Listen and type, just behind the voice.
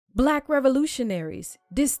Black revolutionaries,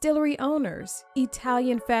 distillery owners,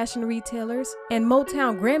 Italian fashion retailers, and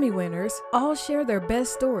Motown Grammy winners all share their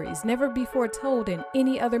best stories never before told in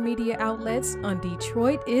any other media outlets on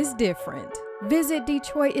Detroit is Different. Visit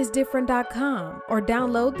DetroitisDifferent.com or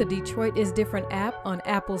download the Detroit is Different app on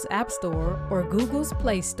Apple's App Store or Google's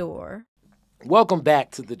Play Store. Welcome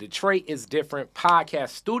back to the Detroit is Different podcast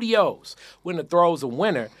studios. We're in the throes of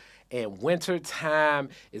winter, and winter time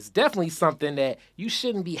is definitely something that you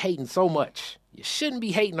shouldn't be hating so much. You shouldn't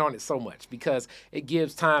be hating on it so much because it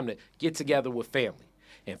gives time to get together with family.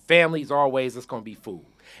 And family's always, it's going to be food.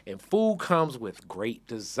 And food comes with great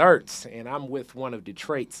desserts. And I'm with one of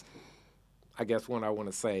Detroit's, I guess what I want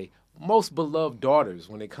to say, most beloved daughters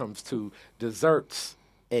when it comes to desserts.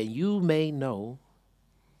 And you may know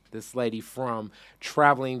this lady from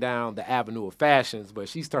traveling down the Avenue of Fashions, but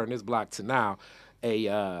she's turned this block to now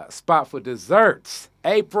a spot for desserts.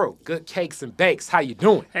 April, Good Cakes and Bakes. How you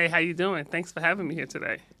doing? Hey, how you doing? Thanks for having me here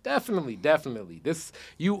today. Definitely.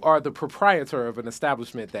 You are the proprietor of an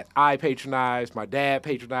establishment that I patronize, my dad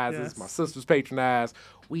patronizes, Yes. my sisters patronize.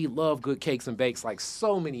 We love Good Cakes and Bakes like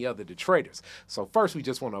so many other Detroiters. So first, we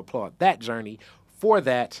just want to applaud that journey for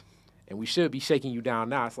that. And we should be shaking you down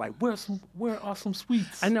now. It's like, where are some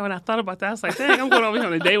sweets? I know, and I thought about that. I was like, dang, I'm going over here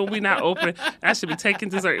on a day when we're not open. I should be taking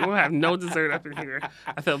dessert. We'll have no dessert up in here.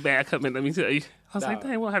 I felt bad coming, let me tell you. I was like,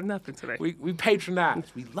 dang, we'll have nothing today. We patronize.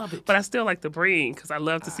 We love it. But I still like to bring because I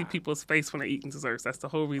love to see people's face when they're eating desserts. That's the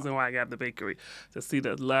whole reason why I got the bakery, to see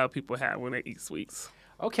the love people have when they eat sweets.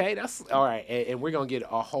 Okay, that's all right. And we're going to get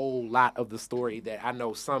a whole lot of the story that I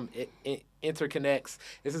know some interconnects.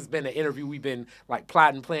 This has been an interview we've been like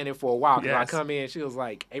plotting, planning for a while. Because I Yes. come in,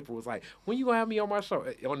 April was like, when you going to have me on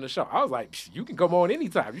the show? I was like, you can come on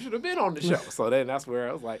anytime. You should have been on the show. So then that's where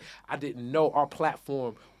I was like, I didn't know our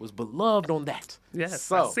platform was beloved on that. Yes,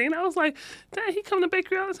 So, I was like, dang, he come to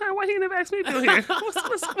bakery all the time. Why he never asked me to be here?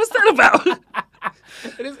 What's that about?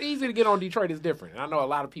 and it's easy to get on Detroit is Different. And I know a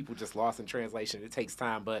lot of people just lost in translation. It takes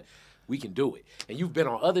time, but we can do it. And you've been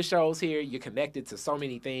on other shows here. You're connected to so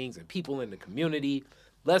many things and people in the community.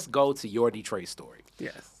 Let's go to your Detroit story.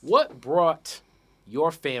 Yes. What brought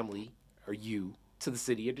your family or you to the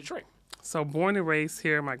city of Detroit? So born and raised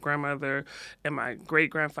here, my grandmother and my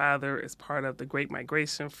great-grandfather is part of the Great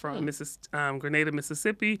Migration from Grenada,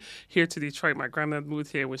 Mississippi, here to Detroit. My grandmother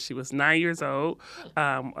moved here when she was 9 years old,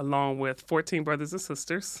 along with 14 brothers and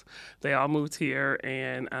sisters. They all moved here,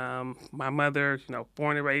 and my mother,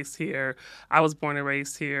 born and raised here. I was born and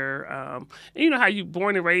raised here. And you know how you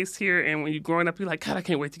born and raised here, and when you're growing up, you're like, God, I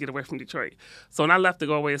can't wait to get away from Detroit. So when I left to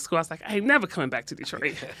go away to school, I was like, I ain't never coming back to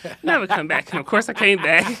Detroit. Never come back. And of course, I came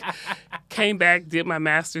back. Did my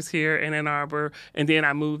master's here in Ann Arbor, and then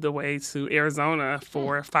I moved away to Arizona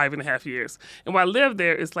for 5.5 years. And while I lived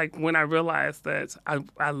there, it's like when I realized that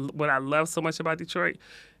what I love so much about Detroit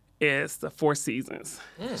is the 4 seasons.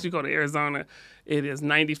 As you go to Arizona, it is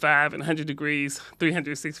 95 and 100 degrees,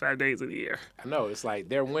 365 days of the year. I know. It's like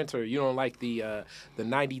their winter. You don't like the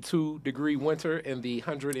 92-degree winter and the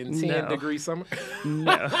 110-degree summer?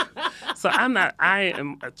 No. So I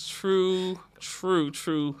am a true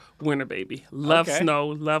winter baby. Love snow,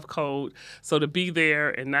 love cold. So to be there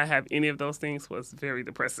and not have any of those things was very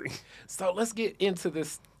depressing. So let's get into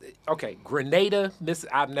this. Okay, Grenada,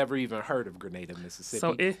 I've never even heard of Grenada,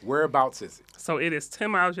 Mississippi. Whereabouts is it? So it is 10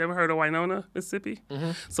 miles. You ever heard of Winona, Mississippi?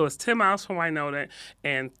 Mm-hmm. So it's 10 miles from Winona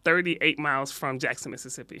and 38 miles from Jackson,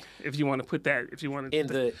 Mississippi. If you want to put that,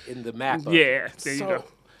 in the map. Yeah, there you go.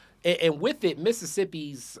 And with it,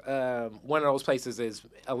 Mississippi's one of those places is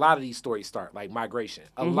a lot of these stories start, like migration.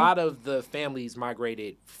 A lot of the families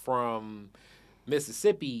migrated from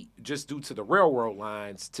Mississippi just due to the railroad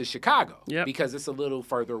lines to Chicago because it's a little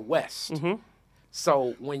further west. Mm-hmm.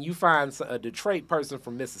 So when you find a Detroit person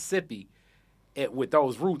from Mississippi with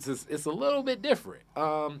those roots, it's a little bit different.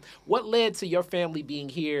 What led to your family being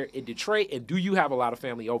here in Detroit, and do you have a lot of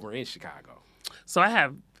family over in Chicago? So I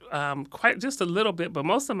have quite just a little bit, but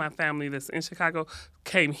most of my family that's in Chicago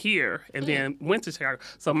came here and then went to Chicago.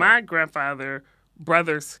 So my grandfather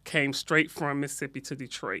brothers came straight from Mississippi to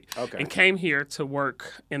Detroit and came here to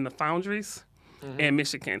work in the foundries in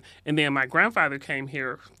Michigan. And then my grandfather came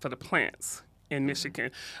here for the plants in Michigan,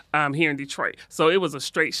 here in Detroit. So it was a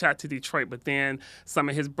straight shot to Detroit, but then some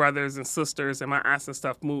of his brothers and sisters and my aunts and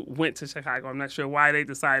stuff went to Chicago. I'm not sure why they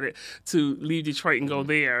decided to leave Detroit and go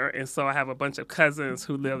there. And so I have a bunch of cousins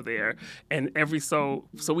who live there. And so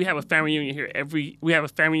we have a family reunion here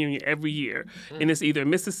every year. And it's either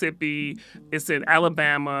Mississippi, it's in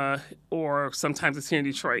Alabama, or sometimes it's here in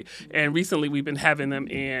Detroit. And recently we've been having them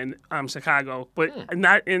in Chicago, but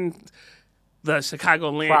not in the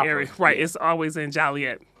Chicagoland area. Right, it's always in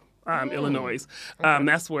Joliet. Illinois.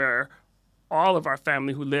 That's where all of our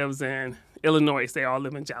family who lives in Illinois, they all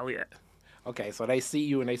live in Joliet. Okay, so they see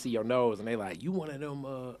you and they see your nose and they like, you one of them.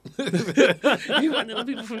 You one of them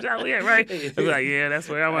people from Joliet, right? I'm like, yeah, that's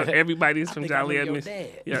where I'm. Everybody's from Joliet. Your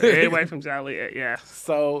dad. Yeah, everybody from Joliet. Yeah.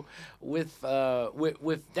 So with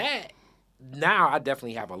that, now I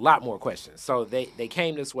definitely have a lot more questions. So they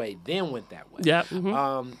came this way, then went that way. Yeah.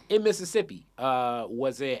 Mm-hmm. In Mississippi,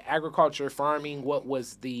 was it agriculture, farming? What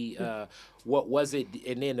was it?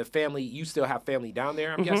 And then the family, you still have family down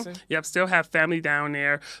there, I'm guessing? Yep, still have family down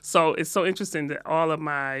there. So it's so interesting that all of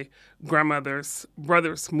my grandmother's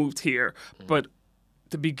brothers moved here. But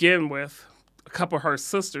to begin with, a couple of her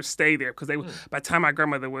sisters stayed there because by the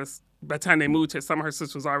time they moved here, some of her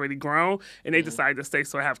sisters was already grown, and they decided to stay.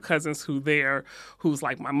 So I have cousins who's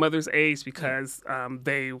like my mother's age because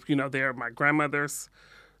they're my grandmother's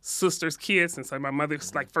sister's kids, and so my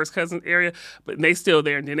mother's like first cousin area, but they still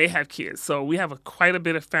there, and then they have kids. So we have quite a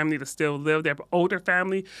bit of family that still live there, but older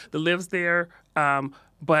family that lives there.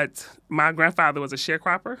 But my grandfather was a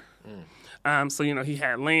sharecropper. So he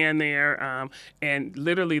had land there, and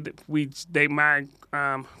literally my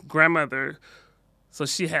grandmother. So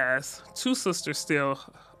she has two sisters still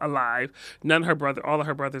alive. All of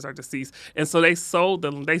her brothers are deceased, and so they sold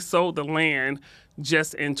the land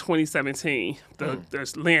just in 2017.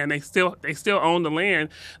 The land they still own the land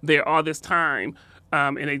there all this time,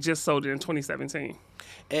 and they just sold it in 2017.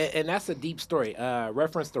 And that's a deep story.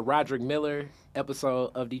 Reference the Roderick Miller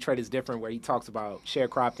episode of Detroit is Different, where he talks about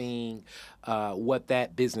sharecropping, what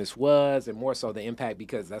that business was, and more so the impact,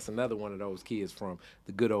 because that's another one of those kids from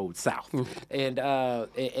the good old South, and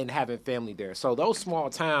having family there. So those small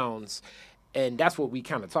towns, and that's what we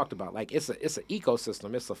kind of talked about. Like it's an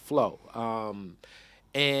ecosystem, it's a flow,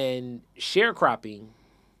 and sharecropping.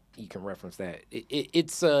 You can reference that.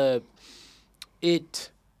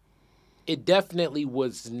 It definitely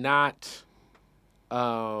was not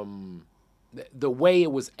the way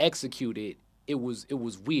it was executed. It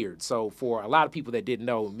was weird. So for a lot of people that didn't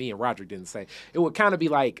know, me and Roderick didn't say, it would kind of be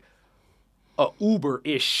like a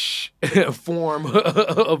Uber-ish form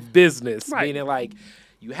of business, right. Meaning like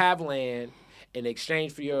you have land in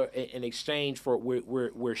exchange for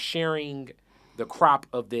we're sharing the crop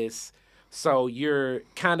of this. So you're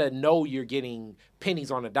kind of you're getting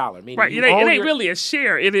pennies on the dollar. Meaning right. It ain't really a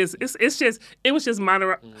share. It is. It was just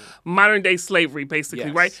modern day slavery, basically,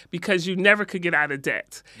 yes. Right? Because you never could get out of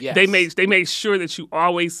debt. Yes. They made sure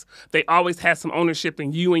that they always had some ownership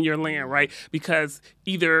in you and your land, right? Because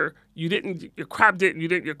either your crop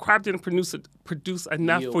didn't produce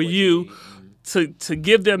enough for you. To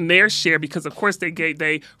give them their share, because of course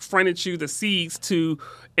they fronted you the seeds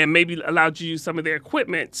and maybe allowed you to use some of their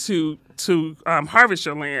equipment to harvest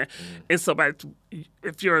your land. And so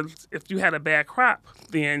if you had a bad crop,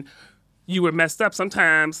 then you were messed up.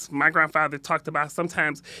 Sometimes my grandfather talked about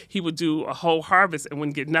sometimes he would do a whole harvest and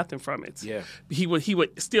wouldn't get nothing from it. Yeah. He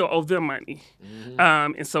would still owe them money.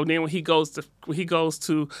 And so then when he goes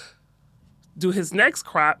to do his next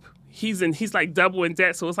crop, he's like double in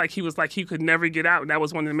debt. So it's like he could never get out. And that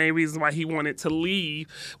was one of the main reasons why he wanted to leave,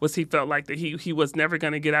 was he felt like that he was never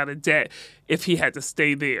going to get out of debt if he had to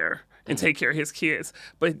stay there and take care of his kids.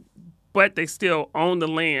 But they still own the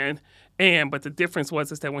land. But the difference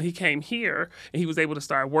is that when he came here and he was able to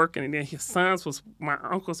start working, and then my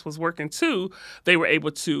uncles was working too, they were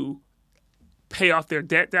able to pay off their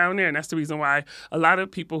debt down there. And that's the reason why a lot of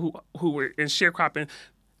people who were in sharecropping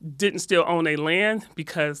didn't still own their land,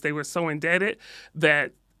 because they were so indebted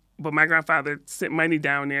but my grandfather sent money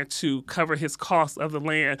down there to cover his costs of the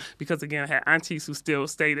land, because again, I had aunties who still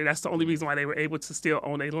stayed there. That's the only reason why they were able to still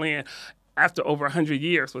own their land after over 100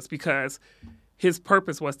 years, was because his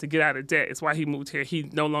purpose was to get out of debt. It's why he moved here. He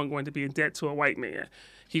no longer wanted to be in debt to a white man.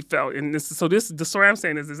 He felt, and the story I'm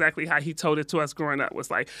saying is exactly how he told it to us growing up. Was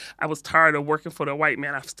like, I was tired of working for the white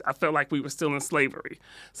man. I felt like we were still in slavery.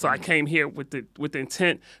 So I came here with the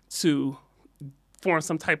intent to form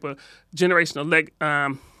some type of generational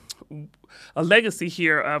a legacy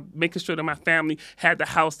here of making sure that my family had the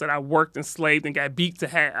house that I worked and slaved and got beat to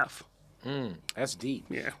have. That's deep.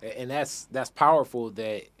 Yeah. And that's powerful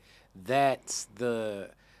that's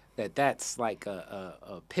like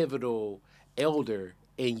a pivotal elder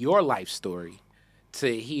in your life story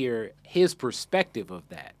to hear his perspective of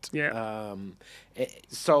that. Yeah.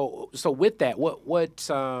 So with that, what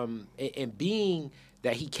and being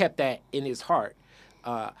that he kept that in his heart,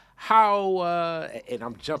 how and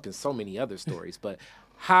I'm jumping so many other stories, but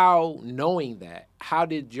knowing that, how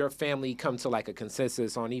did your family come to like a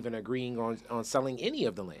consensus on even agreeing on selling any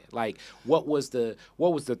of the land? Like, what was the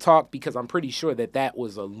talk? Because I'm pretty sure that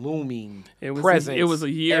was a looming presence. It was a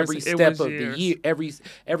year. Every step of the year,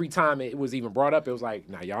 every time it was even brought up, it was like,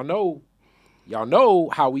 now y'all know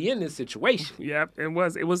how we in this situation. Yep, it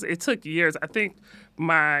was. It took years. I think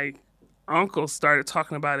my uncle started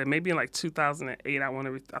talking about it maybe in like 2008.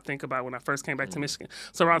 I think about when I first came back to Michigan.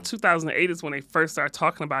 So around 2008 is when they first started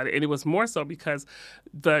talking about it, and it was more so because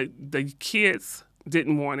the kids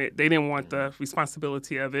didn't want it. They didn't want the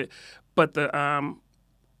responsibility of it, but the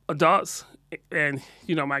adults and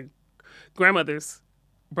my grandmother's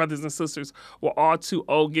brothers and sisters were all too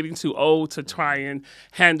old, getting too old to try and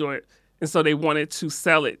handle it, and so they wanted to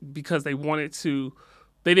sell it because they wanted to.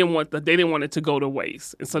 They didn't want it to go to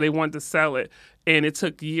waste, and so they wanted to sell it. And it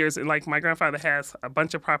took years. And like my grandfather has a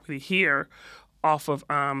bunch of property here, off of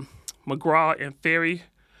McGraw and Ferry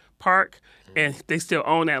Park, and they still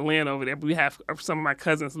own that land over there. We have some of my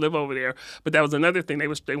cousins live over there, but that was another thing.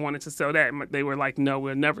 They wanted to sell that. And they were like, no,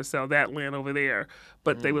 we'll never sell that land over there.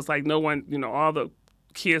 But they was like, no one, all the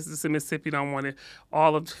kids that's in Mississippi don't want it.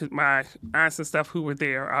 All of my aunts and stuff who were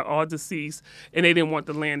there are all deceased, and they didn't want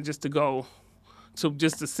the land just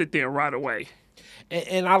to sit there and rot away.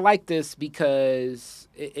 And I like this because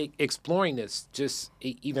exploring this, just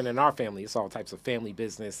even in our family, it's all types of family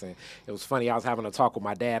business. And it was funny, I was having a talk with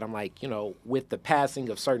my dad. I'm like, with the passing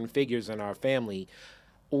of certain figures in our family,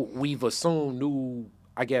 we've assumed new,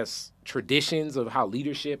 I guess, traditions of how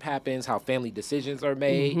leadership happens, how family decisions are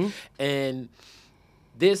made. Mm-hmm. And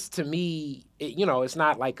this, to me, it's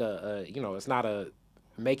not like it's not a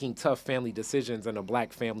Making Tough Family Decisions in a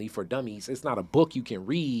Black Family for Dummies. It's not a book you can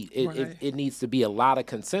read. It needs to be a lot of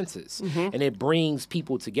consensus, and it brings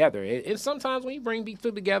people together. And sometimes when you bring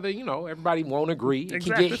people together, everybody won't agree. It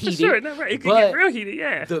can get heated. Sure. No, right. It can get real heated,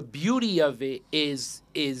 yeah. The beauty of it is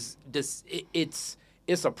this. It's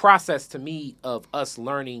a process to me of us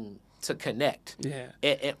learning to connect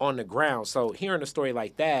on the ground. So hearing a story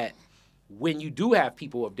like that, when you do have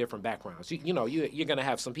people of different backgrounds, you're going to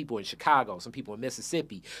have some people in Chicago, some people in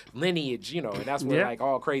Mississippi, lineage, and that's where like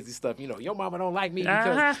all crazy stuff, your mama don't like me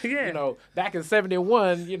because, back in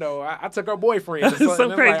 71, I took her boyfriend. So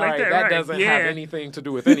some crazy like that, that right. doesn't have anything to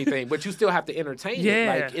do with anything, but you still have to entertain it.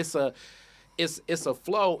 Like it's a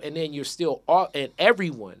flow, and then you're still and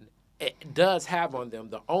everyone does have on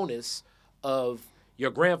them the onus of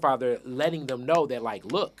your grandfather letting them know that, like,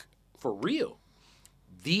 look, for real,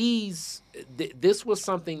 this was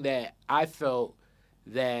something that I felt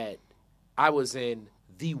that I was in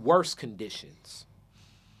the worst conditions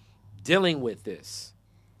dealing with this,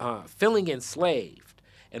 feeling enslaved.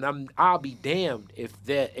 And I'll be damned if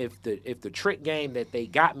the trick game that they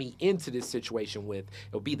got me into this situation with,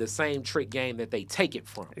 it'll be the same trick game that they take it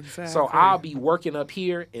from. Exactly. So I'll be working up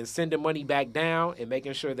here and sending money back down and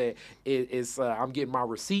making sure that I'm getting my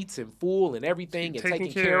receipts in full and everything and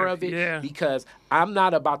taking care of it, because I'm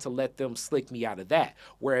not about to let them slick me out of that.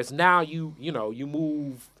 Whereas now you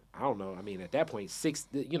move, I don't know, I mean at that point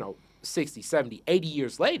 60, 70, 80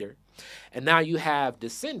 years later, and now you have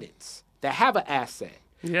descendants that have an asset.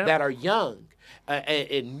 Yep. That are young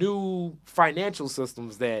and new financial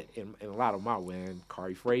systems that, in a lot of my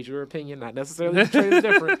Kari Frazier opinion, not necessarily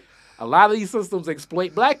different, a lot of these systems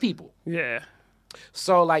exploit Black people. Yeah.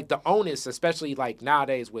 So, like, the onus, especially, like,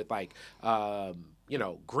 nowadays with, like,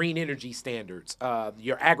 green energy standards,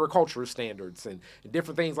 your agricultural standards and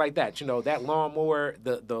different things like that. That lawnmower,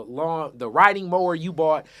 the riding mower you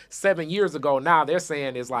bought 7 years ago, now they're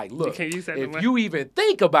saying is like, look, if you even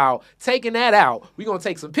think about taking that out, we're going to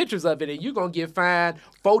take some pictures of it and you're going to get fined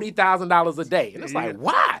 $40,000 a day. And it's like,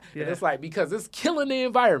 why? Yeah. And it's like, because it's killing the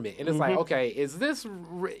environment. And it's like, okay, is this,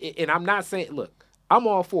 and I'm not saying, look, I'm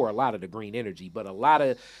all for a lot of the green energy, but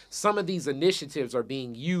some of these initiatives are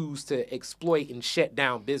being used to exploit and shut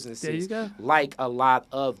down businesses, like a lot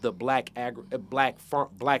of the black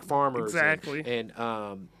farmers and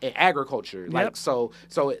agriculture. Yep. Like so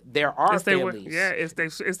there are families.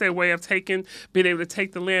 It's their way of being able to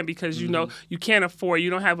take the land, because you can't afford. You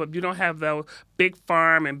don't have the big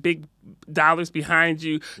farm and big dollars behind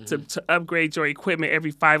you to upgrade your equipment every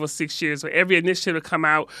 5 or 6 years. So every initiative come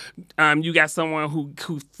out, you got someone who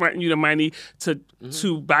fronting you the money to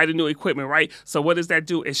buy the new equipment, right? So what does that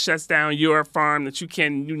do? It shuts down your farm that you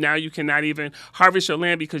cannot even harvest your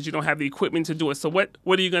land because you don't have the equipment to do it. So what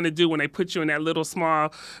are you going to do when they put you in that little small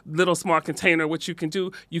container? What you can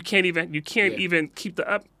do, you can't even keep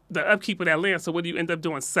the the upkeep of that land. So what do you end up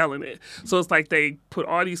doing? Selling it. So it's like they put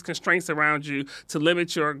all these constraints around you to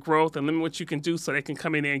limit your growth and limit what you can do, so they can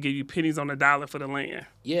come in there and give you pennies on the dollar for the land.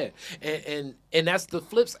 Yeah, and that's the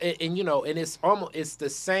flips, and it's the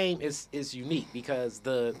same. It's unique because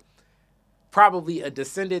probably a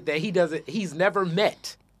descendant that he's never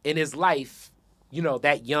met in his life,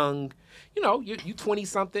 that young. You 20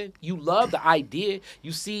 something, you love the idea.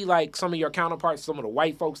 You see like some of your counterparts, some of the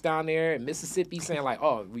white folks down there in Mississippi saying like,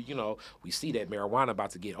 oh, we see that marijuana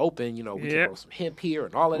about to get open, we can grow some hemp here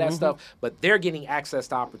and all of that stuff, but they're getting access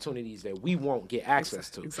to opportunities that we won't get access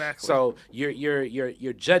to. Exactly. So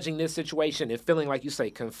you're judging this situation and feeling like you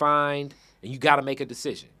say confined, and you got to make a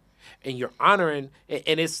decision. And you're honoring,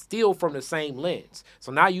 and it's still from the same lens.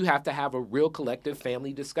 So now you have to have a real collective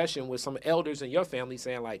family discussion with some elders in your family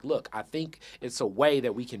saying like, look, I think it's a way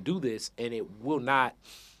that we can do this, and it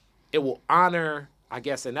will honor, I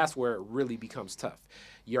guess, and that's where it really becomes tough.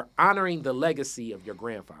 You're honoring the legacy of your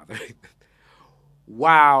grandfather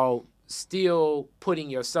while still putting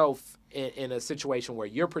yourself in a situation where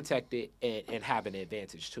you're protected and have an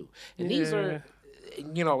advantage too. And these are...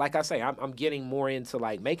 like I say, I'm getting more into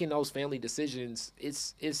like making those family decisions.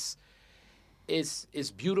 It's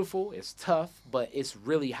beautiful, it's tough, but it's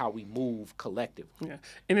really how we move collectively. Yeah,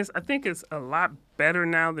 and I think it's a lot better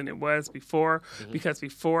now than it was before, because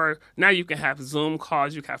before, now you can have Zoom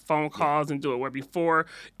calls, you can have phone calls and do it, where before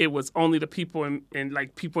it was only the people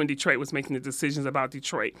people in Detroit was making the decisions about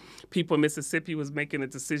Detroit. People in Mississippi was making the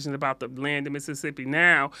decision about the land in Mississippi.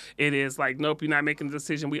 Now it is like, nope, you're not making the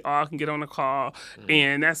decision. We all can get on a call.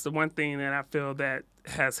 And that's the one thing that I feel that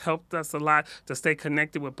has helped us a lot to stay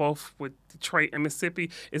connected with Detroit and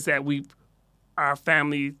Mississippi, is that our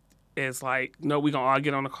family is like, no, we're going to all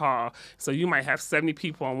get on a call. So you might have 70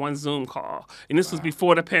 people on one Zoom call. And this was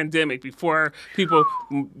before the pandemic, before people,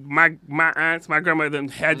 my aunts, my grandmother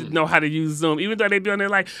had to know how to use Zoom, even though they'd be on there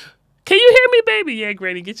like, can you hear me, baby? Yeah,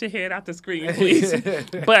 Granny, get your head out the screen, please.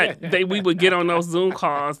 But we would get on those Zoom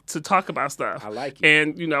calls to talk about stuff. I like it.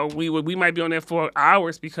 And, we might be on there for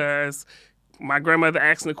hours because my grandmother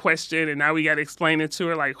asking a question, and now we got to explain it to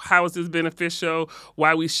her, like, how is this beneficial,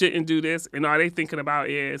 why we shouldn't do this, and all they thinking about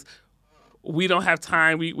is, we don't have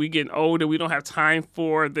time, we getting older, we don't have time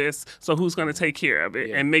for this, so who's going to take care of it?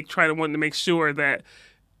 Yeah. And want to make sure that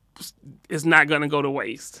it's not going to go to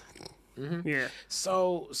waste. Yeah.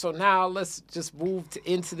 So now let's just move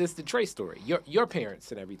into this Detroit story. Your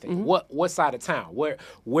parents and everything. What side of town?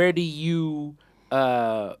 Where do you...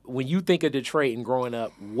 when you think of Detroit and growing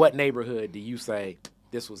up, what neighborhood do you say,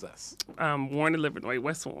 this was us? Warren and Livernois,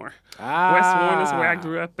 West Warren. West Warren is where I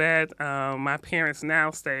grew up at. My parents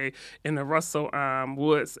now stay in the Russell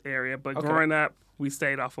Woods area, but growing up, we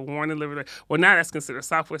stayed off of Warren and Livernois. Well, now that's considered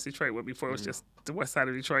Southwest Detroit, where before it was just the west side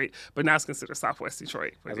of Detroit, but now it's considered Southwest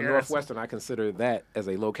Detroit. But as a Northwestern, I consider that as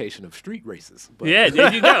a location of street races. But. Yeah,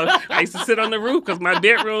 there you go. I used to sit on the roof because my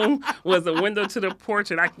bedroom was a window to the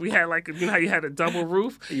porch, and we had like, how you had a double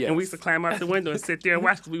roof, and we used to climb out the window and sit there and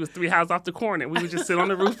watch, because we was 3 houses off the corner. We would just sit on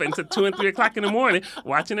the roof until 2 and 3 o'clock in the morning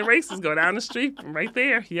watching the races go down the street right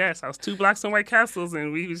there. Yes, I was 2 blocks from White Castles,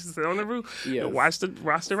 and we used to sit on the roof and watch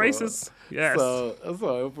the races. Yes. So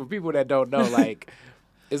for people that don't know, like,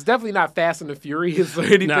 it's definitely not Fast and the Furious or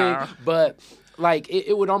anything, but like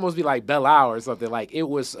it would almost be like Belle Isle or something. Like, it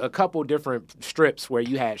was a couple different strips where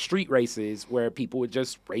you had street races where people would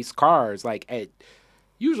just race cars. Like,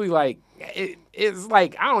 usually like it's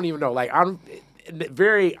like, I don't even know, like, I'm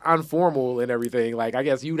very informal and everything. Like, I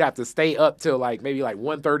guess you'd have to stay up till like maybe like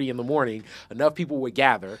 1:30 in the morning. Enough people would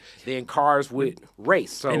gather, then cars would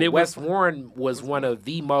race. So West Warren was one of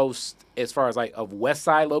the most, as far as like of West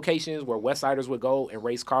Side locations, where West Siders would go and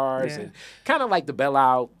race cars, and kind of like the Belle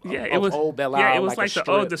Isle, old Belle Isle. Yeah, it was like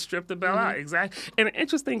the strip of Belle Isle, exactly. And the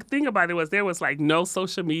interesting thing about it was there was like no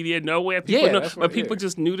social media, nowhere people know, but people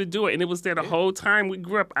just knew to do it, and it was there the whole time we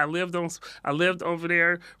grew up. I lived over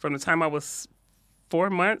there from the time I was 4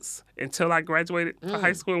 months until I graduated from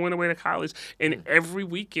high school and went away to college. And every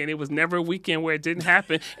weekend, it was never a weekend where it didn't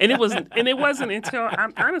happen. And it wasn't until,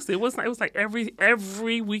 honestly, it was like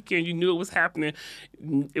every weekend you knew it was happening.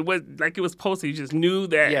 It was like it was posted. You just knew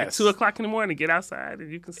that at 2 o'clock in the morning, get outside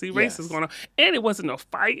and you can see races going on. And it wasn't no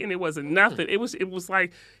fight, and it wasn't nothing. It was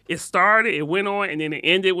like it started, it went on, and then it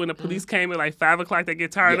ended when the police came at like 5 o'clock. They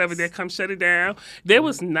get tired of it, they come shut it down. There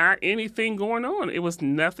was not anything going on. It was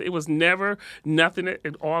nothing. It was never nothing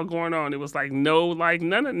at all going on. It was like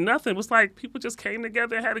nothing. It was like people just came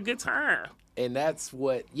together and had a good time. And that's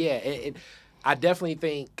what, and I definitely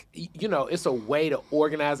think, it's a way to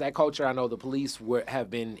organize that culture. I know the police have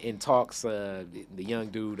been in talks. The young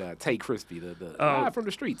dude, Tay Crispy, the guy from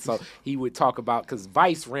the streets. So he would talk about, because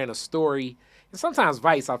Vice ran a story. And sometimes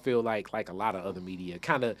Vice, I feel like a lot of other media,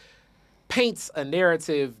 kind of paints a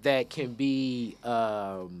narrative that can be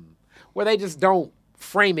where they just don't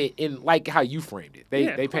frame it in like how you framed it.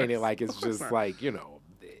 They paint it like it's just like,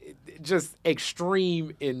 just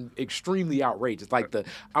extreme and extremely outrageous. Like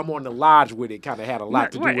I'm on the lodge with it kind of had a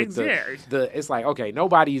lot to do with the it's like, okay,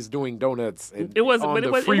 nobody's doing donuts. It wasn't, but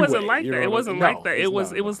it wasn't like that. It wasn't like that. It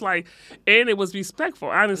was like, and it was respectful.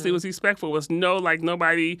 Honestly, it was respectful. It was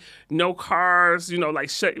nobody, no cars,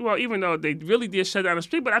 well, even though they really did shut down the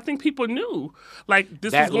street, but I think people knew like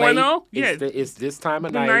this was going on. Yeah. It's this time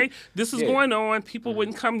of night. This was going on. People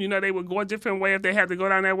wouldn't come, they would go a different way if they had to go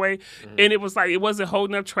down that way. And it was like, it wasn't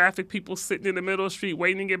holding up traffic. People sitting in the middle of the street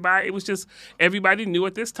waiting to get by. It was just everybody knew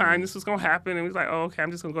at this time this was going to happen, and it was like, oh, okay,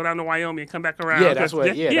 I'm just going to go down to Wyoming and come back around. Yeah, that's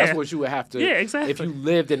what you would have to. Yeah, exactly. If you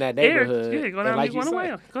lived in that neighborhood, go down like to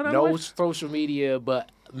Wyoming. No social media,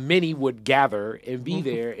 but many would gather and be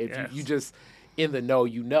there. If you just in the know,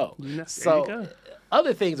 So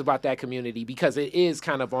other things about that community, because it is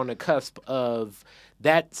kind of on the cusp of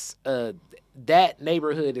that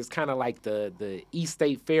neighborhood is kind of like the East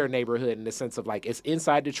State Fair neighborhood in the sense of like it's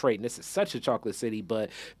inside Detroit, and this is such a chocolate city, but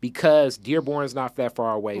because Dearborn's not that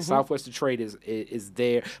far away, Southwest Detroit is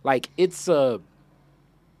there. Like it's a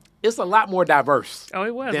lot more diverse. Oh,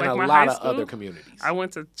 it was than like a my lot high of school, other communities. I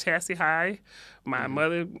went to Chassey High. My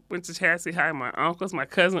mother went to Chassey High. My uncles, my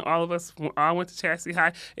cousin, all of us all went to Chassey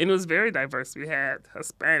High, and it was very diverse. We had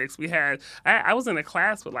Hispanics. We had I was in a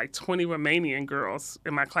class with like 20 Romanian girls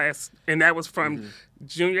in my class, and that was from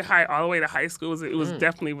junior high all the way to high school. It was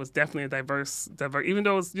definitely a diverse. Even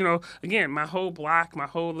though it was, again, my whole block, my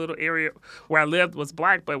whole little area where I lived was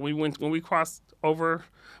black, but when we crossed over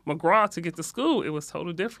McGraw to get to school, it was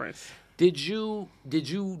total difference. Did you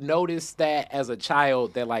notice that as a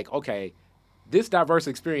child that like, okay, this diverse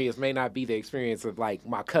experience may not be the experience of like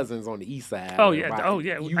my cousins on the east side?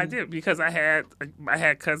 I did, because I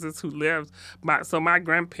had cousins who lived. My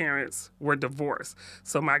grandparents were divorced,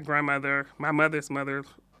 so my mother's mother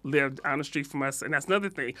lived down the street from us, and that's another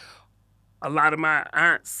thing. A lot of my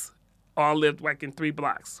aunts all lived like in 3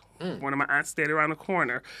 blocks. One of my aunts stayed around the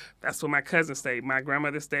corner. That's where my cousin stayed. My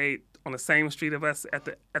grandmother stayed on the same street of us at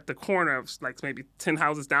the corner of like maybe 10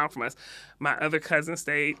 houses down from us. My other cousin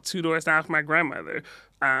stayed 2 doors down from my grandmother.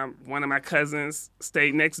 One of my cousins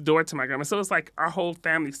stayed next door to my grandmother. So it's like our whole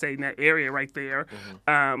family stayed in that area right there.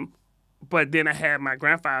 But then I had my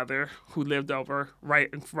grandfather who lived over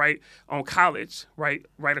right on College, right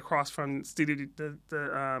across from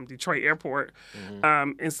the Detroit airport.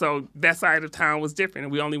 And so that side of town was different.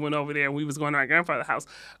 And we only went over there and we was going to our grandfather's house.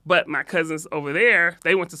 But my cousins over there,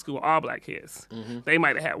 they went to school with all black kids. They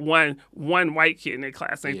might have had one white kid in their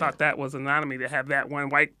class. They thought that was an anomaly to have that one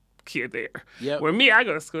white kid there. Where me, I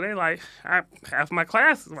go to school, they like half my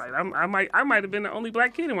class is white. I might have been the only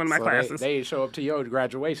black kid in one of my classes. They show up to your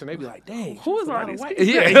graduation, they be like, dang, who is all these white?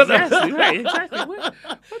 Yeah, exactly. What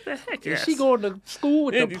the heck? Is she going to school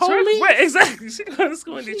with in the Detroit? police? Right, exactly. She going to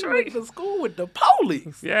school in Detroit. She went to school with the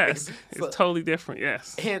police. Yes, it's totally different.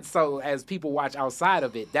 Yes. And so, as people watch outside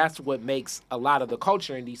of it, that's what makes a lot of the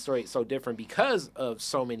culture in Detroit so different because of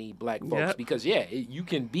so many black folks. Because you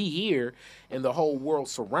can be here, and the whole world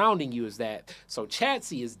surrounding you is that. So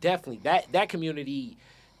Chatsey is definitely that community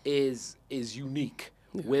is unique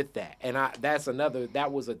with that, and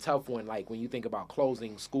that was a tough one. Like when you think about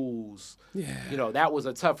closing schools, that was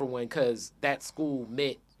a tougher one because that school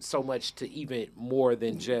meant so much to even more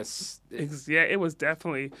than just. It was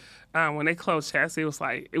definitely when they closed Chatsey.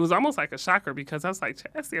 It was almost like a shocker because I was like,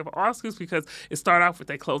 Chatsey of all schools, because it started off with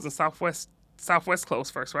they closing Southwest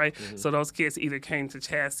closed first, right? So those kids either came to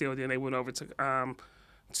Chatsey or then they went over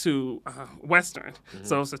to Western.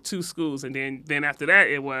 So it was the 2 schools, and then after that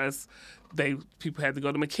it was people had to go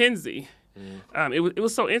to McKenzie. It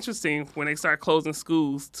was so interesting when they started closing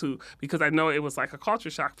schools because I know it was like a culture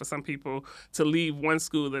shock for some people to leave one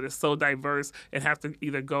school that is so diverse and have to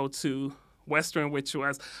either go to Western, which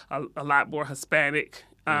was a lot more Hispanic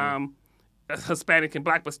and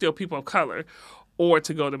black, but still people of color, or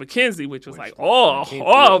to go to McKenzie, which was like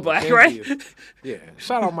all black, right?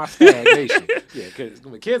 Shout out my Stag Nation. Because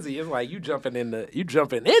McKenzie is like you jumping in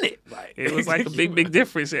it. Like it was like a big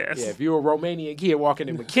difference. Yes. Yeah, if you're a Romanian kid walking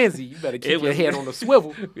in McKenzie, you better keep your head on the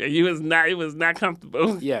swivel. It was not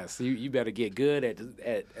comfortable. Yes, you better get good at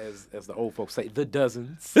as the old folks say, the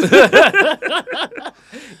dozens.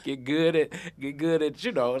 get good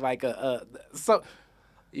at like so.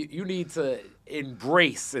 you need to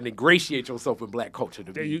embrace and ingratiate yourself in Black culture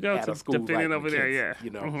to There be you go, at to a school fit like in over there, McKinsey, yeah.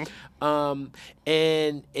 you know.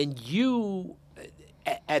 And you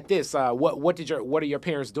at this, what are your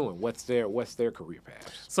parents doing? What's their career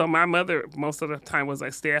path? So my mother, most of the time, was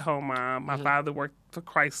a stay-at-home mom. My father worked for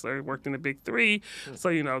Chrysler, worked in the Big Three. So,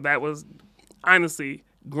 you know, that was, honestly,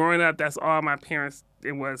 growing up, that's all my parents,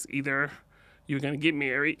 it was either you were going to get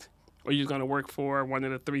married or you're going to work for one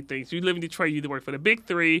of the three things. You live in Detroit, you either work for the Big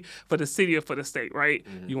Three, for the city, or for the state, right?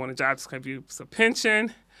 You want a job that's going to give you some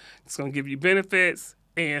pension, it's going to give you benefits.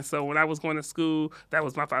 And so when I was going to school, that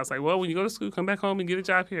was my father was like, well, when you go to school, come back home and get a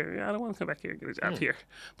job here. Yeah, I don't want to come back here and get a job here.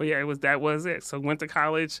 But yeah, that was it. So went to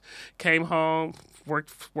college, came home,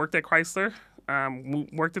 worked at Chrysler.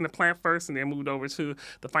 Worked in the plant first and then moved over to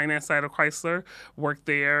the finance side of Chrysler, worked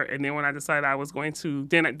there. And then when I decided I was going to,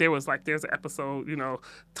 then there's an episode, you know,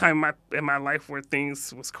 time in my life where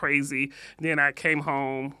things was crazy. Then I came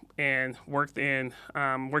home and worked in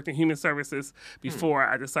human services before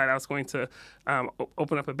I decided I was going to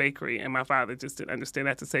open up a bakery. And my father just didn't understand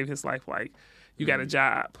that to save his life. Like, you got a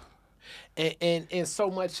job. And so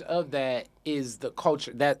much of that is the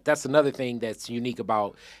culture. That's another thing that's unique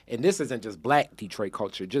about, and this isn't just Black Detroit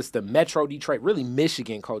culture, just the Metro Detroit, really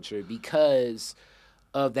Michigan culture, because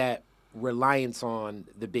of that reliance on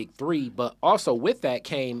the Big Three. But also with that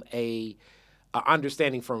came a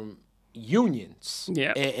understanding from unions,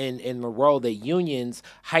 and the role that unions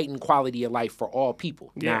heighten quality of life for all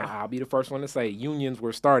people. Yeah. Now, I'll be the first one to say unions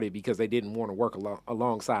were started because they didn't want to work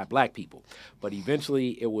alongside Black people, but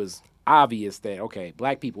eventually it was obvious that okay,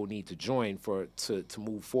 Black people need to join to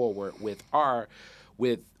move forward with what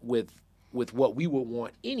we would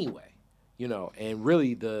want anyway, you know. And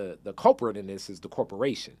really, the culprit in this is the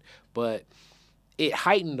corporation, but it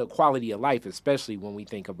heightened the quality of life, especially when we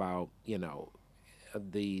think about, you know,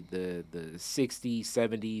 the 60s,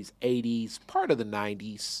 70s, 80s, part of the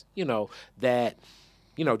 90s, you know, that,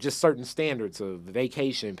 you know, just certain standards of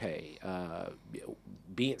vacation pay,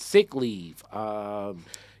 being sick leave,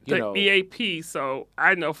 you know. EAP, so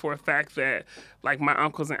I know for a fact that, like, my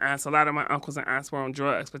uncles and aunts, a lot of my uncles and aunts were on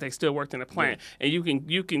drugs, but they still worked in the plant. Yeah. And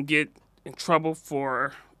you can get in trouble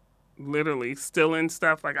for literally stealing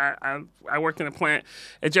stuff. Like I worked in a plant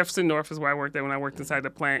at Jefferson North is where I worked there when I worked inside the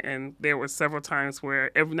plant, and there were several times where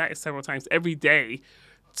every day,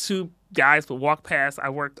 two guys would walk past. I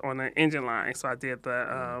worked on an engine line, so I did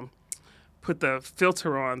the put the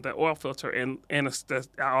filter on, the oil filter, and I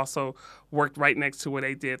also worked right next to where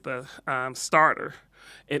they did the starter.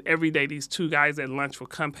 And every day, these two guys at lunch would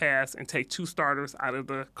come past and take two starters out of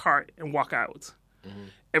the cart and walk out.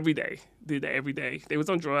 Every day, did that every day. They was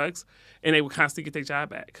on drugs, and they would constantly get their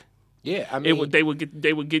job back. Yeah, I mean, they would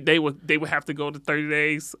have to go to 30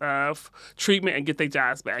 days of treatment and get their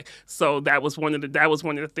jobs back. So that was one of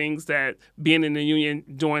the things that being in the union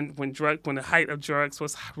during when the height of drugs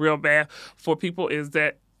was real bad for people, is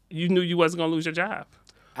that you knew you wasn't gonna lose your job.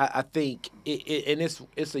 I think it's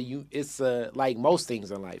like most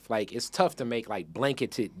things in life. Like, it's tough to make like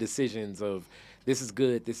blanketed decisions of this is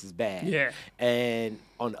good, this is bad. Yeah. And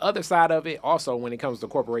on the other side of it, also when it comes to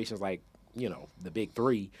corporations like, you know, the Big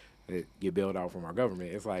Three that get bailed out from our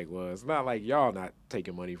government, it's like, well, it's not like y'all not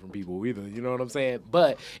taking money from people either. You know what I'm saying?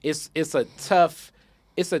 But it's a tough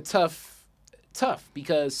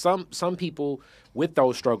because some people with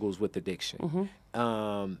those struggles with addiction,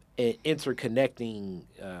 and interconnecting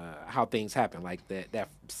how things happen, like that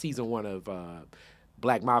season 1 of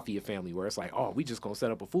Black Mafia Family, where it's like, oh, we just gonna set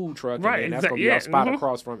up a food truck, right, and that's gonna be our spot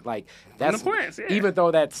across from, like, that's plants, even though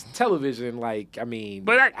that's television. Like, I mean,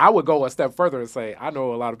 but I would go a step further and say I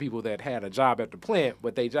know a lot of people that had a job at the plant,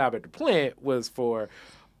 but their job at the plant was for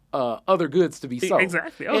other goods to be sold.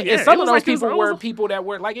 Exactly. Oh, and some of those people were people that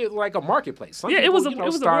were like, it was like a marketplace. Some people, it was a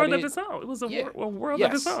started, world of its own. It was a world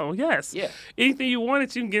of its own. Yes. Yeah. Anything you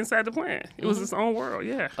wanted, you can get inside the plant. It was its own world.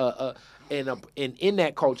 Yeah. And in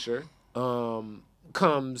that culture,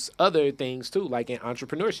 comes other things too, like in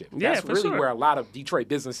entrepreneurship. That's really where a lot of Detroit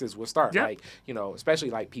businesses will start. Yep. Like, you know,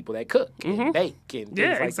 especially like people that cook and bake and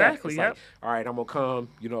things like that. It's like, all right, I'm gonna come,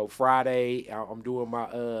 you know, Friday, I'm doing my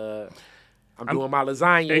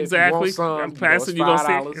lasagna. Exactly. I'm passing you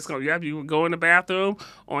gonna see. It's gonna you go in the bathroom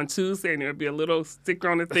on Tuesday, and there'll be a little sticker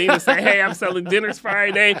on the thing to say, "Hey, I'm selling dinners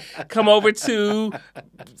Friday. Come over to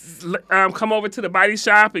the body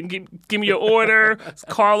shop and give me your order.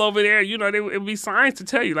 Call over there." You know, it would be signs to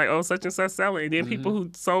tell you like, "Oh, such and such selling." And then people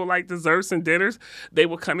who sold like desserts and dinners, they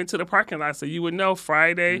would come into the parking lot, so you would know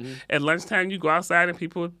Friday at lunchtime you go outside and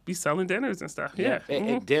people would be selling dinners and stuff. Yeah.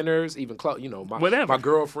 And dinners, even my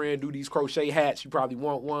girlfriend do these crochet crochet hats. You probably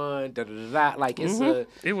want one. Da da da da. Like it's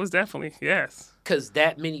It was definitely, yes. because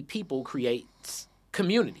that many people creates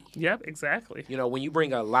community. Yep, exactly. You know, when you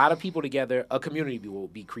bring a lot of people together, a community will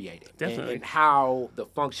be created. Definitely. And how the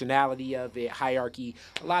functionality of it, hierarchy,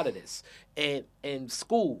 a lot of this. And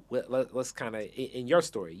school, let's kind of, in your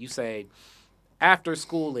story, you say after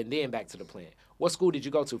school and then back to the plant. What school did you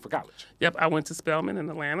go to for college? Yep, I went to Spelman in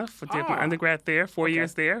Atlanta, did my undergrad there, 4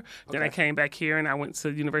 years there. Then I came back here and I went to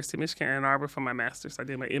the University of Michigan, Ann Arbor for my master's. I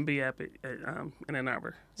did my MBA in Ann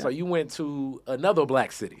Arbor. So you went to another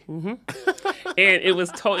black city. And it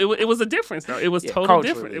was it was a difference though. It was totally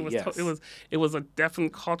culturally, different. yes. It was a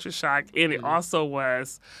definite culture shock, and it also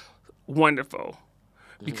was wonderful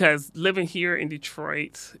because living here in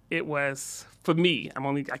Detroit, it was for me. I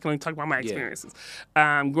can only talk about my experiences.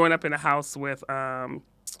 Growing up in a house with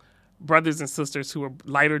brothers and sisters who were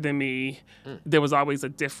lighter than me, there was always a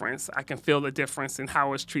difference. I can feel the difference in how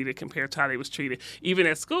I was treated compared to how they was treated. Even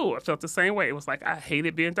at school, I felt the same way. It was like I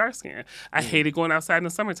hated being dark-skinned. I hated going outside in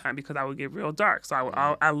the summertime because I would get real dark. So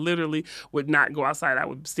I literally would not go outside. I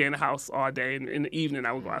would stay in the house all day, and in the evening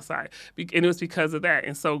I would go outside. And it was because of that.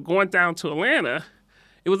 And so going down to Atlanta,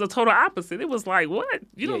 it was a total opposite. It was like, what?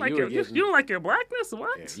 You don't like you don't like your blackness?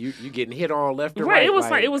 What? Yeah, you getting hit on left and right. right. It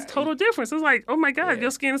was like it was total difference. It was like, oh my God,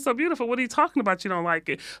 your skin is so beautiful. What are you talking about? You don't like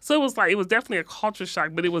it. So it was definitely a culture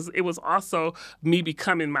shock, but it was also me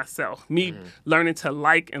becoming myself, me learning to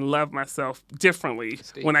like and love myself differently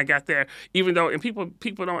when I got there. Even though, and people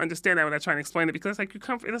don't understand that when I try to explain it, because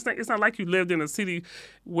it's like it's not like you lived in a city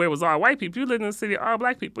where it was all white people. You lived in a city of all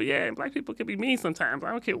black people. Yeah, and black people can be mean sometimes.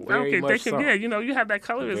 I don't care. They can. So. Yeah, you have that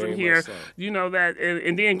colorism here. So. That,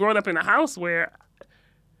 and then growing up in a house where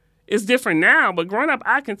it's different now, but growing up,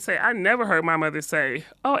 I can say I never heard my mother say,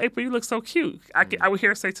 "Oh, April, you look so cute." I would hear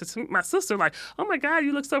her say to my sister, like, "Oh my God,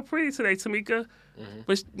 you look so pretty today, Tamika."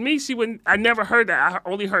 But me, she wouldn't. I never heard that. I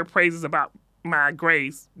only heard praises about my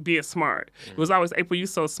grades being smart. It was always, "April, you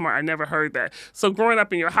so smart." I never heard that. So growing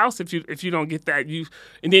up in your house, if you don't get that,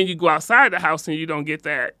 and then you go outside the house and you don't get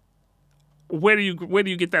that, where do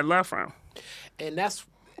you get that love from? And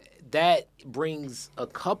that brings a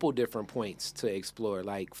couple different points to explore.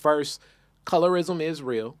 Like, first, colorism is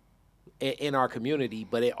real in our community,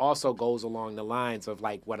 but it also goes along the lines of,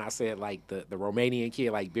 like, when I said, like, the Romanian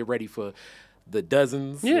kid, like, be ready for the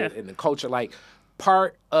dozens and the culture. Like,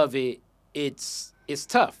 part of it's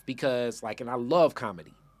tough because, like, and I love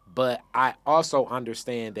comedy, but I also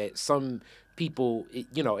understand that some people,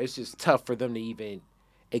 it's just tough for them to even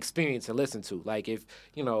experience and listen to. Like, if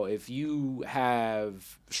you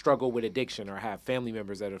have struggled with addiction or have family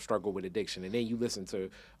members that have struggled with addiction, and then you listen to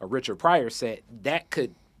a Richard Pryor set, that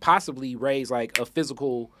could possibly raise like a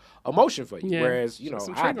physical emotion for you. Whereas,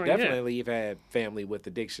 I definitely have had family with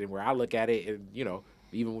addiction where I look at it and,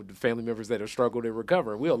 even with the family members that have struggled and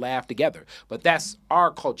recovered, we'll laugh together. But that's our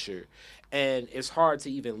culture. And it's hard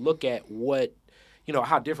to even look at what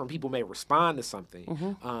how different people may respond to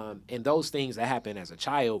something. And those things that happen as a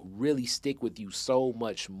child really stick with you so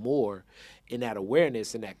much more in that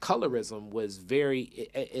awareness. And that colorism was very,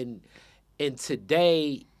 and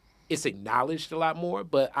today it's acknowledged a lot more,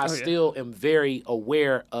 but I still am very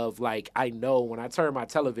aware of, like, I know when I turn my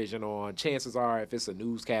television on, chances are if it's a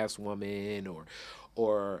newscast woman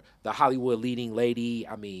or the Hollywood leading lady,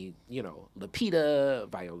 I mean, Lupita,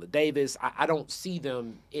 Viola Davis, I don't see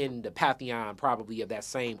them in the pantheon probably of that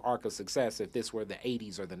same arc of success if this were the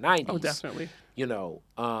 80s or the 90s. Oh, definitely.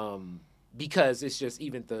 Because it's just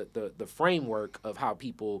even the framework of how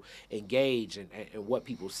people engage and what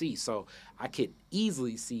people see. So I could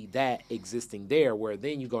easily see that existing there, where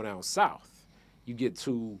then you go down south, you get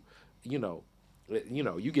to, you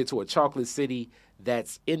get to a chocolate city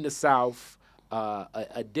that's in the South,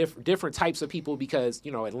 different types of people, because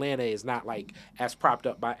Atlanta is not like as propped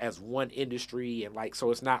up by as one industry, and like,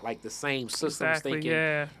 so it's not like the same systems thinking.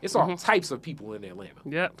 Yeah. It's all types of people in Atlanta.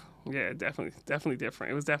 Yep. Yeah, definitely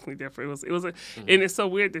different. It was definitely different. It was and it's so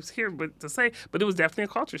weird to hear, but it was definitely a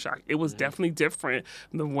culture shock. It was definitely different.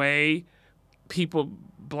 The way people,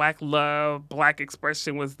 Black love, Black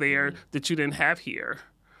expression was there that you didn't have here.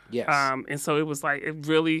 Yes. And so it was like,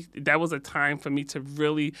 that was a time for me to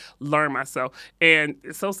really learn myself. And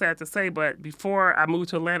it's so sad to say, but before I moved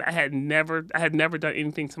to Atlanta, I had never done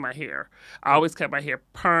anything to my hair. I always kept my hair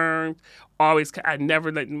permed. I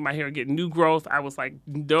never let my hair get new growth. I was like,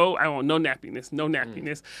 no, I want no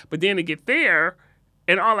nappiness. But then to get there,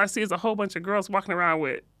 and all I see is a whole bunch of girls walking around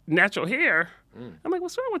with natural hair. I'm like,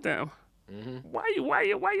 what's wrong with them? Why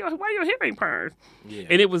your hair ain't permed? Yeah.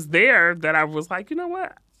 And it was there that I was like, you know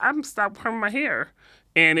what? I'm stopped perming my hair.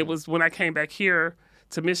 And it was when I came back here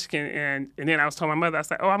to Michigan, and then I was telling my mother, I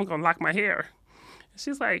was like, oh, I'm going to lock my hair. And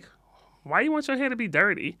she's like, why you want your hair to be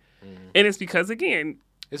dirty? And it's because, again,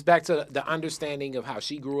 it's back to the understanding of how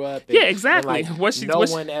she grew up. Yeah, exactly. And What she- no what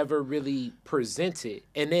she- one ever really presented.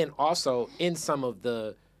 And then also in some of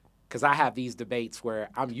the, because I have these debates where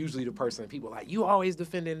I'm usually the person people are like, you always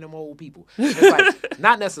defending them old people. It's like,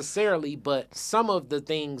 not necessarily, but some of the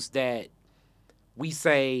things that we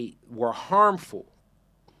say were harmful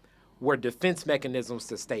were defense mechanisms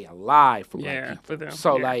to stay alive for black people. for them.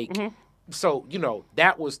 So Yeah. like, so, you know,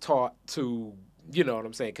 that was taught to, you know what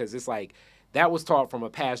I'm saying? Because it's like, that was taught from a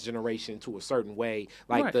past generation to a certain way.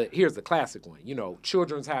 Like Right. here's the classic one, you know,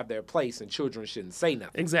 children have their place and children shouldn't say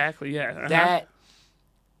nothing. Exactly, yeah. Uh-huh. That,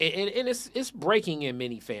 and it's breaking in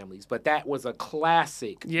many families, but that was a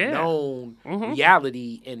classic known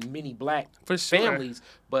reality in many black For sure. families.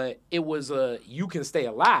 But it was you can stay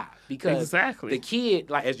alive because Exactly. the kid,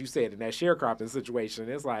 like as you said in that sharecropping situation,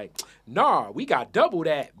 it's like, nah, we got double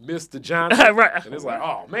that, Mr. Johnson. Right. And it's like,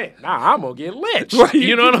 oh man, now I'm gonna get lynched. Right,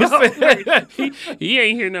 You know what I'm saying? right. He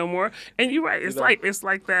ain't here no more. And you're right. It's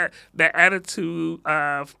like that attitude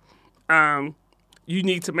of you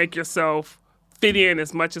need to make yourself fit in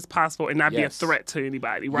as much as possible and not be a Yes. threat to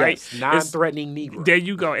anybody, right? Yes, non-threatening Negro. There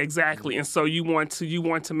you go, exactly. And so you want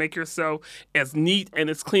to make yourself as neat and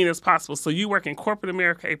as clean as possible. So you work in corporate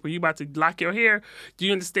America, April. You about to lock your hair. Do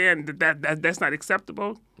you understand that that's not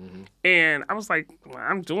acceptable? And I was like, well,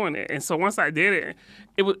 I'm doing it. And so once I did it,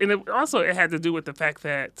 it had to do with the fact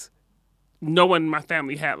that no one in my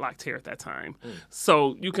family had locked hair at that time.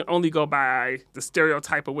 So you can only go by the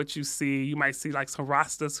stereotype of what you see. You might see like some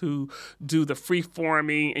Rastas who do the free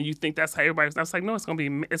forming and you think that's how everybody's. I was like, no, it's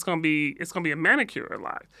gonna be a manicure a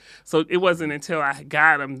lot. So it wasn't until I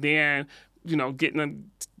got them then, you know, getting them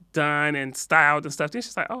done and styled and stuff. Then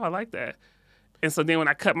she's like, oh, I like that. And so then when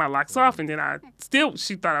I cut my locks off and then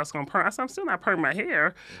she thought I was going to perm. I said, I'm still not perming my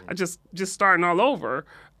hair. I just starting all over.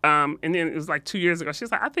 And then it was like 2 years ago. She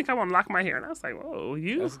was like, I think I want to lock my hair. And I was like, whoa,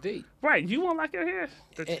 you? That's deep. Right, you want to lock your hair?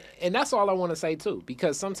 And that's all I want to say too,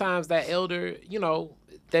 because sometimes that elder, you know,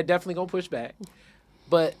 they're definitely gonna push back,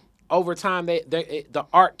 but over time, the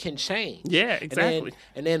art can change. Yeah, exactly.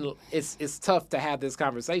 And then it's tough to have this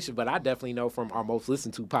conversation, but I definitely know from our most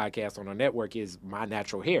listened to podcast on our network is My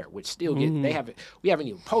Natural Hair, which still gets we haven't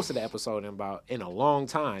even posted an episode in a long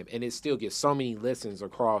time, and it still gets so many listens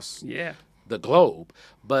across the globe.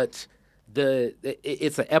 But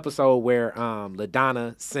it's an episode where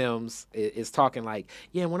LaDonna Sims is talking like,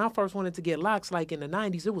 yeah, when I first wanted to get locks, like in the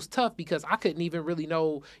 90s, it was tough because I couldn't even really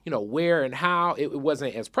know, you know, where and how. It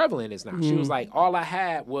wasn't as prevalent as now. She was like, all I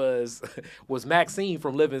had was Maxine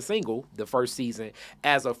from Living Single, the first season,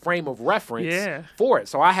 as a frame of reference for it.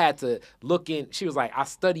 So I had to look in. She was like, I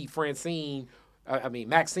studied Maxine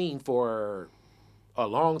for a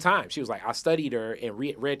long time. She was like, I studied her and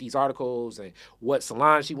read these articles and what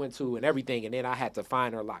salon she went to and everything, and then I had to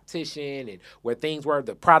find her loctician and where things were.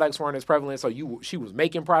 The products weren't as prevalent, so she was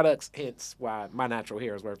making products, hence why My Natural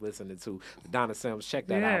Hair is worth listening to. Donna Sims, check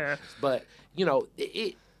that out. But, you know,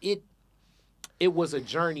 it was a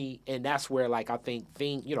journey, and that's where, like, I think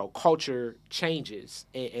culture changes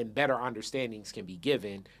and better understandings can be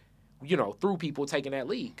given, you know, through people taking that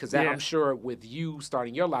lead. Because I'm sure with you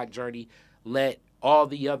starting your lock journey, let all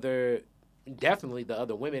definitely the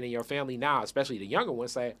other women in your family now, especially the younger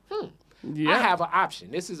ones, say, I have an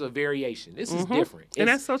option. This is a variation. This is different. And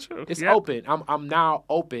that's so true. It's open. I'm now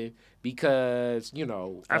open because, you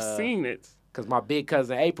know. I've seen it. Because my big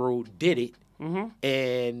cousin April did it.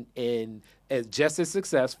 And just as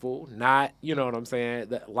successful, not, you know what I'm saying,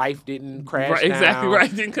 that life didn't crash right, exactly down.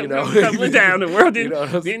 right. Didn't come down. The world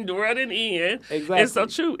didn't end. Exactly. It's so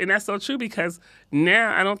true. And that's so true because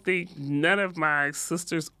now I don't think none of my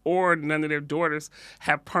sisters or none of their daughters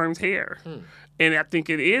have permed hair. And I think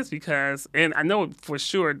it is because, and I know for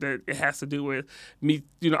sure that it has to do with me,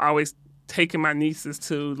 you know, always taking my nieces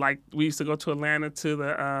to, like, we used to go to Atlanta to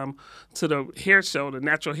the hair show, the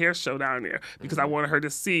natural hair show down there, because I wanted her to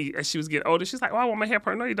see as she was getting older. She's like, oh, I want my hair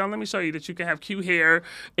permed. No, you don't. Let me show you that you can have cute hair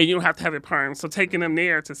and you don't have to have it permed. So taking them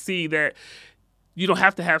there to see that you don't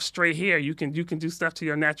have to have straight hair. You can do stuff to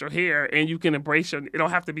your natural hair, and you can embrace it don't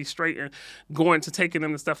have to be straight. And going to taking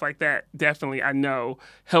them to stuff like that, definitely, I know,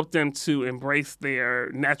 help them to embrace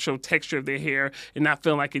their natural texture of their hair and not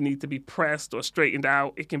feel like it needs to be pressed or straightened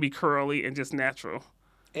out. It can be curly and just natural.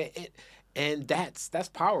 And that's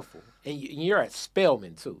powerful. And you're at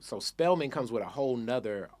Spelman too. So Spelman comes with a whole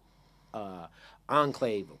nother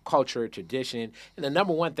enclave of culture, tradition. And the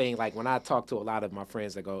number one thing, like when I talk to a lot of my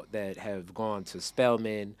friends that have gone to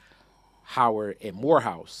Spelman, Howard, and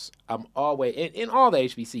Morehouse, I'm always in all the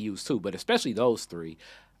HBCUs too, but especially those three,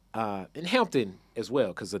 and Hampton as well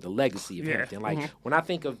because of the legacy of Hampton. Like when I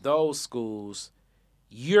think of those schools,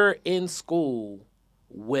 you're in school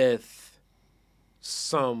with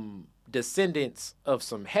some descendants of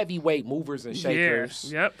some heavyweight movers and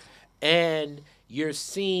shakers. Yep. And you're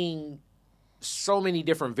seeing so many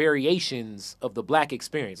different variations of the Black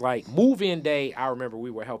experience. Like move-in day, I remember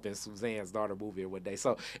we were helping Suzanne's daughter move in one day.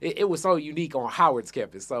 So it was so unique on Howard's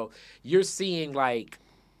campus. So you're seeing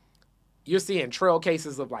trail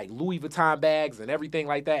cases of like Louis Vuitton bags and everything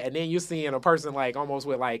like that. And then you're seeing a person like almost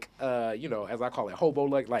with like, as I call it, hobo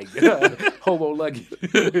luggage, hobo luggage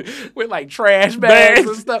with like trash bags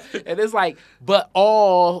and stuff. And it's like, but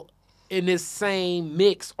all in this same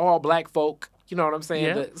mix, all Black folk. You know what I'm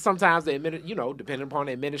saying? Yeah. Sometimes depending upon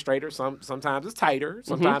the administrator, sometimes it's tighter,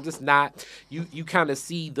 sometimes it's not. You kind of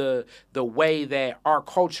see the way that our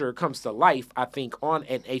culture comes to life, I think, on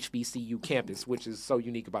an HBCU campus, which is so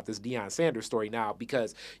unique about this Deion Sanders story now,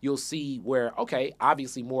 because you'll see where, okay,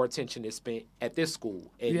 obviously more attention is spent at this school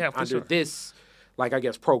and under this, like, I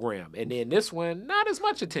guess, program. And then this one, not as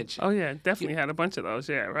much attention. Oh, yeah, definitely had a bunch of those.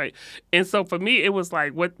 Yeah, right. And so for me, it was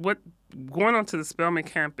like what going onto the Spelman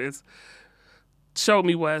campus showed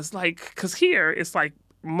me was like, because here it's like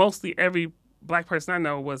mostly every Black person I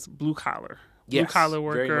know was blue collar. Yes, blue collar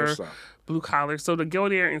worker, very much so. Blue collar. So to go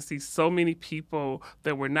there and see so many people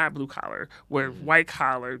that were not blue collar, were white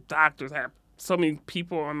collar, doctors, have so many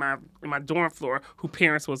people in my dorm floor whose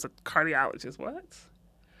parents was a cardiologist. What?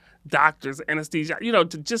 Doctors, anesthesia,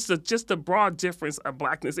 just the broad difference of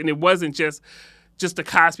Blackness. And it wasn't just the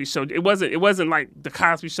Cosby Show. It wasn't like the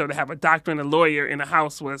Cosby Show to have a doctor and a lawyer in the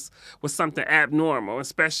house was something abnormal and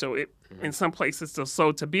special. In some places,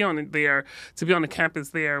 so to be on the campus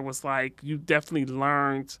there was like you definitely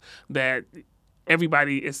learned that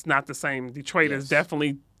everybody is not the same. Detroit is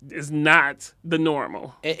definitely is not the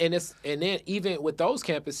normal. And then even with those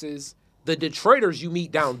campuses, the Detroiters you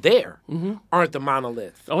meet down there aren't the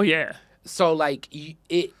monolith. Oh yeah. So like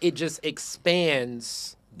it just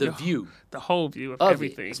expands the view, the whole view of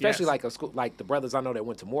everything, especially like a school like the brothers I know that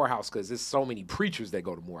went to Morehouse, because there's so many preachers that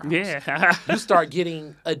go to Morehouse. Yeah, you start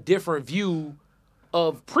getting a different view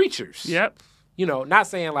of preachers. Yep. Not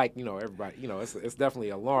saying like everybody. It's definitely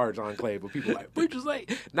a large enclave of people like preachers,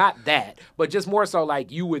 like not that, but just more so like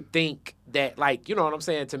you would think that like what I'm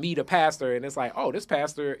saying, to meet a pastor and it's like, oh, this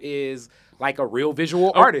pastor is like a real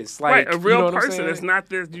visual artist, like right, a real person. It's not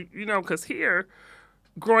this, because here.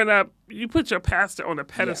 Growing up, you put your pastor on a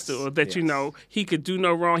pedestal that he could do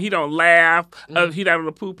no wrong. He don't laugh. He not on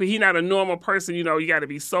the pulpit. He not a normal person. You got to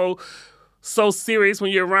be so serious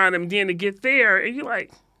when you're around him. Then to get there, and you're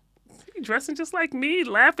like, he dressing just like me,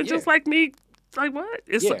 laughing just like me. Like what?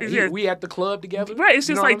 We at the club together. Right. It's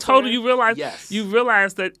just like total. You realize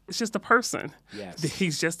that it's just a person. Yes.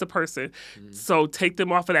 He's just a person. So take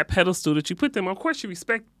them off of that pedestal that you put them on. Of course you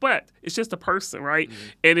respect, but it's just a person, right?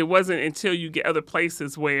 And it wasn't until you get other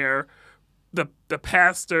places where the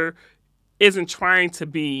pastor isn't trying to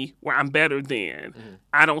be where I'm better than.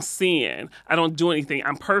 I don't sin. I don't do anything.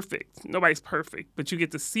 I'm perfect. Nobody's perfect. But you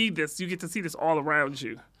get to see this. You get to see this all around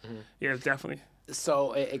you. Yeah, definitely.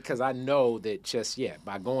 So, because I know that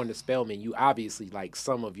by going to Spelman, you obviously, like,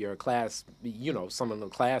 some of your class, some of the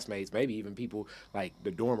classmates, maybe even people, like,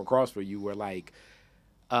 the dorm across for you were, like,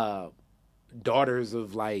 daughters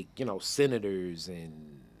of, like, senators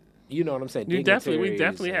and, you know what I'm saying? We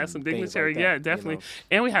definitely had some dignitaries. Like that, definitely.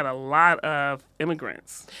 And we had a lot of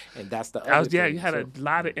immigrants. And that's the other thing. You had a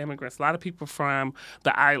lot of immigrants, a lot of people from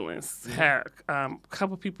the islands. Had a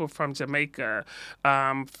couple people from Jamaica,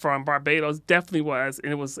 from Barbados. Definitely was.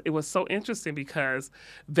 And it was so interesting because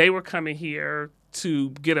they were coming here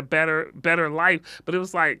to get a better life. But it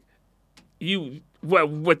was like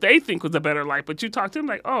what they think was a better life, but you talk to them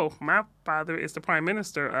like, oh, my father is the prime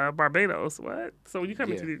minister of Barbados. What? So when you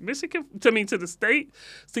come into Michigan, to the state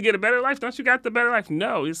to get a better life, don't you got the better life?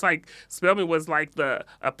 No, it's like Spelman was like the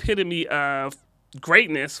epitome of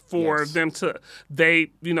greatness for them to,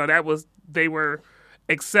 they were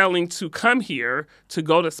excelling to come here, to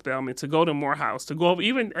go to Spelman, to go to Morehouse, to go,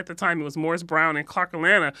 even at the time it was Morris Brown and Clark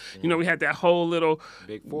Atlanta. We had that whole little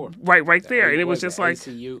Big Four right there, and it was just like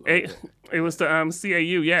ACU, it was the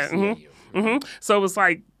CAU, yeah. CAU. So it was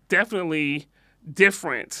like definitely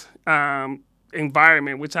different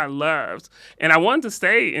environment, which I loved, and I wanted to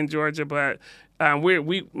stay in Georgia, but.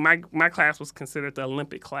 My class was considered the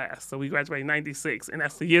Olympic class. So we graduated in 96, and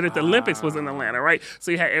that's the year that the Olympics was in Atlanta, right? So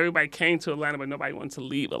you had everybody came to Atlanta, but nobody wanted to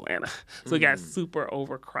leave Atlanta. So it got super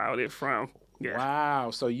overcrowded from,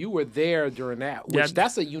 Wow. So you were there during that, which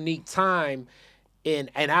that's a unique time and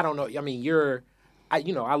I don't know. I mean,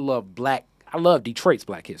 I love Detroit's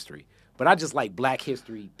Black history, but I just like Black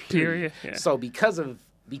history. Period. Yeah. So because of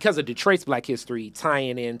Detroit's Black history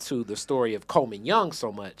tying into the story of Coleman Young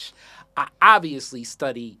so much, I obviously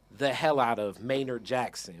study the hell out of Maynard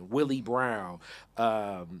Jackson, Willie Brown,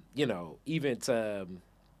 even to,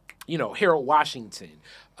 Harold Washington.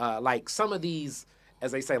 Like some of these,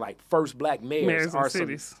 as they say, like first Black mayors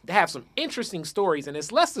they have some interesting stories, and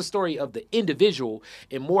it's less the story of the individual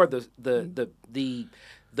and more the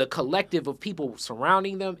collective of people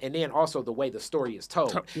surrounding them, and then also the way the story is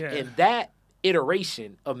told. Yeah. And that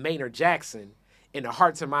iteration of Maynard Jackson in the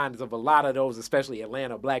hearts and minds of a lot of those, especially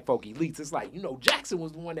Atlanta Black folk elites, it's like, Jackson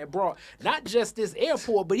was the one that brought not just this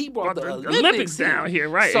airport, but he brought the Olympics down here,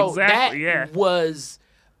 right? So exactly. that was,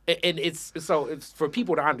 and it's for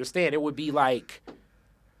people to understand. It would be like,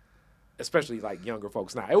 especially like younger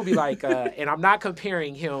folks now, it would be like, and I'm not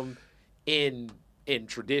comparing him in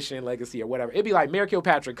tradition, legacy, or whatever. It'd be like Mayor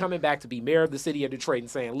Kilpatrick coming back to be mayor of the city of Detroit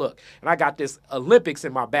and saying, "Look, and I got this Olympics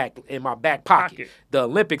in my back pocket. The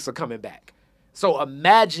Olympics are coming back." So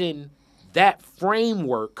imagine that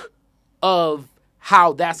framework of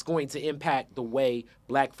how that's going to impact the way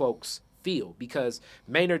Black folks feel, because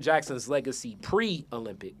Maynard Jackson's legacy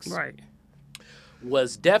pre-Olympics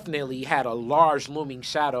was definitely had a large looming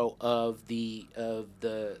shadow of the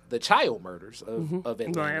child murders of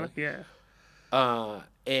Atlanta.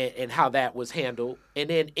 And how that was handled. And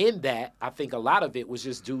then in that, I think a lot of it was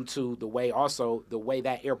just due to the way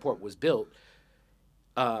that airport was built.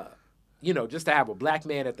 Just to have a Black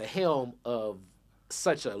man at the helm of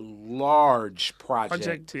such a large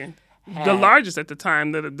project. The largest at the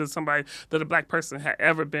time that a Black person had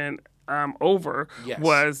ever been over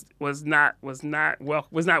was not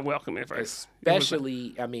welcome at first.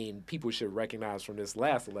 Especially, people should recognize from this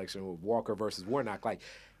last election with Walker versus Warnock,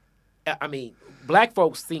 Black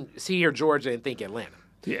folks see here Georgia and think Atlanta.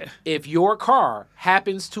 Yeah. If your car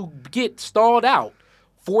happens to get stalled out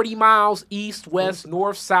 40 miles east, west,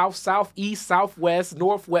 north, south, southeast, southwest,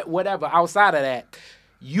 northwest, whatever, outside of that,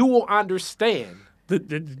 you will understand the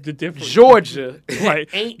difference. Georgia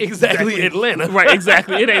ain't exactly Atlanta. Right,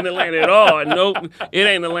 exactly. It ain't Atlanta at all. Nope, it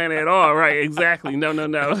ain't Atlanta at all. Right, exactly. No.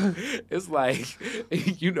 It's like,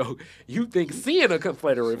 you think seeing a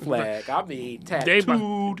Confederate flag,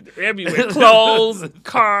 tattooed. Everywhere. Clothes,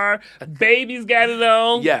 car, babies got it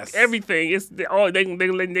on. Yes. Everything. They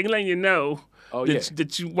letting you know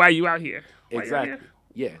why you out here. Exactly.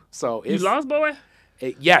 Yeah. So you lost, boy?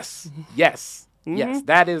 Yes. Mm-hmm. Yes,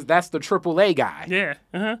 that's the AAA guy.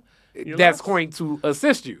 Yeah, that's going to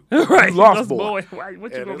assist you. Right, you lost boy.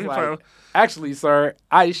 What you going to be for? Actually, sir,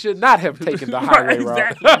 I should not have taken the highway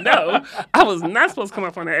route. Exactly. No, I was not supposed to come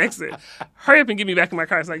up on the exit. Hurry up and get me back in my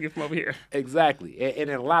car so I can get from over here. Exactly, and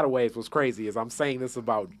in a lot of ways, what's crazy is I'm saying this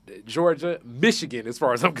about Georgia, Michigan, as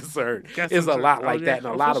far as I'm concerned, is a lot like that in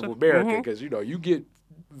a lot of America, because you get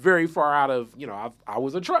very far out of I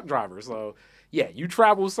was a truck driver, so. Yeah, you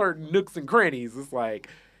travel certain nooks and crannies. It's like,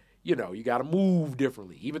 you got to move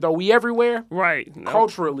differently. Even though we everywhere, right? No.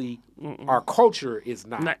 Culturally, our culture is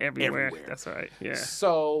not everywhere. That's right. Yeah.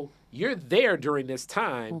 So you're there during this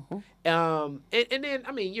time, and then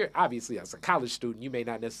you're obviously as a college student, you may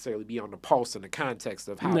not necessarily be on the pulse and the context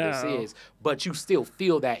of how this is, but you still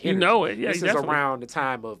feel that energy. You know it. Yeah, this is around the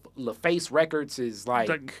time of LaFace Records is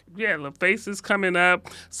LaFace is coming up.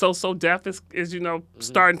 So Def is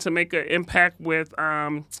starting to make an impact with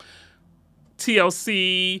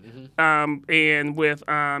TLC and with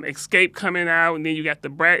Escape coming out, and then you got the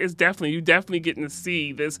Brad. You definitely getting to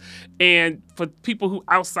see this. And for people who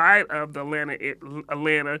outside of the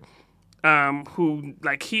Atlanta, who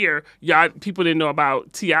like here, people didn't know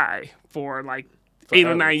about T.I. for like 8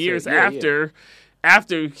 or 9 years after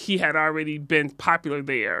he had already been popular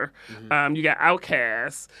there. You got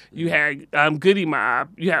Outkast, you had Goody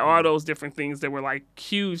Mob, you had all those different things that were like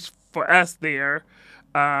huge for us there.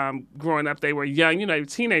 Growing up, they were young,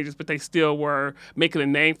 teenagers, but they still were making a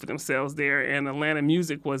name for themselves there. And Atlanta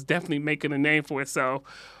music was definitely making a name for itself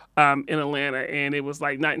in Atlanta. And it was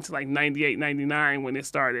like not until like 98, 99 when it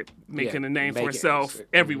started making a name for itself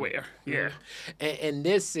everywhere. Yeah. And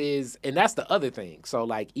that's the other thing. So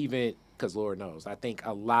like even because Lord knows, I think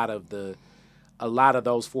a lot of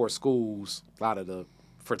those four schools, a lot of the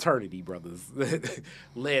fraternity brothers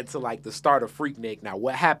led to like the start of Freaknik. Now,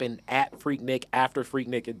 what happened at Freaknik, after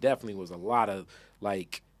Freaknik, it definitely was a lot of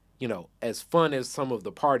like, as fun as some of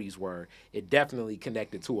the parties were, it definitely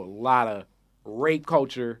connected to a lot of rape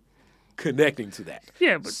culture connecting to that.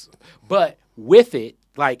 Yeah, but with it,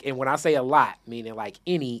 like, and when I say a lot, meaning like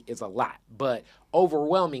any is a lot, but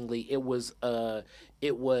overwhelmingly it was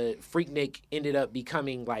Freaknik ended up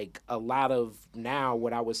becoming like a lot of now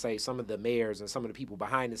what I would say some of the mayors and some of the people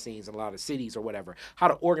behind the scenes in a lot of cities or whatever, how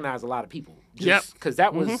to organize a lot of people. Just because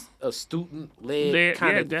that was a student-led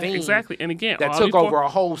kind of thing. Exactly. And again, that took over a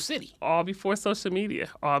whole city. All before social media,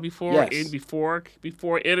 all before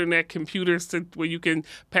before internet computers to where you can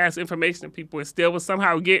pass information to people. It still was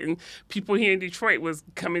somehow getting people here in Detroit was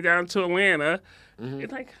coming down to Atlanta.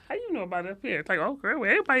 It's like, how you know about it up here? It's like, oh, girl,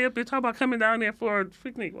 everybody up there talking about coming down there for a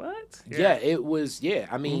picnic. What? Yeah, it was,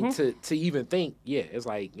 I mean, to even think, it's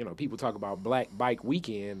like, people talk about Black Bike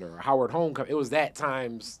Weekend or Howard Homecoming. It was that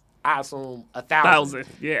times, I assume, 1,000.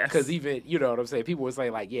 Yeah. Because even, you know what I'm saying? People would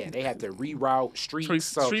say, like, they had to reroute streets.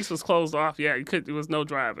 Streets was closed off. Yeah, there was no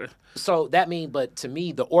driver. So but to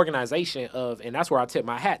me, the organization of, and that's where I tip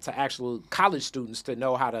my hat to actual college students to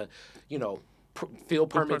know how to, fill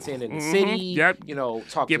permits in the city,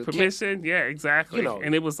 talk get permission. Yeah, exactly.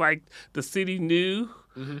 And it was like the city knew,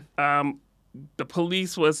 the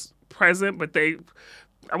police was present, but I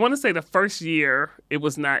want to say the first year it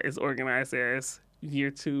was not as organized as year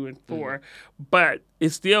 2 and 4, but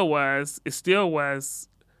it still was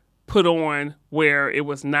put on where it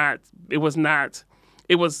was not a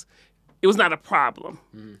problem.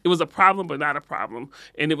 It was a problem, but not a problem.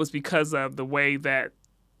 And it was because of the way that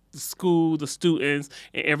the school, the students,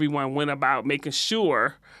 and everyone went about making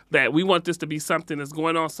sure that we want this to be something that's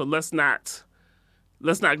going on. So let's not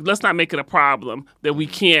make it a problem that we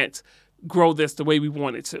can't grow this the way we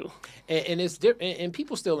want it to. And it's and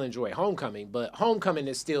people still enjoy homecoming, but homecoming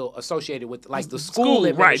is still associated with like the school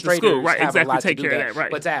administrators have a lot to do that.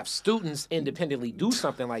 Right. But to have students independently do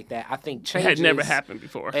something like that, I think changes. It had never happened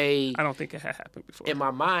before. I don't think it had happened before. In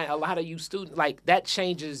my mind, a lot of you students, like that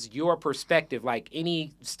changes your perspective. Like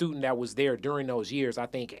any student that was there during those years, I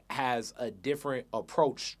think has a different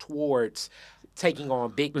approach towards taking on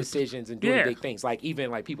big decisions and doing big things. Like even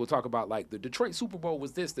like people talk about like the Detroit Super Bowl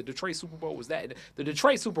was this, the Detroit Super Bowl was that. The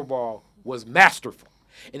Detroit Super Bowl was masterful.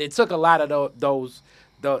 And it took a lot of the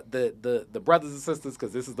brothers and sisters,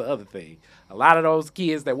 because this is the other thing. A lot of those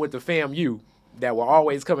kids that went to FAMU that were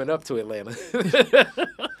always coming up to Atlanta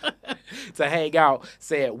to hang out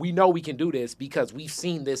said, we know we can do this because we've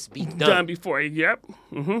seen this be done before. Yep.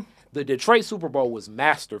 The Detroit Super Bowl was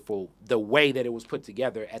masterful, the way that it was put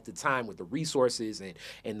together at the time with the resources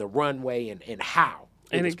and the runway and how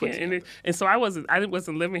it was put together. And so I wasn't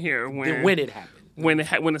living here when it happened.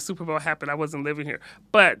 When the Super Bowl happened, I wasn't living here.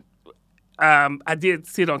 But I did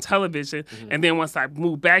see it on television. And then once I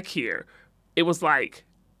moved back here, it was like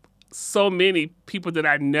so many people that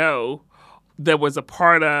I know that was a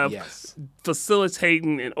part of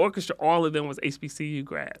facilitating and orchestra. All of them was HBCU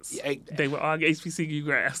grads. They were all HBCU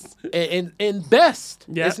grads. And best.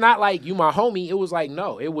 Yep. It's not like you my homie. It was like,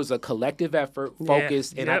 no, it was a collective effort,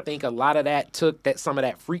 focused. And I think a lot of that took some of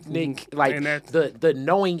that Freaknik, like the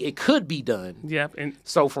knowing it could be done. Yep. And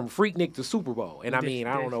so from Freaknik to Super Bowl. And I mean,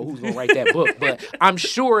 I don't know who's going to write that book, but I'm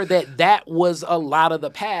sure that was a lot of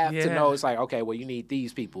the path to know it's like, okay, well, you need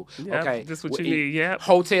these people. Yep. Okay. This is what you need. Yep.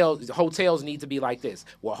 Hotels need to be like this.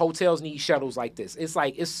 Well, hotels need shuttles like this. It's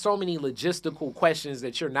like it's so many logistical questions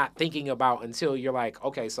that you're not thinking about until you're like,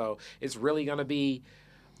 okay, so it's really going to be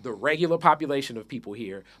the regular population of people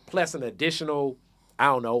here plus an additional,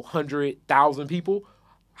 100,000 people.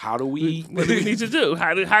 How do we? What do we need to do?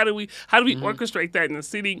 How do we orchestrate that in a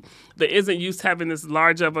city that isn't used to having this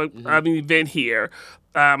large of an event here?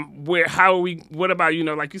 What about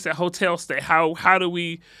like you said, hotel stay? How do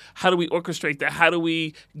we orchestrate that? How do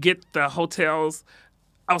we get the hotels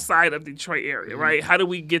outside of the Detroit area, right? How do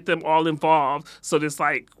we get them all involved so there's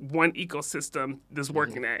like one ecosystem that's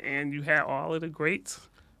working at, and you have all of the great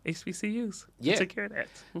HBCUs to take care of that.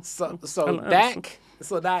 So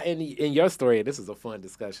now in your story, this is a fun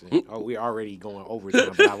discussion. We're already going over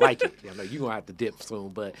time, but I like it. I know you're gonna have to dip soon,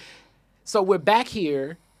 but so we're back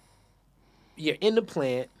here. You're in the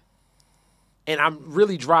plant, and I'm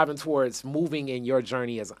really driving towards moving in your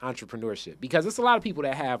journey as entrepreneurship, because it's a lot of people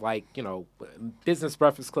that have business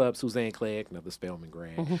breakfast club, Suzanne Clegg, another Spelman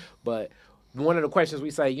grad, but one of the questions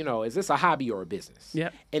we say, is this a hobby or a business? Yeah.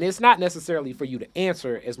 And it's not necessarily for you to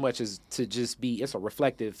answer as much as to just be, it's a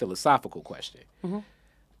reflective, philosophical question.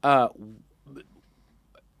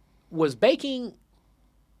 Was baking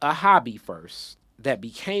a hobby first that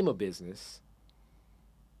became a business?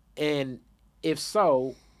 And if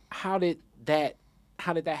so, how did that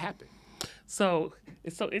happen? So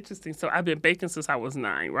it's so interesting. So I've been baking since I was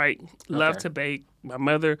 9, right? Love to bake. My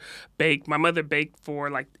mother baked. My mother baked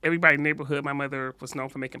for like everybody in the neighborhood. My mother was known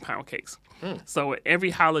for making pound cakes. So every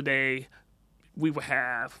holiday, we would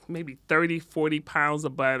have maybe 30, 40 pounds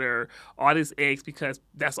of butter, all these eggs, because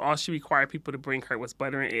that's all she required people to bring her was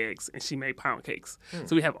butter and eggs, and she made pound cakes.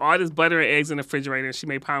 So we have all this butter and eggs in the refrigerator, and she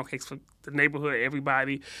made pound cakes for the neighborhood,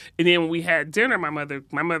 everybody. And then when we had dinner, my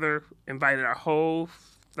mother invited our whole,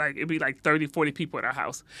 like, it'd be like 30, 40 people at our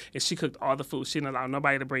house, and she cooked all the food. She didn't allow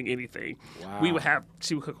nobody to bring anything. Wow.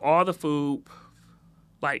 She would cook all the food,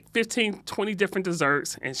 like 15, 20 different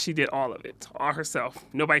desserts, and she did all of it, all herself.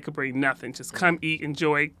 Nobody could bring nothing. Just come eat,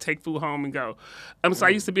 enjoy, take food home, and go. So I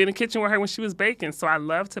used to be in the kitchen with her when she was baking, so I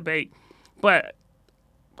love to bake. But,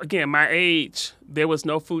 again, my age, there was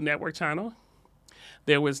no Food Network channel.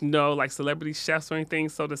 There was no, like, celebrity chefs or anything.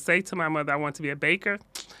 So to say to my mother I want to be a baker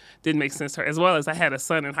didn't make sense to her, as well as I had a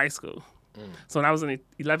son in high school. So when I was in the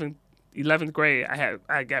 11th grade,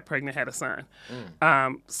 I got pregnant, had a son.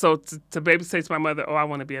 So to baby say to my mother, oh, I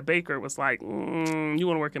want to be a baker, was like, you want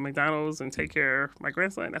to work at McDonald's and take care of my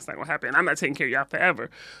grandson? That's not going to happen. I'm not taking care of y'all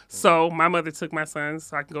forever. So my mother took my son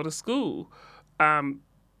so I can go to school. And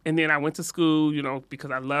then I went to school,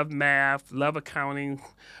 because I love math, love accounting.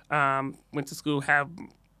 Went to school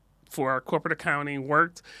for corporate accounting,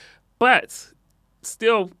 worked. But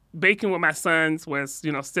still baking with my sons was,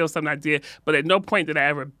 still something I did. But at no point did I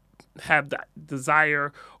ever have the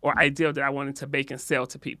desire or idea that I wanted to bake and sell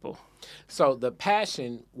to people. So the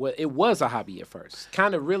passion, it was a hobby at first,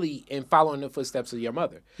 kind of really in following the footsteps of your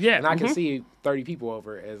mother. Yeah. And I can see 30 people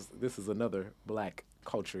over as this is another Black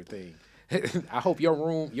culture thing. I hope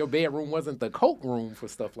your bedroom wasn't the coat room for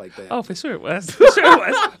stuff like that. Oh, for sure it was. For sure it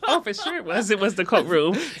was. Oh, for sure it was. It was the coat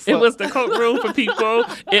room. It was the coat room for people.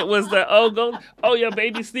 It was your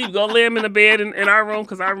baby sleep. Go lay him in the bed in our room,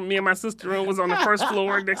 because me and my sister's room was on the first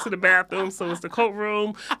floor next to the bathroom. So it was the coat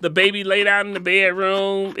room. The baby laid out in the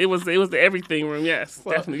bedroom. It was the everything room. Yes,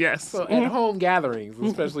 definitely. Yes. So at home gatherings,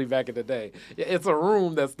 especially back in the day, it's a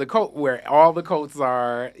room that's the coat where all the coats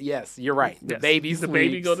are. Yes, you're right. The baby sleeps. The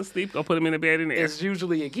baby go to sleep. Go put him in the bed in there. It's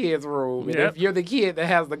usually a kid's room. And Yep. if you're the kid that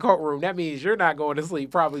has the coat room, that means you're not going to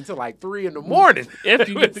sleep probably till like 3 a.m. If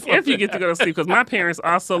you get to go to sleep, because my parents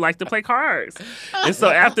also like to play cards. And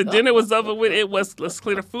so after dinner was over with, it was, let's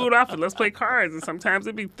clear the food off and let's play cards. And sometimes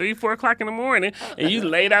it'd be 3, 4 o'clock in the morning, and you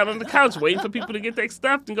laid out on the couch waiting for people to get their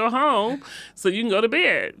stuff and go home so you can go to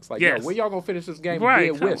bed. It's like, yes. When y'all going to finish this game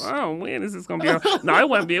Right. of Bid Whist? Oh, when is this going to be on? No, it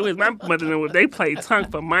wasn't Bid Whist. My mother, they played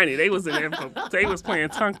Tunk for money. They was in there they was playing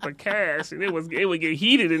Tunk for cash, and it would get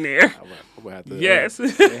heated in there. I'm gonna have to, Yes.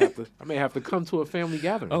 I may have to come to a family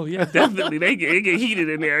gathering. Oh, yeah, definitely. It get heated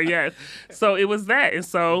in there, yes. So it was that. And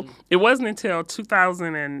so it wasn't until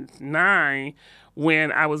 2009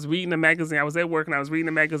 when I was reading a magazine. I was at work and I was reading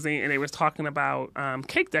a magazine, and they was talking about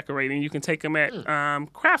cake decorating. You can take them at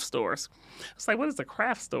craft stores. It's like, what is a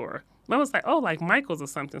craft store? I was like, oh, like Michael's or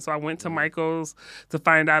something. So I went to Michael's to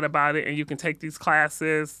find out about it, and you can take these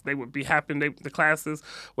classes. They would be happening. The classes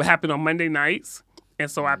would happen on Monday nights.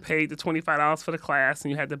 And so I paid the $25 for the class,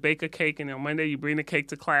 and you had to bake a cake. And on Monday, you bring the cake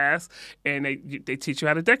to class, and they teach you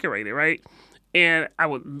how to decorate it, right? And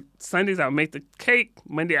Sundays, I would make the cake.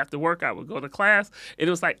 Monday after work, I would go to class. And it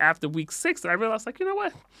was like after week 6 that I realized, like, you know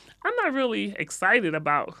what? I'm not really excited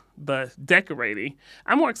about the decorating.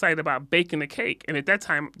 I'm more excited about baking the cake. And at that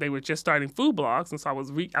time, they were just starting food blogs. And so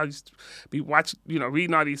I used to be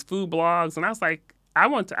reading all these food blogs. And I was like, I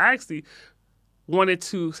actually wanted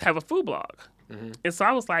to have a food blog. Mm-hmm. And so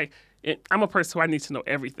I was like, I'm a person who I need to know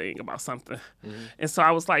everything about something. Mm-hmm. And so I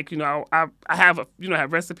was like, I have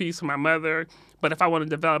recipes from my mother, but if I want to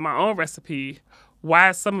develop my own recipe,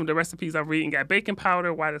 why some of the recipes I'm reading got baking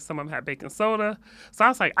powder? Why does some of them have baking soda? So I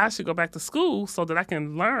was like, I should go back to school so that I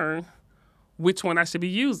can learn which one I should be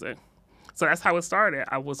using. So that's how it started.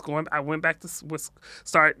 I went back to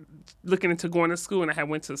start looking into going to school, and I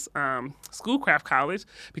went to Schoolcraft College,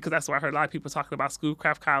 because that's where I heard a lot of people talking about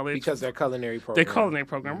Schoolcraft College. Because their culinary program. Their culinary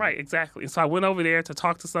program, right, exactly. And so I went over there to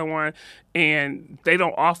talk to someone, and they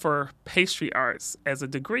don't offer pastry arts as a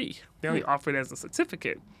degree. They only offer it as a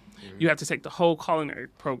certificate. You have to take the whole culinary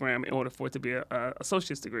program in order for it to be an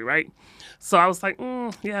associate's degree, right? So I was like,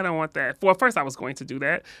 yeah, I don't want that. Well, at first I was going to do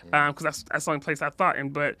that because that's the only place I thought.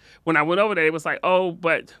 But when I went over there, it was like, oh,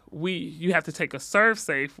 but you have to take a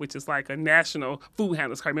ServSafe, which is like a national food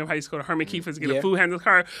handler's card. Remember how you used to go to Herman Kiefer's to get a food handler's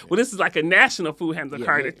card? Well, this is like a national food handler's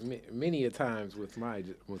card. Many a times with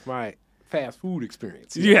my fast food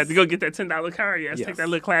experience. You had to go get that $10 card. Yes, take that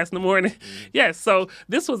little class in the morning. Mm-hmm. Yes, so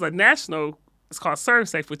this was a national. It's called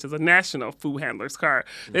ServSafe, which is a national food handler's card.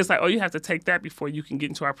 Mm-hmm. It's like, you have to take that before you can get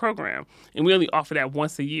into our program. And we only offer that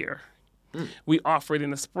once a year. We offer it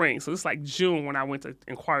in the spring. So it's like June when I went to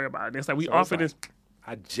inquire about it. It's like we offer this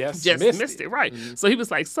I just missed it. Right. So he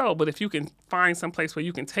was like, but if you can find some place where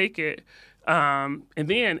you can take it, and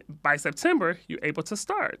then by September, you're able to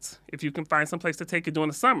start if you can find some place to take it during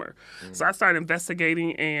the summer. So I started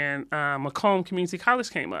investigating, and Macomb Community College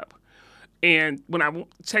came up. And when I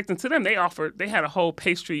checked into them, they had a whole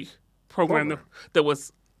pastry program. That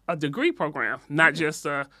was a degree program, not just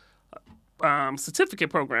a certificate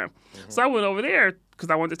program. So I went over there because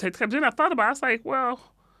I wanted to take the class. Then I thought about it. I was like, well,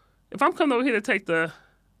 if I'm coming over here to take the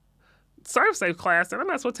ServSafe class, then I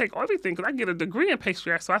might as well take everything because I get a degree in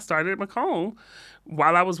pastry arts. So I started at Macomb.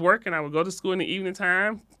 While I was working, I would go to school in the evening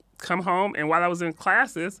time, come home, and while I was in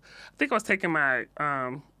classes, I think I was taking my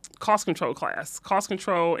cost control class, cost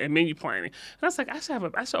control and menu planning. And I was like, I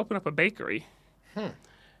should open up a bakery.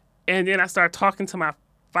 And then I started talking to my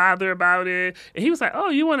father about it, and he was like, "Oh,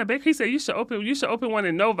 you want a bakery?" He said, "You should open one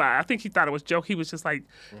in Novi." I think he thought it was joke. He was just like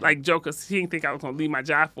joke, because he didn't think I was gonna leave my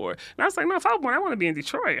job for it. And I was like, "No, if I want to be in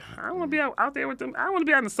Detroit. I don't want to be out there with them. I don't want to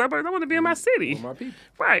be out in the suburbs. I want to be in my city, with my people.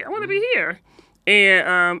 Right? I want to be here."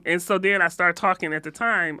 And so then I started talking. At the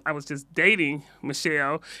time, I was just dating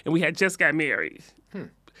Michelle, and we had just got married.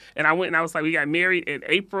 And I went and I was like, we got married in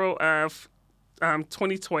April of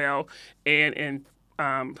 2012, and in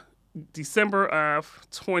December of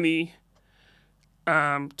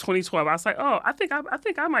 2012, I was like, oh, I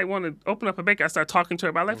think I might want to open up a bakery. I started talking to her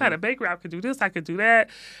about, like, if I had a bakery, I could do this, I could do that.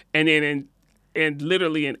 And then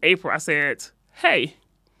literally in April, I said, hey,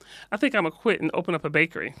 I think I'm going to quit and open up a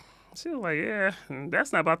bakery. She was like, yeah,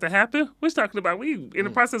 that's not about to happen. We're talking about, we in the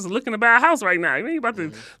process of looking to buy a house right now. You ain't about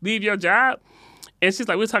to leave your job. And she's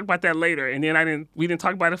like, we'll talk about that later. And then we didn't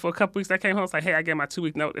talk about it for a couple weeks. I came home, I was like, hey, I gave my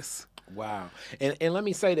 2-week notice. Wow. And let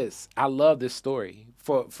me say this. I love this story.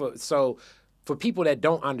 For people that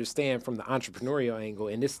don't understand from the entrepreneurial angle,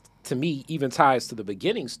 and this to me even ties to the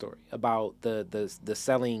beginning story about the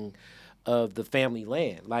selling of the family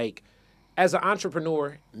land. Like, as an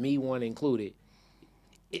entrepreneur, me one included,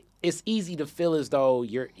 it's easy to feel as though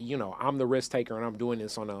I'm the risk taker and I'm doing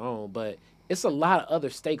this on my own, but it's a lot of other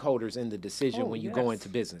stakeholders in the decision when you go into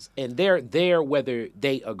business. And they're there whether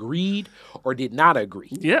they agreed or did not agree.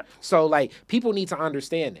 Yeah. So, like, people need to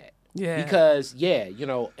understand that. Yeah. Because, in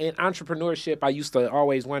entrepreneurship, I used to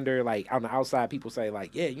always wonder, like, on the outside, people say,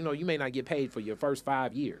 like, you may not get paid for your first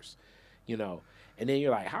 5 years, And then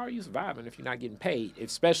you're like, how are you surviving if you're not getting paid?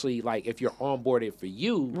 Especially, like, if you're onboarded for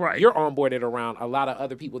you, right. You're onboarded around a lot of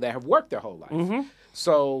other people that have worked their whole life. Mm-hmm.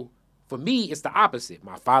 So for me, it's the opposite.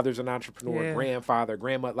 My father's an entrepreneur, grandfather,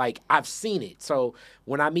 grandma. Like, I've seen it. So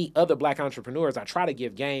when I meet other Black entrepreneurs, I try to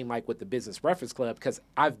give game, like with the Business Reference Club, because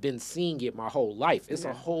I've been seeing it my whole life. It's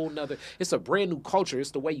it's a brand new culture.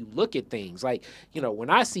 It's the way you look at things. Like, when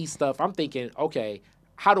I see stuff, I'm thinking, okay,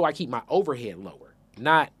 how do I keep my overhead lower?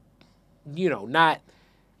 Not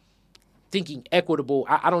thinking equitable.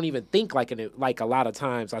 I don't even think like a lot of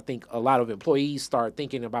times. I think a lot of employees start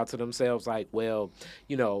thinking about to themselves like, well,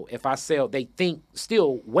 if I sell, they think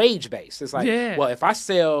still wage based. It's like, well, if I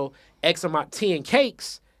sell X amount 10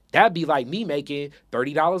 cakes, that'd be like me making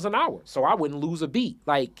 $30 an hour. So I wouldn't lose a beat.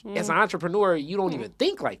 Like, as an entrepreneur, you don't even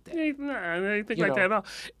think like that. No, I don't think like that at all.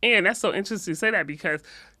 And that's so interesting to say that, because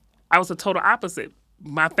I was the total opposite.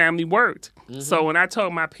 My family worked. Mm-hmm. So when I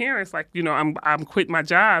told my parents, like, I'm quitting my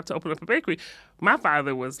job to open up a bakery, my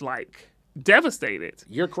father was like devastated.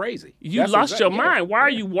 You're crazy. You lost your mind. Why are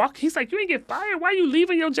you walking? He's like, you ain't get fired. Why are you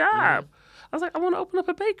leaving your job? I was like, I want to open up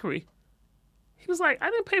a bakery. He was like, I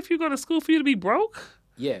didn't pay for you to go to school for you to be broke.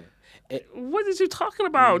 Yeah. What did you talking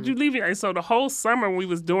about? You leaving? And so the whole summer when we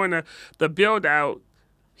was doing the build out,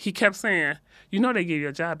 he kept saying, they gave you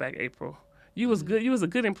a job back, April. You was good. You was a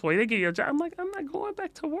good employee. They gave you a job. I'm like, I'm not going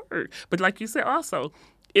back to work. But like you said, also,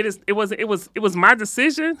 it was my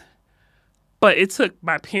decision. But it took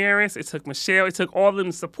my parents, it took Michelle, it took all of them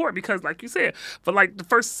to support, because, like you said, for like the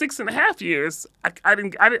first 6.5 years,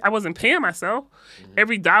 I wasn't paying myself. Mm-hmm.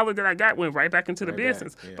 Every dollar that I got went right back into the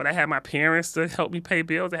business. Yeah. But I had my parents to help me pay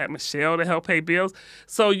bills. I had Michelle to help pay bills.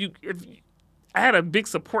 So I had a big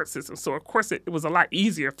support system. So, of course, it was a lot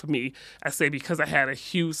easier for me, I say, because I had a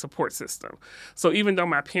huge support system. So even though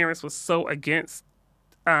my parents were so against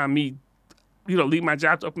me, leave my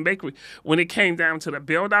job to open bakery, when it came down to the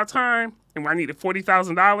build-out time and when I needed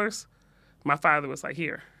 $40,000, my father was like,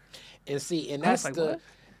 here. And see, and that's what?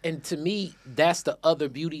 And to me, that's the other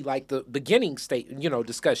beauty, like the beginning state,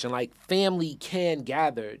 discussion. Like, family can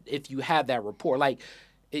gather if you have that rapport. Like,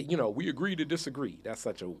 we agree to disagree. That's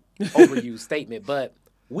such an overused statement. But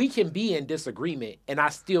we can be in disagreement, and I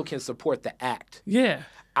still can support the act. Yeah.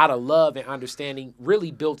 Out of love and understanding,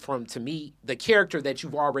 really built from, to me, the character that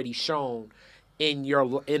you've already shown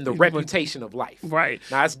in the reputation of life. Right.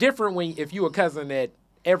 Now it's different if you a cousin that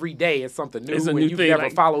every day is something new It's a and new you've thing, never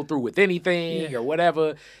like- followed through with anything or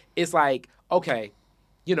whatever. It's like, okay,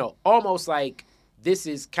 almost like this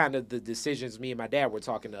is kind of the decisions me and my dad were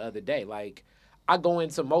talking the other day. Like, I go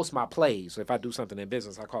into most of my plays. If I do something in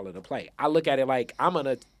business, I call it a play. I look at it like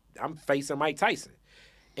I'm facing Mike Tyson.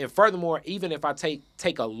 And furthermore, even if I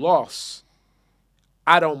take a loss,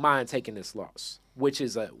 I don't mind taking this loss, which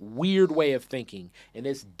is a weird way of thinking. And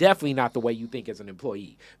it's definitely not the way you think as an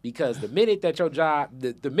employee. Because the minute that your job,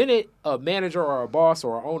 the minute a manager or a boss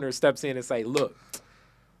or an owner steps in and say, look,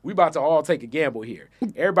 we about to all take a gamble here.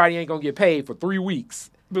 Everybody ain't going to get paid for 3 weeks.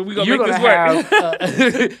 But we're going to make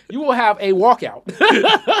this work. You will have a walkout.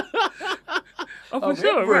 Oh, for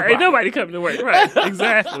sure. Right. Ain't nobody coming to work. Right.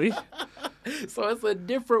 Exactly. So it's a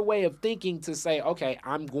different way of thinking to say, okay,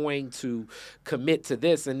 I'm going to commit to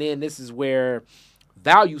this. And then this is where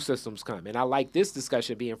value systems come. And I like this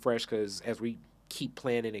discussion being fresh because as we keep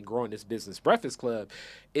planning and growing this Business Breakfast Club,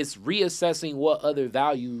 it's reassessing what other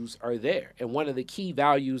values are there. And one of the key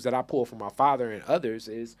values that I pull from my father and others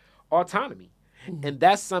is autonomy. Mm-hmm. And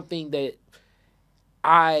that's something that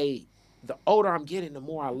the older I'm getting, the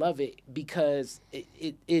more I love it because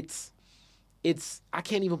it's I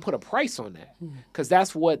can't even put a price on that because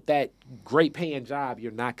that's what that great paying job,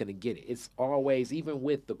 you're not going to get it. It's always, even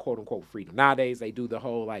with the quote unquote freedom. Nowadays, they do the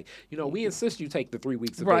whole like, we insist you take the 3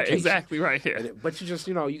 weeks of vacation. Right, exactly, right. Yeah. But you just,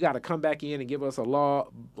 you got to come back in and give us a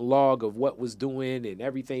log of what was doing and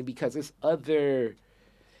everything because it's other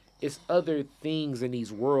things in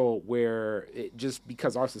these world where just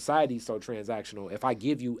because our society is so transactional, if I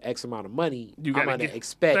give you X amount of money, I'm going to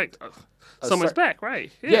expect so much back,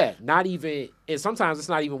 right? Yeah, not even, and sometimes it's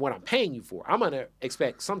not even what I'm paying you for. I'm going to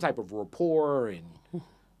expect some type of rapport and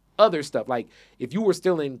other stuff. Like if you were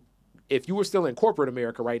still in corporate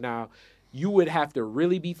America right now, you would have to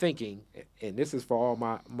really be thinking, and this is for all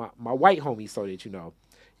my white homies so that you know,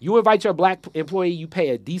 you invite your black employee, you pay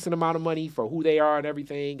a decent amount of money for who they are and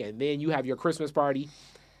everything, and then you have your Christmas party.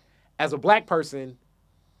 As a black person,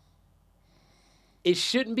 it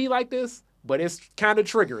shouldn't be like this, but it's kind of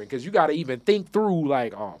triggering because you got to even think through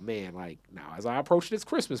like, oh man, like now as I approach this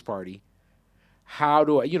Christmas party, how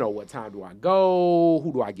do I, what time do I go?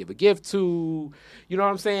 Who do I give a gift to? You know what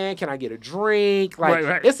I'm saying? Can I get a drink? Like,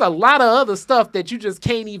 right. It's a lot of other stuff that you just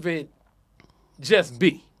can't even just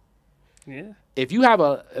be. Yeah. If you have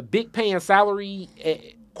a big paying salary,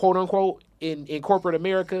 quote unquote, in corporate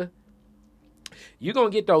America, you're going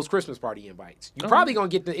to get those Christmas party invites. You're probably going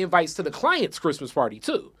to get the invites to the client's Christmas party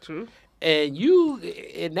too. True. And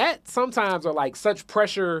that sometimes are like such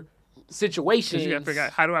pressure situations. You got to figure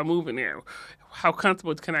out, how do I move in there? How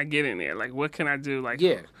comfortable can I get in there? Like, what can I do? Like,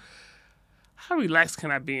 how relaxed can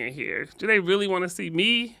I be in here? Do they really want to see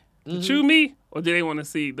me, the true me, or do they want to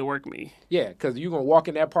see the work me? Yeah, because you're going to walk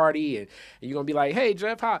in that party and you're going to be like, hey,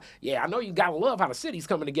 Jeff, I know you got to love how the city's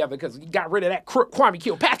coming together because you got rid of that Kwame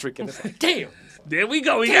Kilpatrick. And it's like, damn. There we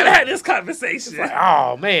go. We got to have this conversation. It's like,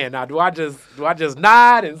 oh, man. Now, do I just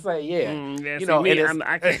nod and say, yeah?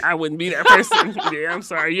 I wouldn't be that person. Yeah, I'm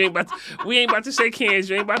sorry. We ain't about to shake hands.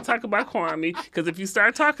 You ain't about to talk about Kwame. Because if you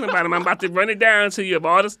start talking about him, I'm about to run it down to you of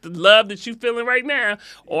all the love that you feeling right now.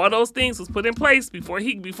 All those things was put in place before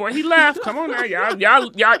he left. Come on now.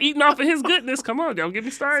 Y'all eating off of his goodness. Come on, don't get me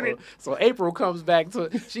started. So April comes back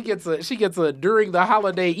she gets a during the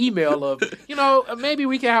holiday email of, maybe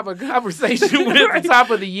we can have a conversation at the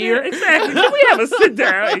top of the year. Yeah, exactly. Can we have a sit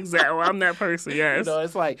down? Exactly. Well, I'm that person, yes.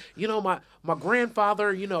 It's like, my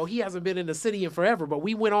grandfather, he hasn't been in the city in forever, but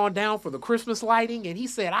we went on down for the Christmas lighting, and he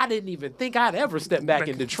said, I didn't even think I'd ever step back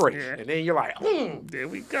in Detroit. Yeah. And then you're like, there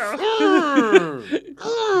we go.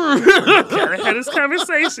 Gotta have this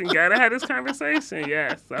conversation.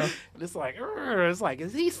 Yeah. So it's like,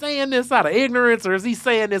 is he saying this out of ignorance, or is he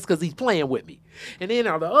saying this because he's playing with me? And then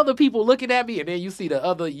are the other people looking at me, and then you see the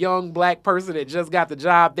other young black person that just got the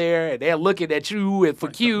job there, and they're looking at you and for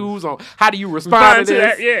cues on how do you respond to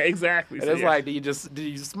this? That? Yeah, exactly. And it's like, do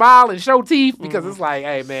you smile and show teeth? Because it's like,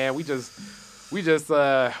 hey man, we just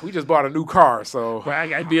bought a new car, so I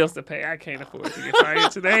got bills to pay. I can't afford to get fired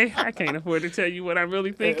today. I can't afford to tell you what I'm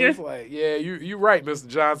really thinking. It's like, yeah, you're right, Mr.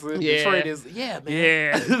 Johnson. Yeah. Detroit is, man.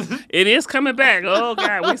 Yeah, it is coming back. Oh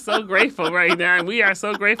God, we're so grateful right now, and we are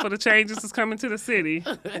so grateful the changes is coming to the city.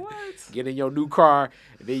 What? Get in your new car,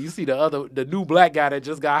 and then you see the new black guy that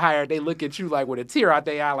just got hired. They look at you like with a tear out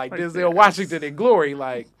their eye, like Denzel Washington in Glory,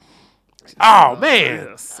 like. Oh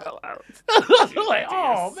man! Sell out. Like,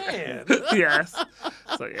 oh man! Yes.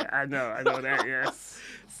 So yeah, I know that. Yes.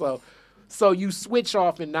 So you switch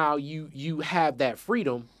off, and now you have that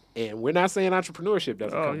freedom, And we're not saying entrepreneurship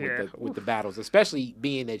doesn't come with the battles, especially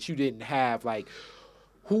being that you didn't have like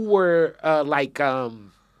who were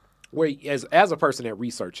where as a person that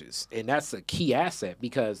researches, and that's a key asset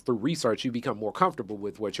because through research you become more comfortable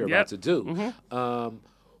with what you're about to do.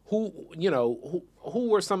 Who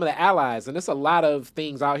were some of the allies? And there's a lot of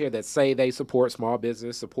things out here that say they support small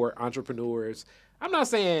business, support entrepreneurs. I'm not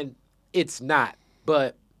saying it's not,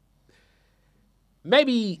 but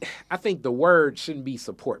maybe I think the word shouldn't be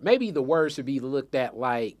support. Maybe the word should be looked at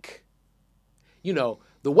like,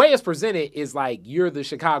 the way it's presented is like you're the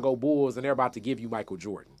Chicago Bulls and they're about to give you Michael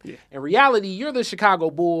Jordan. Yeah. In reality, you're the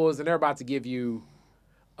Chicago Bulls and they're about to give you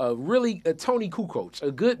a Tony Kukoc,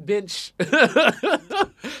 a good bench,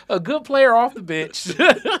 a good player off the bench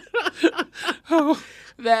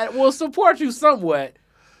that will support you somewhat,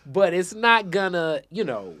 but it's not gonna,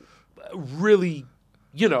 really,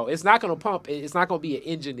 it's not gonna pump. It's not gonna be an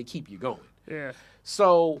engine to keep you going. Yeah.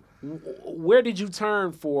 So where did you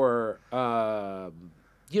turn for,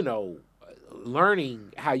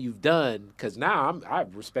 learning how you've done? Because now I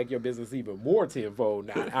respect your business even more tenfold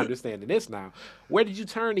now, understanding this now. Where did you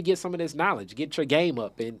turn to get some of this knowledge, get your game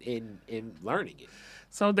up in learning it?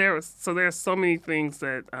 So there's so many things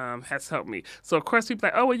that has helped me. So of course people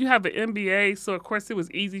are like, oh, well, you have an MBA, so of course it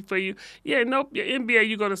was easy for you. Yeah, nope. Your MBA,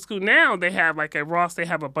 you go to school now. They have like at Ross, they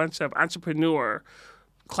have a bunch of entrepreneur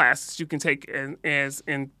classes you can take as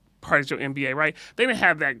in part of your MBA, right? They didn't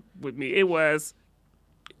have that with me. It was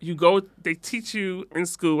they teach you in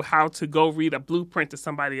school how to go read a blueprint to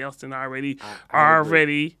somebody else and already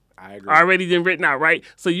been written out, right?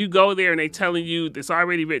 So you go there and they telling you it's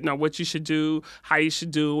already written on what you should do, how you should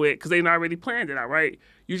do it, because they already planned it out, right?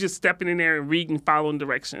 You're just stepping in there and reading, following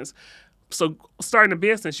directions. So starting a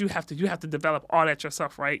business, you have to develop all that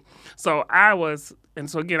yourself, right? So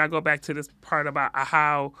again, I go back to this part about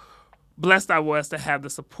how blessed I was to have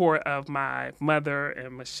the support of my mother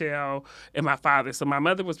and Michelle and my father. So my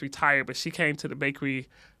mother was retired, but she came to the bakery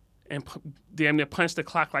and damn near punched the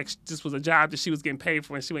clock like this was a job that she was getting paid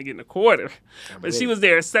for and she wasn't getting a quarter. But she was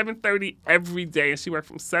there at 7:30 every day, and she worked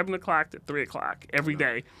from 7 o'clock to 3 o'clock every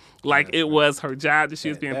day. Like it was her job that she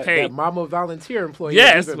was being paid. That mama volunteer employee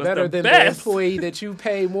is even better than the employee that you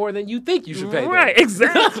pay more than you think you should pay. Right,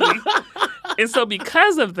 exactly. And so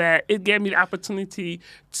because of that, it gave me the opportunity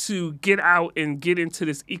to get out and get into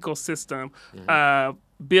this ecosystem of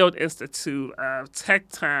Build Institute, of Tech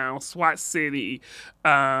Town, SWAT City,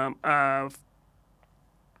 of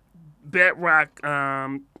Bedrock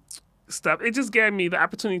stuff. It just gave me the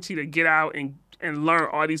opportunity to get out and learn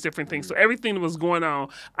all these different things. So everything that was going on,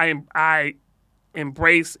 I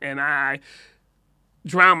embraced and I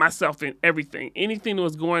drowned myself in everything. Anything that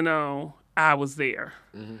was going on, I was there.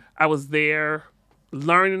 I was there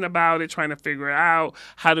learning about it, trying to figure out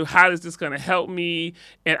how is this going to help me,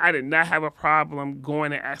 and I did not have a problem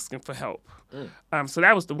going and asking for help. So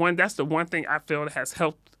that's the one thing I feel that has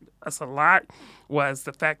helped us a lot, was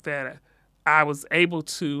the fact that I was able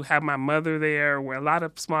to have my mother there, where a lot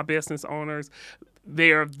of small business owners,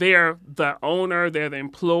 they're the owner, they're the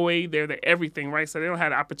employee, they're the everything, right? So they don't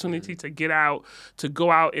have the opportunity to get out, to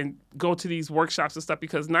go out and go to these workshops and stuff,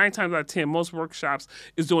 because 9 times out of 10, most workshops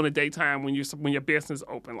is during the daytime when your business is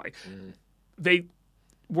open. Like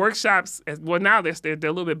workshops, well, now they're a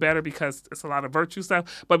little bit better because it's a lot of virtual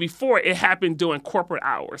stuff. But before, it happened during corporate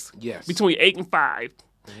hours. Yes. Between 8 and 5.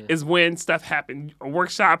 Is when stuff happened. A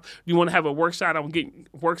workshop, you want to have a workshop on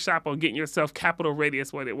getting yourself capital ready.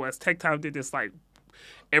 Is what it was. Tech Time did this like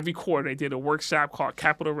every quarter. They did a workshop called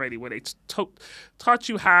Capital Ready, where they taught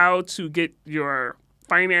you how to get your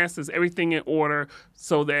finances, everything in order,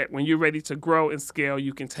 so that when you're ready to grow and scale,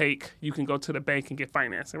 you can go to the bank and get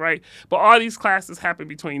financing, right? But all these classes happen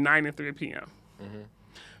between 9 and 3 p.m.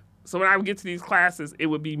 So when I would get to these classes, it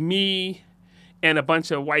would be me and a bunch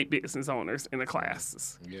of white business owners in the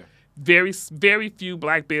classes. Yeah. Very, very few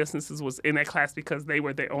black businesses was in that class because they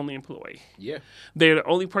were their only employee. Yeah. They're the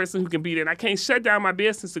only person who can be there. And I can't shut down my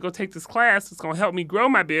business to go take this class. It's going to help me grow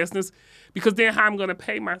my business, because then how I'm going to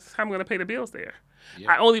pay the bills there.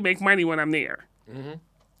 Yeah. I only make money when I'm there.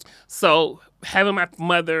 So having my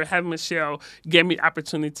mother, having Michelle, gave me the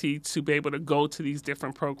opportunity to be able to go to these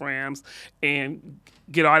different programs and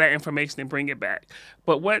get all that information and bring it back.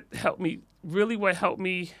 But what helped me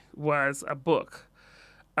was a book.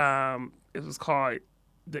 It was called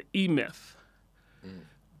The E-Myth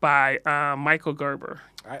by Michael Gerber.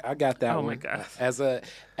 I got that one. Oh my gosh! As a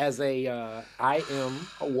I am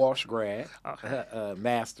a Walsh grad,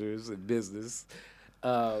 master's in business,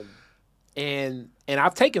 and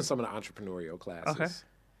I've taken some of the entrepreneurial classes. Okay.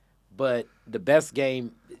 But the best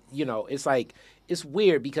game, it's like it's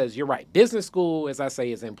weird because you're right. Business school, as I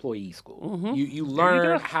say, is employee school. You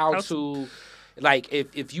learn how to, like,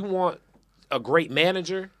 if you want a great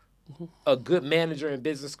manager, a good manager in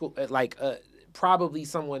business school, like probably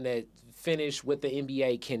someone that finished with the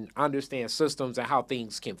MBA can understand systems and how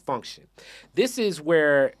things can function. This is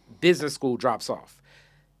where business school drops off.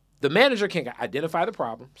 The manager can identify the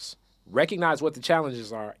problems, recognize what the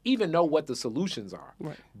challenges are, even know what the solutions are.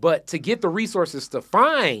 Right. But to get the resources to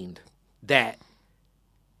find that,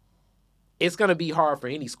 it's going to be hard for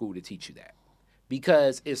any school to teach you that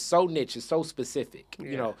because it's so niche, it's so specific. Yeah.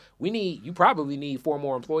 You know, you probably need 4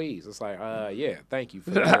 more employees. It's like, yeah, thank you for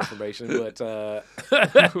that information, but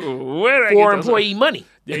 4 employee money.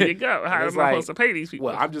 There you go. How am I supposed to pay these people?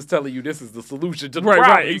 Well, I'm just telling you, this is the solution to the right,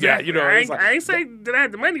 problem. right, exactly. You know, I ain't saying that I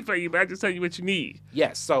have the money for you, but I just tell you what you need.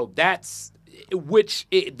 Yes, so that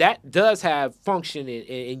does have function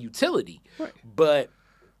and utility, right. But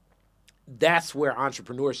that's where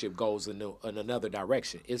entrepreneurship goes in another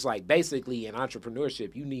direction. It's like basically in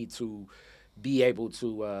entrepreneurship, you need to be able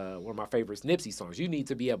to, one of my favorites, Nipsey songs, you need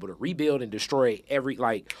to be able to rebuild and destroy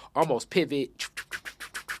almost pivot.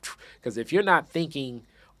 Because if you're not thinking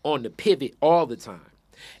on the pivot all the time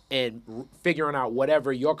and figuring out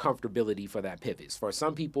whatever your comfortability for that pivot is. For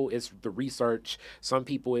some people, it's the research. Some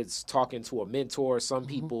people, it's talking to a mentor. Some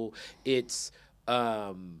people, it's...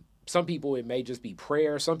 some people, it may just be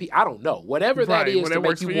prayer. Some people, I don't know. Whatever that is to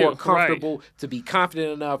make you more comfortable, to be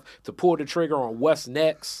confident enough to pull the trigger on what's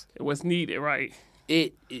next. What's needed, right?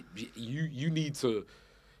 You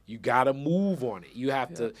gotta move on it. You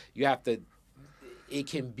have to, it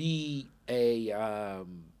can be it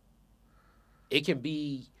can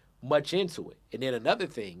be much into it. And then another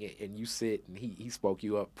thing, and you sit and he spoke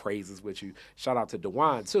you up, praises with you. Shout out to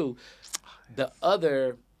Dewan too. The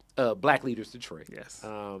other, Black Leaders Detroit. Yes.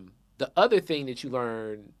 The other thing that you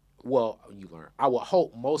learn, I would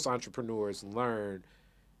hope most entrepreneurs learn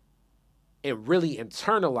and really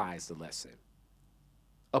internalize the lesson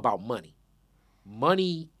about money.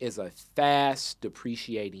 Money is a fast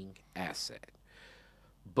depreciating asset.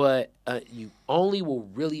 But you only will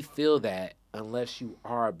really feel that unless you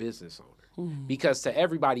are a business owner. Because to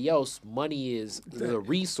everybody else, money is the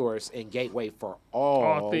resource and gateway for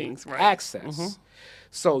all things, right? Access.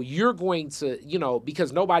 So you're going to,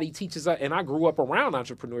 because nobody teaches us, and I grew up around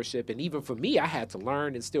entrepreneurship, and even for me, I had to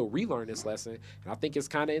learn and still relearn this lesson, and I think it's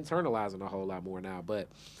kind of internalizing a whole lot more now, but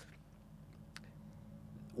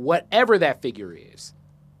whatever that figure is,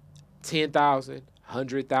 10,000,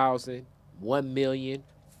 100,000, 1 million,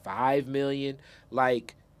 5 million,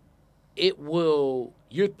 like you're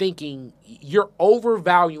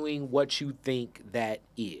overvaluing what you think that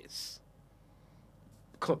is,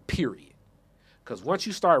 period. Because once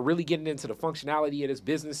you start really getting into the functionality of this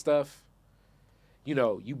business stuff,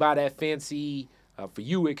 you buy that fancy, for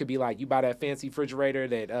you, it could be like you buy that fancy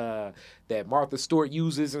refrigerator that Martha Stewart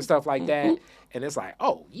uses and stuff like that. And it's like,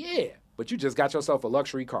 oh, yeah. But you just got yourself a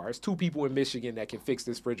luxury car. It's 2 people in Michigan that can fix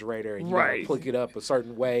this refrigerator and you gotta plug it up a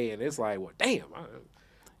certain way. And it's like, well, damn.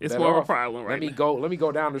 It's more of a problem, right? Let me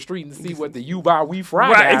go down the street and see what the You Buy We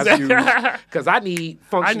Fry guys use, because I need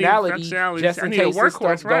functionality just in case this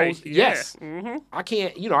stuff goes. Yes, I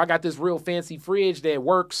can't. I got this real fancy fridge that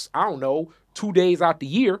works. I don't know, 2 days out the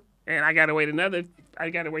year, and I gotta wait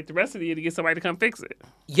the rest of the year to get somebody to come fix it.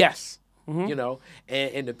 Yes.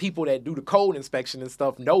 And the people that do the code inspection and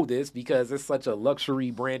stuff know this because it's such a luxury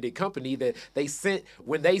branded company that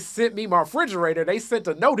when they sent me my refrigerator, they sent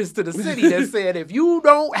a notice to the city that said, if you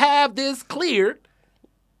don't have this cleared,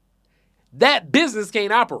 that business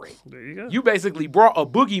can't operate. There you go. You basically brought a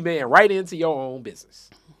boogeyman right into your own business.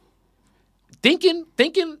 Thinking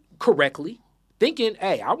correctly,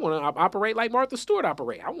 hey, I want to operate like Martha Stewart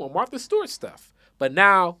operate. I want Martha Stewart stuff. But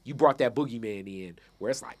now you brought that boogeyman in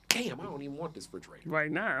where it's like, damn, I don't even want this refrigerator.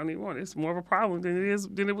 Right now, I don't even want it. It's more of a problem than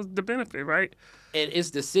it was the benefit, right? And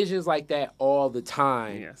it's decisions like that all the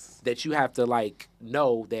time that you have to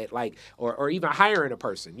know that or even hiring a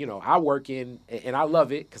person. I work in, and I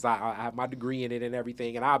love it because I have my degree in it and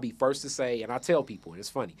everything. And I'll be first to say, and I tell people, and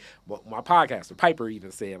it's funny, but my podcaster, Piper,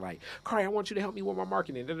 even said Corey, I want you to help me with my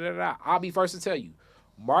marketing. I'll be first to tell you,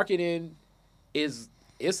 marketing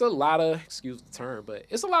it's a lot of, excuse the term, but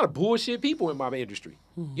it's a lot of bullshit people in my industry,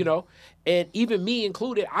 and even me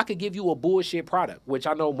included. I could give you a bullshit product, which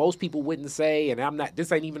I know most people wouldn't say, and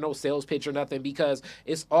this ain't even no sales pitch or nothing, because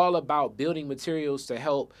it's all about building materials to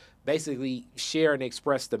help basically share and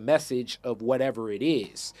express the message of whatever it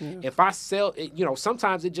is. If I sell it,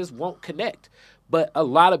 sometimes it just won't connect, but a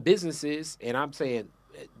lot of businesses, and I'm saying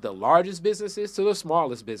the largest businesses to the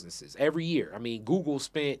smallest businesses every year. I mean, Google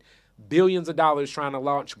spent billions of dollars trying to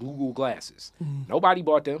launch Google glasses. Nobody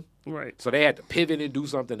bought them. Right. So they had to pivot and do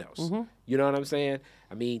something else. You know what I'm saying?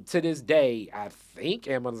 I mean, to this day, I think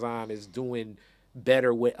Amazon is doing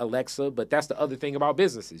better with Alexa, but that's the other thing about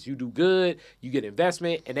businesses. You do good, you get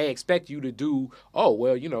investment, and they expect you to do, oh,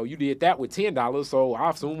 well, you know, you did that with $10, so I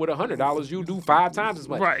assume with $100, you do 5 times as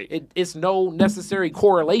much. Right. It's no necessary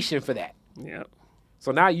correlation for that. Yep.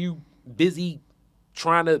 So now you busy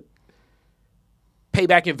trying to pay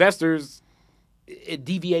back investors,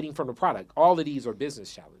 deviating from the product. All of these are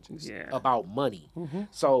business challenges about money.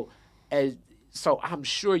 So I'm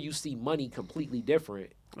sure you see money completely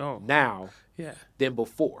different now than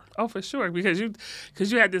before. Oh, for sure, because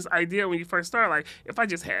you had this idea when you first started, like if I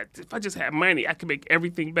just had money, I could make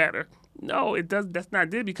everything better. No, it does. That's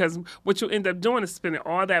not it, because what you'll end up doing is spending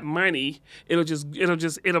all that money. It'll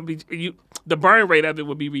be the burn rate of it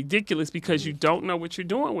will be ridiculous because you don't know what you're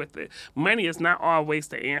doing with it. Money is not always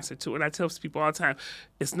the answer to it. I tell people all the time,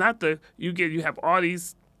 it's not you have all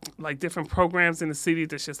these like different programs in the city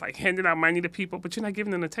that's just like handing out money to people, but you're not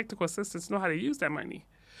giving them the technical assistance to know how to use that money.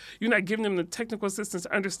 You're not giving them the technical assistance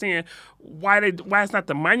to understand why it's not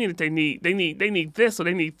the money that they need. They need this or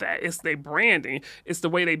they need that. It's their branding. It's the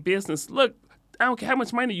way they business look. I don't care how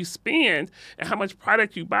much money you spend and how much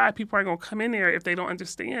product you buy. People are going to come in there if they don't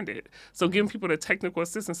understand it. So giving people the technical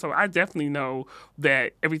assistance. So I definitely know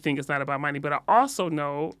that everything is not about money. But I also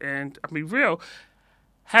know, and I'll be real,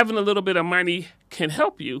 having a little bit of money can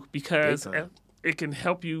help you because it can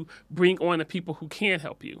help you bring on the people who can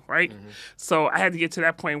help you, right? So I had to get to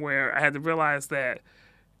that point where I had to realize that,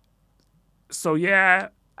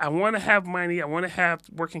 I want to have money, I want to have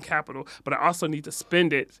working capital, but I also need to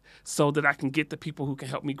spend it so that I can get the people who can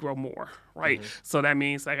help me grow more, right? So that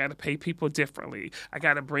means I got to pay people differently. I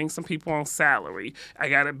got to bring some people on salary. I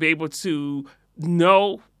got to be able to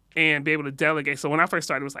know and be able to delegate. So when I first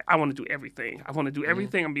started, it was like, I want to do everything. I want to do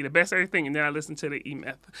everything. I'm be the best at everything. And then I listened to the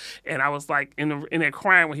E-Myth. And I was like in there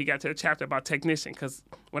crying when he got to the chapter about technician. Because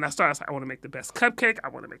when I started, I was like, I want to make the best cupcake. I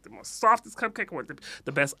want to make the most softest cupcake. I want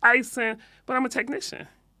the best icing. But I'm a technician.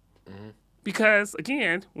 Because,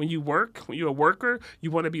 again, when you're a worker,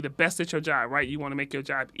 you want to be the best at your job, right? You want to make your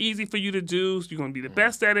job easy for you to do. So you want to be the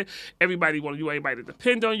best at it. You want everybody to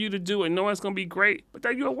depend on you to do it, and know it's going to be great. But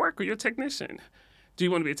then you're a worker. You're a technician. Do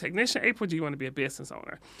you want to be a technician, April? Do you want to be a business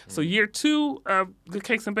owner? So year 2 of Good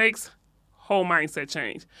Cakes and Bakes, whole mindset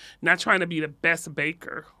change. Not trying to be the best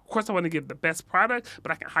baker. Of course, I want to give the best product,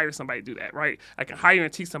 but I can hire somebody to do that, right? I can hire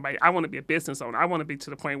and teach somebody. I want to be a business owner. I want to be to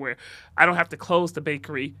the point where I don't have to close the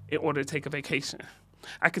bakery in order to take a vacation.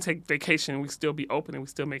 I can take vacation and we still be open and we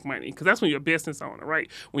still make money. Because that's when you're a business owner, right?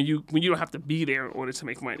 When you don't have to be there in order to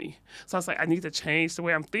make money. So I was like, I need to change the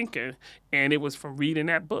way I'm thinking. And it was from reading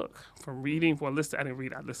that book. I didn't read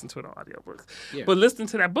it. I listened to it on audiobooks. Yeah. But listening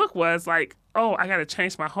to that book was like, oh, I got to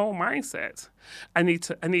change my whole mindset. I need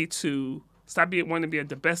to stop wanting to be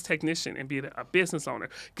the best technician and be a business owner.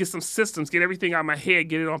 Get some systems, get everything out of my head,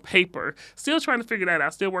 get it on paper. Still trying to figure that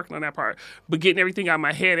out, still working on that part. But getting everything out of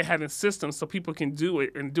my head and having systems so people can do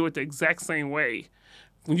it and do it the exact same way.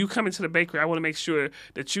 When you come into the bakery, I want to make sure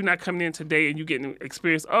that you're not coming in today and you getting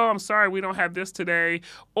experience, oh, I'm sorry, we don't have this today.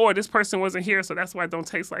 Or this person wasn't here, so that's why it don't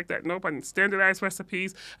taste like that. Nope, I need standardized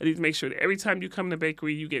recipes. I need to make sure that every time you come to the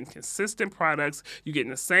bakery, you're getting consistent products, you're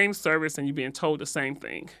getting the same service, and you're being told the same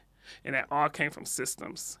thing. And that all came from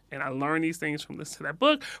systems. And I learned these things from listening to that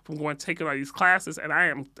book, from taking all these classes. And I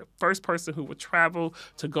am the first person who would travel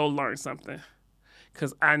to go learn something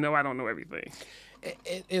because I know I don't know everything.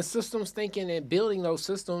 And systems thinking and building those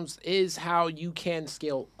systems is how you can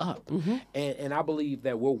scale up. And I believe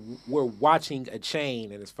that we're watching a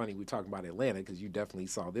chain, and it's funny we talk about Atlanta because you definitely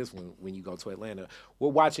saw this when you go to Atlanta. We're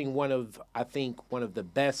watching one of the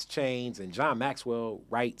best chains, and John Maxwell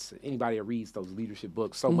writes, anybody that reads those leadership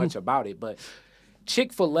books, so much about it. But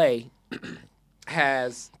Chick-fil-A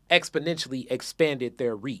has exponentially expanded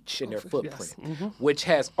their reach and their footprint, which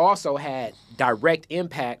has also had direct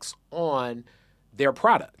impacts on their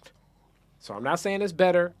product. So I'm not saying it's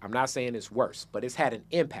better. I'm not saying it's worse, but it's had an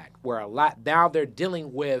impact where now they're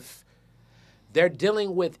dealing with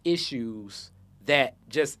issues that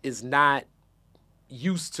just is not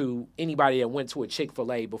used to anybody that went to a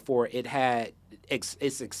Chick-fil-A before it had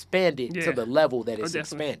it's expanded to the level that it's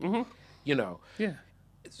expanded. You know. Yeah.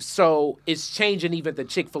 So it's changing even the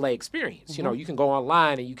Chick-fil-A experience. You know, you can go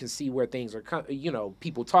online and you can see where things are,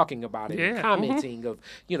 people talking about it and commenting of,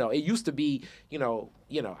 it used to be,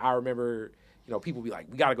 I remember, people be like,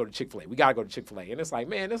 we got to go to Chick-fil-A. We got to go to Chick-fil-A. And it's like,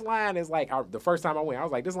 man, this line is like, the first time I went, I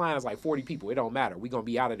was like, this line is like 40 people. It don't matter. We're going to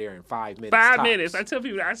be out of there in 5 minutes. 5 minutes. I tell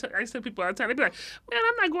people all the time, they be like, man,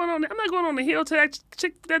 I'm not going on the hill to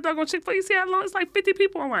that doggone Chick-fil-A. You see how long? It's like 50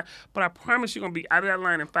 people online. But I promise you're going to be out of that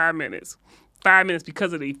line in 5 minutes. 5 minutes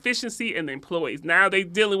because of the efficiency and the employees. Now they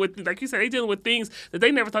dealing with, like you said, they dealing with things that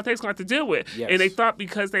they never thought they was going to have to deal with. Yes. And they thought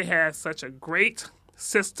because they had such a great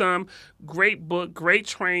system, great book, great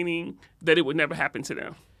training, that it would never happen to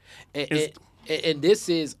them. And this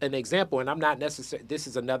is an example, and I'm not necessarily, this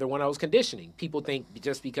is another one of those conditioning. People think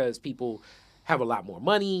just because people have a lot more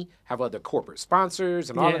money, have other corporate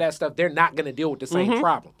sponsors and all of that stuff, they're not going to deal with the same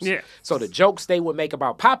problems. Yeah. So the jokes they would make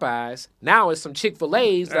about Popeyes, now it's some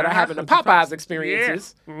Chick-fil-A's that are having the Popeyes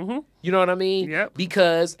experiences. Yeah. You know what I mean? Yep.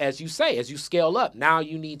 Because as you say, as you scale up, now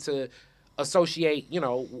you need to associate,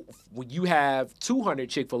 when you have 200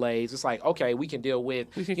 Chick-fil-A's, it's like, okay, we can deal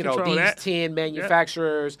with, these that. 10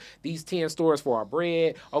 manufacturers, these 10 stores for our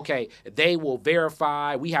bread. Okay, they will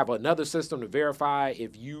verify. We have another system to verify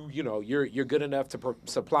if you're good enough to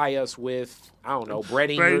supply us with, I don't know,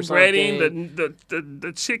 breading or something. Breading,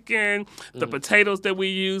 the chicken, the potatoes that we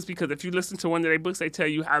use, because if you listen to one of their books, they tell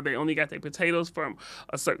you how they only got their potatoes from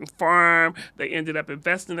a certain farm. They ended up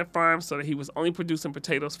investing in the farm so that he was only producing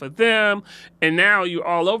potatoes for them. And now you're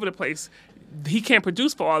all over the place. He can't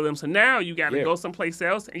produce for all of them. So now you got to go someplace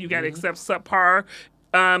else and you got to accept subpar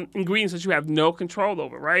ingredients that you have no control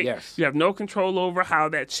over, right? Yes. You have no control over how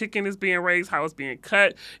that chicken is being raised, how it's being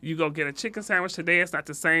cut. You go get a chicken sandwich today, it's not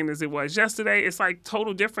the same as it was yesterday. It's like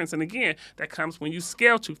total difference. And again, that comes when you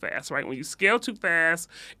scale too fast, right? When you scale too fast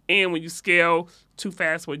and when you scale too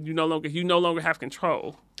fast when you no longer have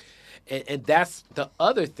control. And that's the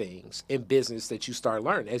other things in business that you start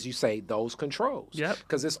learning, as you say, those controls. Yep.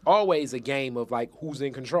 Because it's always a game of like who's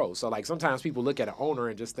in control. So like sometimes people look at an owner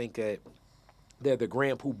and just think that they're the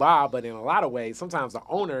grand poobah, but in a lot of ways, sometimes the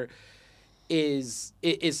owner is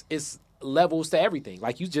levels to everything.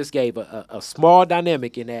 Like you just gave a small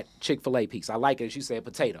dynamic in that Chick-fil-A piece. I like it, as you said,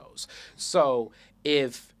 potatoes. So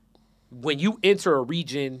when you enter a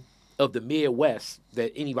region of the Midwest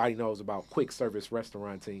that anybody knows about quick service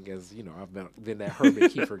restauranting, as you know, I've been that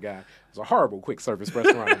Herbert Kiefer guy. It was a horrible quick service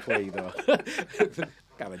restaurant employee, though.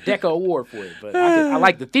 Got a DECA award for it, but I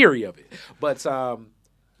like the theory of it. But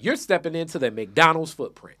you're stepping into the McDonald's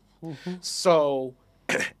footprint. Mm-hmm. So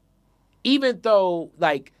even though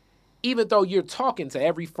you're talking to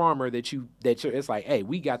every farmer it's like, hey,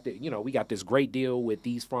 we got this great deal with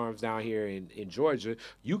these farms down here in Georgia.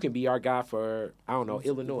 You can be our guy for, I don't know,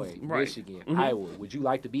 Illinois, right. Michigan, Iowa. Would you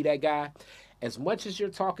like to be that guy? As much as you're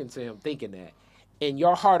talking to him thinking that, in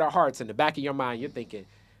your heart of hearts, in the back of your mind, you're thinking,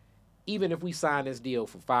 even if we sign this deal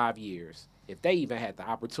for 5 years, if they even had the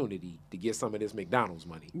opportunity to get some of this McDonald's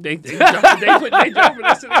money. They dropping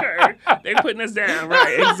us to the curb. They putting us down,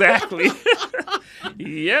 right? Exactly.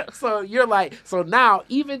 Yep. So you're like, so now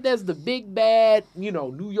even as the big bad,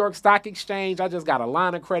 New York Stock Exchange, I just got a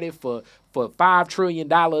line of credit for $5 trillion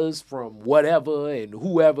from whatever and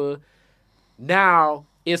whoever. Now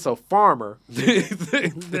it's a farmer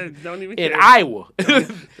in Iowa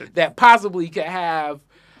that possibly could have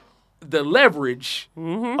the leverage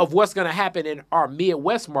of what's going to happen in our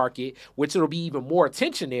Midwest market, which it'll be even more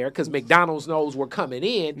attention there because McDonald's knows we're coming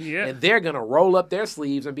in, and they're going to roll up their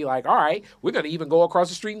sleeves and be like, all right, we're going to even go across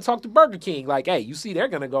the street and talk to Burger King. Like, hey, you see, they're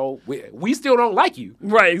going to go, we still don't like you.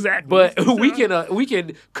 Right, exactly. But we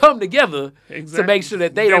can come together to make sure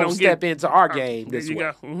that they don't step into our game this way. There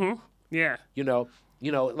you go. Mm-hmm. Yeah.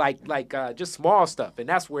 Like just small stuff. And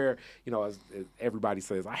that's where, as everybody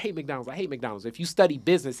says, I hate McDonald's. If you study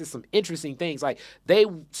business, it's some interesting things. Like they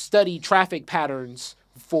study traffic patterns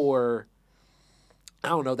for, I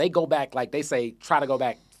don't know, they go back, like they say, try to go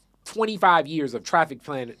back 25 years of traffic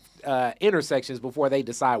plan intersections before they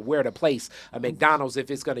decide where to place a McDonald's if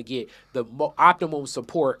it's going to get the optimum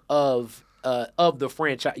support of the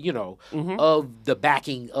franchise, of the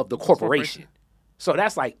backing of the corporation. So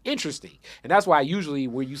that's like interesting. And that's why usually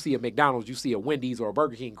when you see a McDonald's, you see a Wendy's or a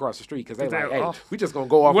Burger King across the street because they're like, hey, we just going to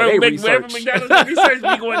go off of their research. Wherever McDonald's research,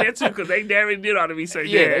 we going there too because they never did all the research.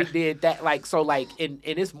 Yeah, they did that. Like, so like, and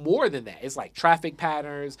it's more than that. It's like traffic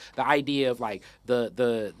patterns, the idea of like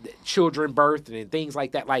the children birth and things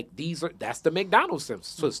like that. Like that's the McDonald's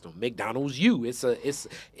system. McDonald's U.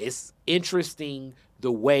 It's interesting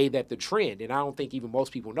the way that the trend, and I don't think even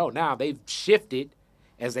most people know now, they've shifted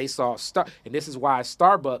as they saw and this is why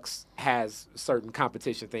Starbucks has certain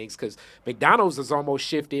competition things because McDonald's has almost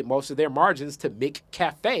shifted most of their margins to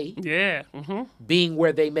McCafe, yeah, being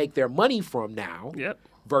where they make their money from now,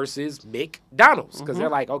 versus McDonald's, because they're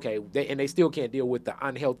like, okay, they still can't deal with the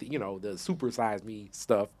unhealthy, the supersize me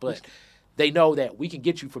stuff, but they know that we can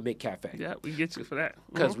get you for McCafe. Yeah, we get you for that.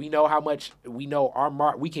 Because we know how much, we know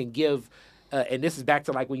our we can give, and this is back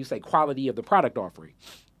to like when you say quality of the product offering.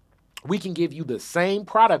 We can give you the same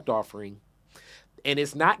product offering, and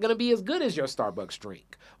it's not going to be as good as your Starbucks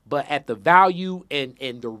drink, but at the value and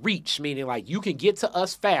the reach, meaning like you can get to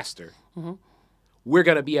us faster, we're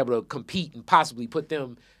going to be able to compete and possibly put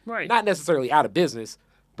them not necessarily out of business,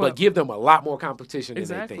 but give them a lot more competition than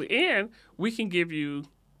they think. And we can give you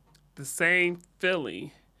the same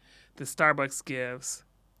feeling that Starbucks gives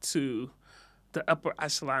to the upper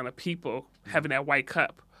echelon of people having that white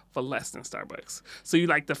cup for less than Starbucks. So you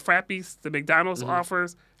like the Frappies, the McDonald's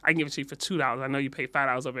offers, I can give it to you for $2. I know you pay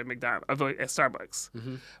 $5 over at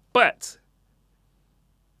Starbucks. But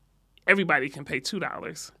everybody can pay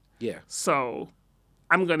 $2. Yeah. So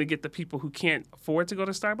I'm going to get the people who can't afford to go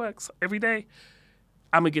to Starbucks every day.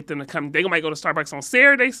 I'm going to get them to come. They might go to Starbucks on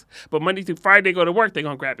Saturdays, but Monday through Friday go to work, they're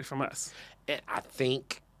going to grab it from us. And I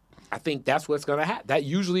think that's what's going to happen. That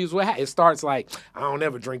usually is what happens. It starts like, I don't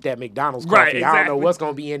ever drink that McDonald's coffee. Right, exactly. I don't know what's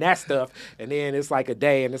going to be in that stuff. And then it's like a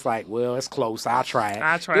day, and it's like, well, it's close. I'll try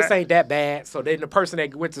it. This ain't that bad. So then the person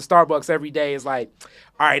that went to Starbucks every day is like,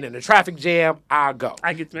 all right, in the traffic jam, I'll go.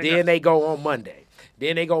 Then they go on Monday.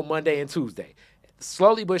 Then they go Monday and Tuesday.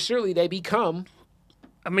 Slowly but surely, they become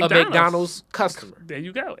a McDonald's customer. There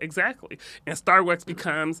you go. Exactly. And Starbucks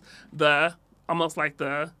becomes almost like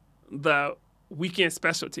the weekend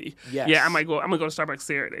specialty. Yes. Yeah, I'm gonna go to Starbucks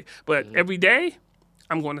Saturday. But every day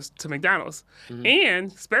I'm going to McDonald's.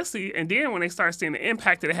 And especially, and then when they start seeing the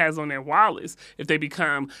impact that it has on their wallets, if they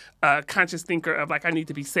become a conscious thinker of like, I need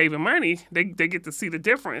to be saving money, they get to see the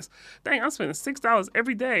difference. Dang, I'm spending $6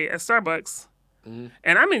 every day at Starbucks. And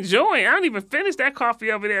I'm enjoying. I don't even finish that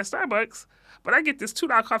coffee over there at Starbucks, but I get this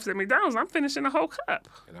 $2 coffee at McDonald's. I'm finishing the whole cup.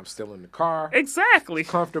 And I'm still in the car. Exactly.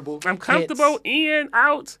 Comfortable. I'm comfortable, in,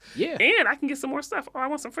 out. Yeah. And I can get some more stuff. Oh, I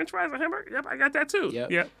want some French fries and hamburger. Yep, I got that too.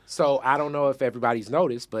 Yep. So I don't know if everybody's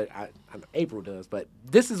noticed, but I April does. But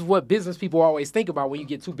this is what business people always think about when you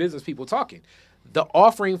get two business people talking. The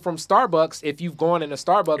offering from Starbucks, if you've gone into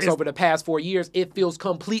Starbucks over the past 4 years, it feels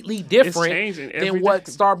completely different than what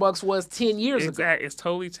Starbucks was 10 years ago. It's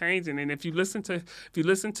totally changing. And if you listen to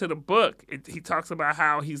the book, he talks about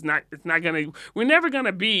how we're never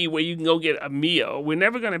gonna be where you can go get a meal. We're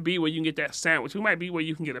never gonna be where you can get that sandwich. We might be where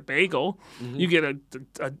you can get a bagel, you get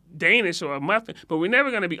a Danish or a muffin, but we're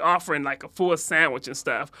never gonna be offering like a full sandwich and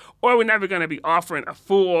stuff. Or we're never gonna be offering a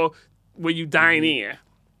full where you dine in.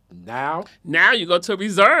 Now you go to a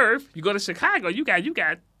Reserve, you go to Chicago, you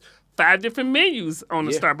got 5 different menus on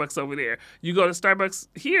the Starbucks over there. You go to Starbucks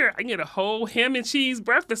here, I can get a whole ham and cheese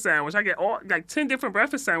breakfast sandwich. I get 10 different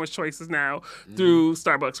breakfast sandwich choices now through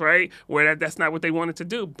Starbucks, right? Where that's not what they wanted to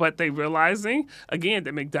do. But they realizing, again,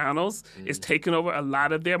 that McDonald's is taking over a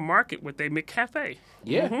lot of their market with their McCafe.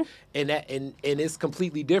 Yeah. And it's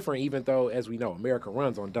completely different, even though, as we know, America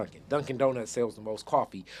runs on Dunkin'. Dunkin' Donuts sells the most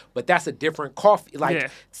coffee, but that's a different coffee.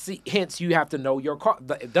 Hence you have to know your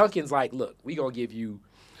coffee. Dunkin's like, look, we going to give you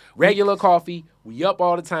regular coffee. We up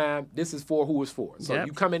all the time. This is for who it's for. So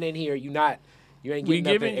you coming in here, you ain't getting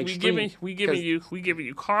nothing extreme. We giving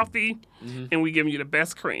you coffee, and we giving you the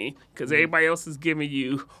best cream because everybody else is giving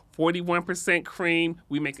you 41% cream.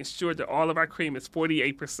 We making sure that all of our cream is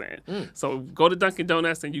 48%. So go to Dunkin'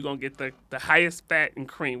 Donuts and you're going to get the highest fat and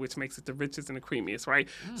cream, which makes it the richest and the creamiest, right?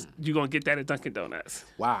 You're going to get that at Dunkin' Donuts.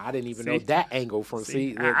 Wow, I didn't even know that angle from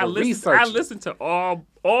research. I listen to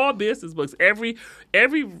all business books. Every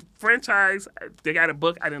franchise, they got a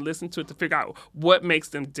book. I didn't listen to it to figure out what makes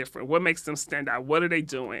them different, what makes them stand out, what are they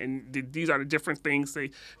doing, and these are the different things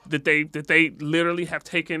that they literally have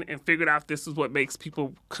taken and figured out. This is what makes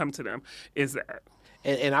people come to them. Is that?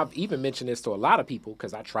 And I've even mentioned this to a lot of people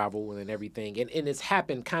because I travel and everything, and it's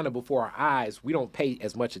happened kind of before our eyes. We don't pay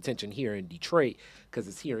as much attention here in Detroit because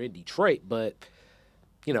it's here in Detroit, but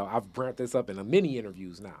I've brought this up in many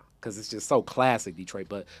interviews now because it's just so classic Detroit.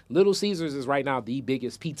 But Little Caesars is right now the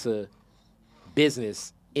biggest pizza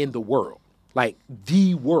business in the world, like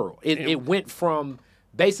the world. It went from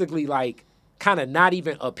basically like kind of not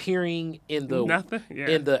even appearing in the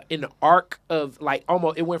in the arc of like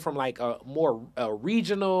almost. It went from like a more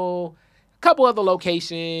regional, couple other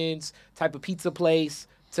locations type of pizza place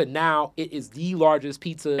to now it is the largest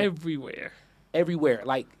pizza everywhere,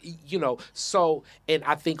 like, so, and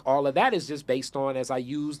I think all of that is just based on, as I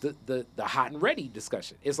use the hot and ready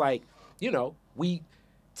discussion. It's like, to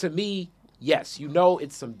me, yes,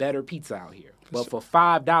 it's some better pizza out here, but for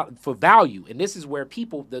 $5 for value, and this is where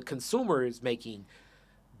the consumer is making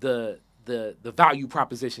the the value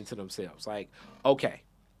proposition to themselves. Like, okay,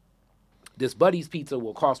 this Buddy's pizza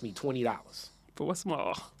will cost me $20. For what's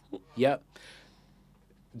small? Yep.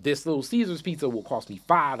 This Little Caesars pizza will cost me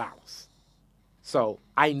 $5. So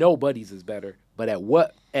I know Buddy's is better, but at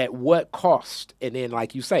what cost? And then,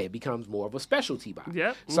 like you say, it becomes more of a specialty buy.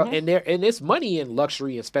 Yep. So and it's money in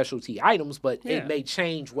luxury and specialty items, but Yeah. it may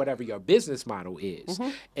change whatever your business model is.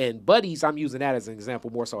 And Buddy's, I'm using that as an example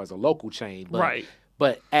more so as a local chain, but Right.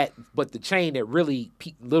 But the chain that really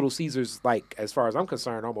Little Caesars, like as far as I'm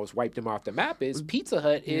concerned, almost wiped them off the map is Pizza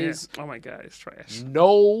Hut is Oh my God, it's trash.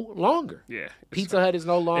 no longer. Yeah. it's Pizza trash. Hut is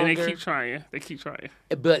no longer. And they keep trying. They keep trying.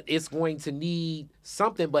 But it's going to need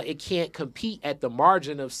something, but it can't compete at the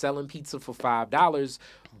margin of selling pizza for $5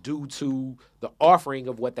 due to the offering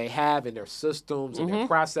of what they have in their systems and their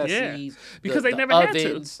processes. Yeah. Because they never ovens.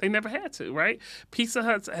 had to. They never had to, right? Pizza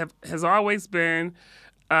Huts has always been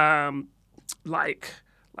like,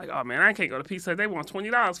 oh man, I can't go to Pizza Hut. They want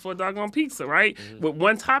 $20 for a doggone pizza, right? With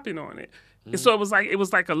one topping on it. And so it was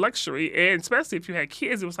like a luxury, and especially if you had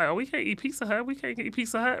kids, it was like, oh, we can't eat Pizza Hut, we can't eat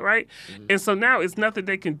Pizza Hut, right? And so now it's nothing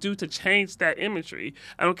they can do to change that imagery.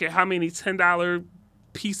 I don't care how many $10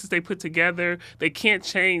 pieces they put together, they can't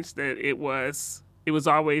change that it was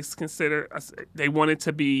always considered. They wanted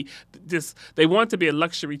to be a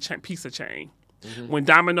luxury pizza chain. When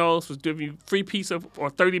Domino's was giving you free pizza or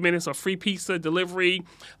 30 minutes or free pizza delivery,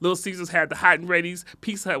 Little Caesars had the hot and readies.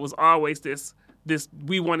 Pizza Hut was always this.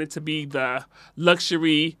 We wanted to be the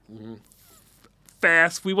luxury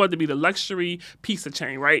fast. We wanted to be the luxury pizza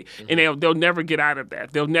chain, right? And they'll never get out of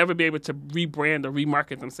that. They'll never be able to rebrand or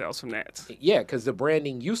remarket themselves from that. Yeah, because the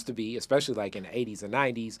branding used to be, especially like in the 80s and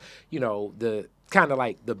 90s, the kind of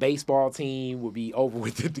like the baseball team would be over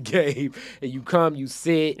with the game, and you come, you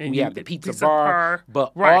sit, and we have the pizza bar,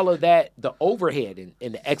 but right. all of that, the overhead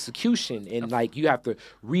and the execution, and like you have to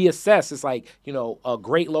reassess. It's like, a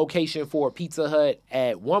great location for a Pizza Hut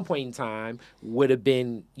at one point in time would have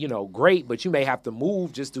been, great, but you may have to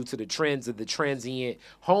move just due to the trends of the transient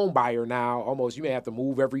home buyer now. Almost you may have to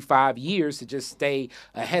move every 5 years to just stay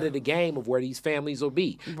ahead of the game of where these families will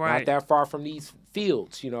be. Right. Not that far from these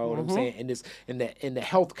fields, you know what I'm saying? And in the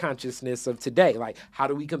health consciousness of today, like how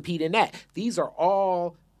do we compete in that? These are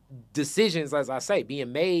all decisions, as I say,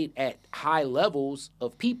 being made at high levels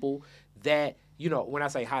of people that, when I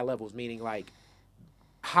say high levels, meaning like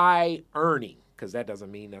high earning, because that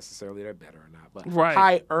doesn't mean necessarily they're better or not, but right.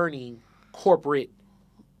 high earning corporate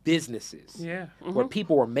businesses. Yeah. Where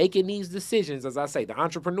people are making these decisions, as I say, the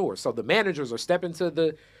entrepreneurs. So the managers are step in with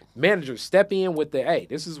the, hey,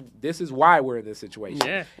 this is why we're in this situation.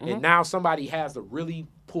 Yeah. And now somebody has to really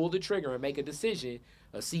pull the trigger and make a decision,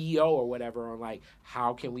 a CEO or whatever, on like,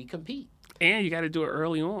 how can we compete? And you got to do it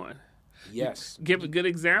early on. Yes. Give a good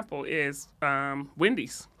example is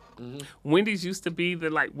Wendy's. Wendy's used to be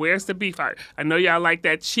where's the beef? I know y'all like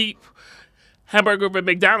that cheap hamburger at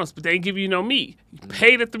McDonald's, but they ain't give you no meat. You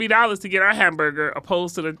pay the $3 to get our hamburger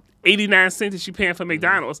opposed to the 89 cents that you paying for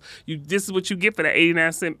McDonald's. This is what you get for that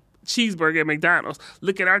 89-cent cheeseburger at McDonald's.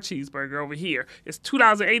 Look at our cheeseburger over here. It's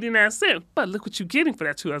 $2.89, but look what you're getting for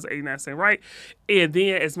that $2.89, right? And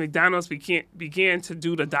then as McDonald's began to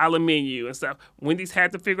do the dollar menu and stuff, Wendy's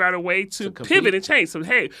had to figure out a way to pivot and change. So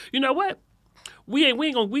hey, you know what? We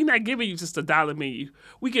not giving you just a dollar menu.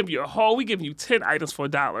 We give you 10 items for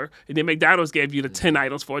 $1, and then McDonald's gave you the 10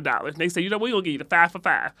 items for $1. And they say, we're gonna give you the 5 for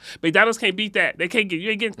 $5. McDonald's can't beat that. They can't you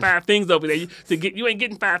ain't getting 5 things over there. You ain't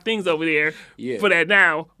getting 5 things over there for that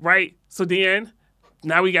now, right? So then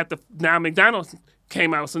now McDonald's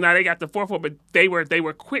came out, so now they got the 4 but they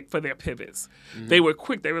were quick for their pivots. They were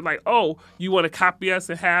quick. They were like, oh, you want to copy us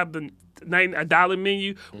and have the $1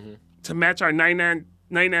 menu to match our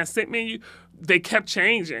 99-cent menu? They kept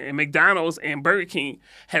changing, and McDonald's and Burger King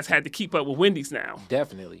has had to keep up with Wendy's now.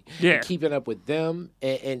 Definitely. Yeah. And keeping up with them,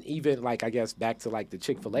 and even, like, I guess, back to, like, the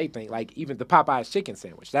Chick-fil-A thing, like, even the Popeye's chicken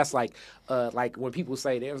sandwich. That's like when people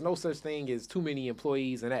say there's no such thing as too many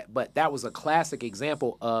employees and that, but that was a classic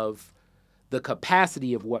example of the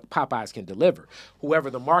capacity of what Popeyes can deliver.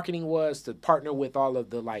 Whoever the marketing was to partner with all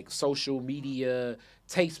of the, like, social media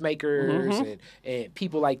tastemakers and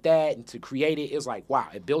people like that, and to create it was like, wow,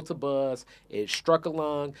 it built a buzz, it struck a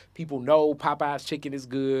lung. People know Popeye's chicken is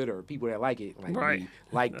good, or people that like it right.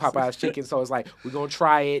 like Popeye's chicken, so it's like, we're gonna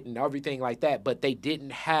try it and everything like that. But they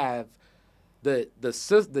didn't have the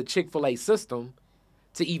Chick-fil-A system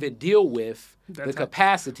to even deal with the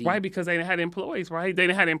capacity. Right, because they didn't have employees, right? They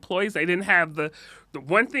didn't have employees. They didn't have the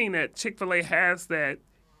one thing that Chick-fil-A has that.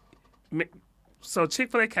 So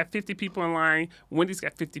Chick-fil-A got 50 people in line. Wendy's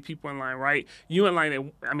got 50 people in line, right? You in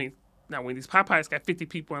line Now, Wendy's, Popeyes got 50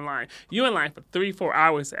 people in line. You in line for 3-4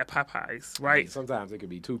 hours at Popeyes, right? Sometimes it could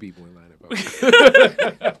be 2 people in line.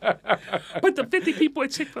 But the 50 people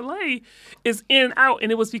at Chick-fil-A is in and out,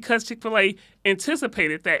 and it was because Chick-fil-A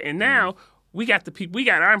anticipated that. And now we got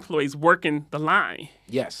our employees working the line.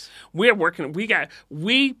 Yes. We're working.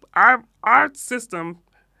 Our system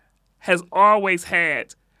has always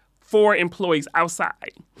had 4 employees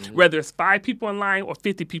outside. Whether it's 5 people in line or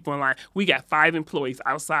 50 people in line, we got 5 employees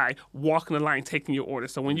outside walking the line, taking your order.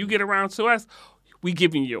 So when you get around to us, we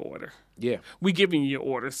giving you your order. Yeah. We giving you your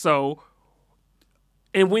order. So,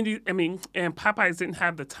 and and Popeyes didn't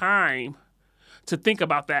have the time to think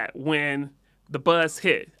about that when the buzz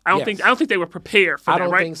hit. I don't think they were prepared for that. I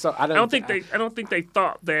don't right? think so. I don't think they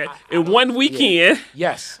thought that in one weekend,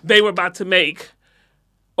 yes, they were about to make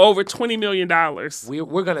over $20 million.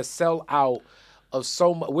 We're gonna sell out of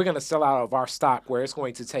so much. We're gonna sell out of our stock where it's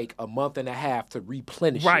going to take a month and a half to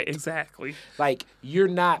replenish. Right, it. exactly. Like, you're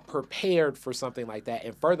not prepared for something like that.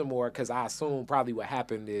 And furthermore, because I assume probably what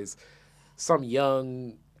happened is some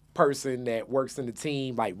young person that works in the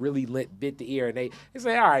team like really bit the ear, and they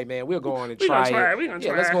say, all right, man, we'll go on and try it.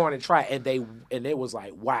 Let's go on and try it. And it was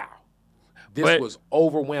like, wow. This was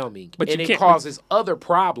overwhelming, and it causes other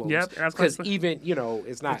problems. Because even,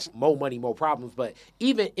 it's not more money, more problems, but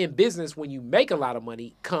even in business, when you make a lot of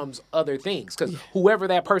money, comes other things. Because whoever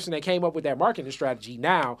that person that came up with that marketing strategy,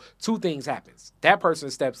 now 2 things happens. That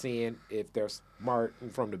person steps in, if they're smart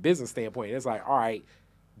from the business standpoint, it's like, all right,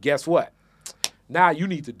 guess what? Now you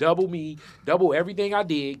need to double everything I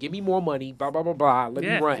did, give me more money, blah, blah, blah, blah. Let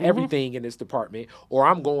me run everything in this department, or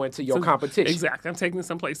I'm going to your competition. Exactly. I'm taking it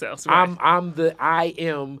someplace else. Right? I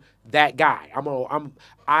am that guy.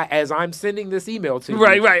 As I'm sending this email to you,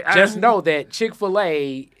 right. Just know that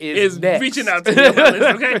Chick-fil-A is next. Reaching out to you about this,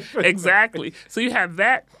 okay? Exactly. So you have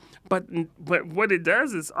that, but what it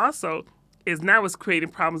does is also now it's creating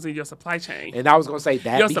problems in your supply chain. And I was going to say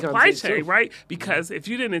that your becomes supply it chain, too. right? Because if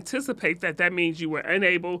you didn't anticipate that, that means you were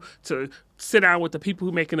unable to sit down with the people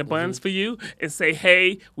who are making the buns for you and say,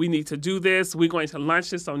 hey, we need to do this. We're going to launch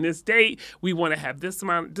this on this date. We want to have this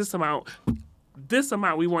amount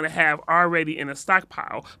we want to have already in a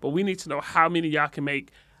stockpile, but we need to know how many y'all can make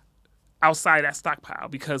outside that stockpile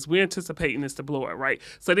because we're anticipating this to blow up, right?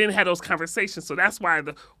 So they didn't have those conversations. So that's why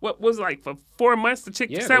what was like for 4 months the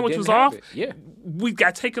chicken sandwich was off. Yeah. We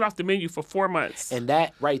got taken off the menu for 4 months. And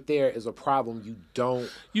that right there is a problem you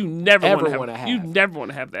never want to have. You never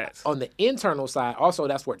want to have that. On the internal side, also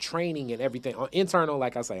that's where training and everything. On internal,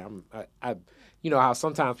 like I say, I you know how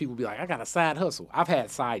sometimes people be like, I got a side hustle. I've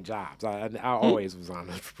had side jobs. I always was an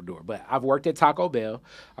entrepreneur, but I've worked at Taco Bell.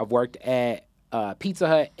 I've worked at Pizza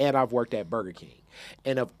Hut, and I've worked at Burger King.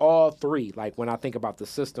 And of all 3, like when I think about the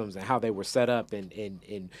systems and how they were set up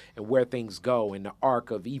and where things go and the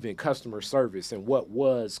arc of even customer service and what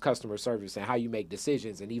was customer service and how you make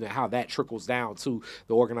decisions and even how that trickles down to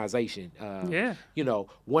the organization.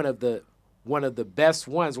 One of the best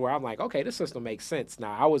ones where I'm like, okay, this system makes sense.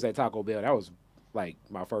 Now, I was at Taco Bell. That was like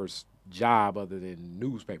my first job other than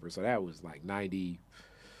newspaper. So that was like 98,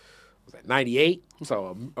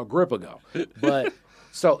 so a grip ago. But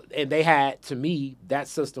and they had, to me, that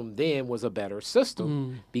system then was a better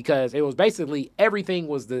system because it was basically everything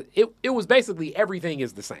is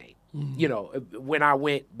the same. When I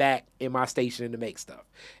went back in my station to make stuff,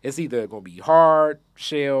 it's either going to be hard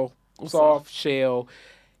shell, soft shell.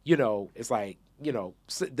 It's like,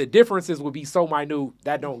 the differences would be so minute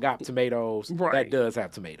that don't got tomatoes, that does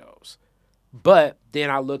have tomatoes. But then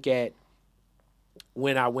I look at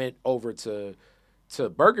when I went over to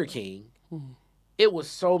Burger King, it was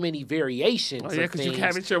so many variations. Oh, yeah, because you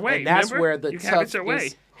have it your way. And that's remember? where the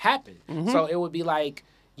toughness happened. Mm-hmm. So it would be like,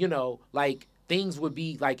 like things would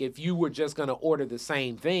be like if you were just going to order the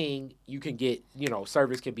same thing, you can get,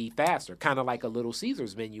 service can be faster. Kind of like a Little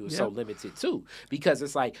Caesars menu is so limited too. Because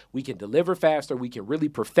it's like we can deliver faster. We can really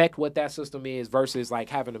perfect what that system is versus like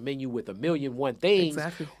having a menu with 1,000,001 things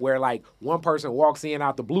where like one person walks in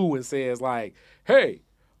out the blue and says like, hey,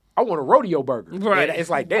 I want a rodeo burger. Right. And it's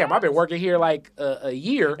like, damn, I've been working here like a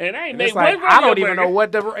year. And I ain't and made it's like, one I don't rodeo even know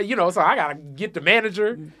what so I got to get the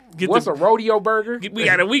manager. What's a rodeo burger? We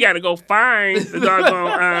gotta go find the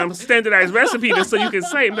doggone standardized recipe so you can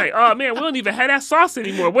say, like, oh man, we don't even have that sauce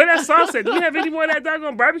anymore. Where that sauce at? Do we have any more of that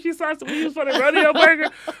doggone barbecue sauce that we use for the rodeo burger?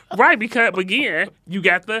 Right, because again, you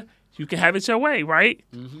can have it your way, right?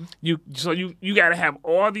 Mm-hmm. You got to have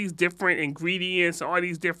all these different ingredients, all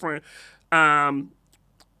these different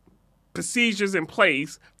procedures in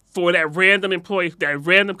place for that random employee, that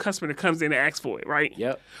random customer that comes in and asks for it, right?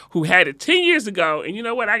 Yep. Who had it 10 years ago, and you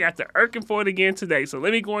know what? I got the irking for it again today, so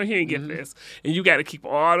let me go in here and get this. And you got to keep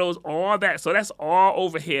all that. So that's all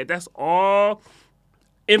overhead. That's all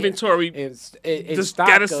inventory. Just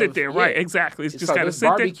got to sit there, right? Exactly. It's just got to sit there.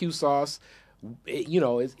 Barbecue sauce,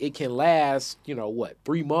 it can last,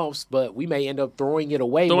 3 months, but we may end up throwing it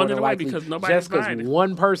away because nobody's buying it.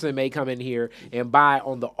 One person may come in here and buy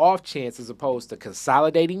on the off chance, as opposed to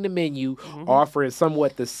consolidating the menu, offering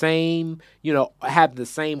somewhat the same, have the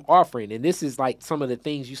same offering. And this is like some of the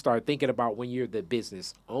things you start thinking about when you're the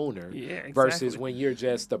business owner versus when you're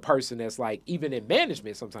just the person that's like, even in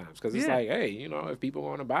management sometimes, because it's like, hey, if people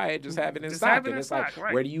want to buy it, just have it in stock. And it's like,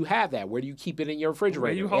 where do you have that? Where do you keep it in your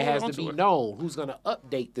refrigerator? It has to be known who's going to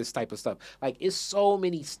update this type of stuff. Like, it's so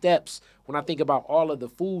many steps when I think about all of the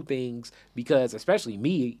food things, because especially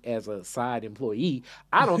me as a side employee,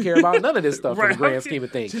 I don't care about none of this stuff in the grand scheme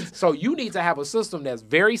of things. So you need to have a system that's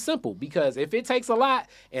very simple, because if it takes a lot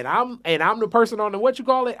and I'm the person on the,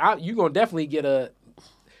 you're going to definitely get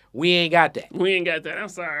we ain't got that. I'm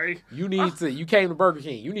sorry. You came to Burger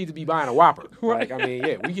King. You need to be buying a Whopper. Right.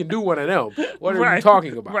 Like, we can do one of them. What are you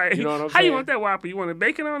talking about? Right. You know what I'm saying? How you want that Whopper? You want a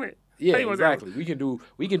bacon on it? Yeah, exactly. We can do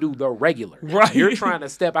the regular. Right. You're trying to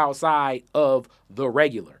step outside of the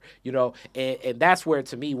regular, and that's where,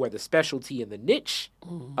 to me, where the specialty and the niche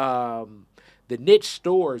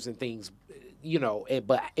stores and things,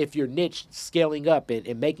 but if your niche scaling up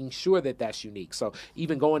and making sure that that's unique. So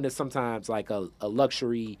even going to sometimes like a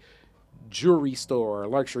luxury jewelry store,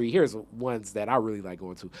 here's ones that I really like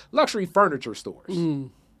going to, luxury furniture stores.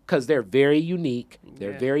 Because they're very unique.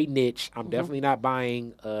 They're very niche. I'm definitely not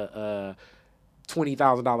buying a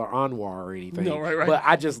 $20,000 Anwar or anything. No, right. But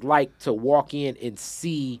I just like to walk in and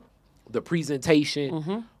see the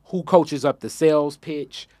presentation, who coaches up the sales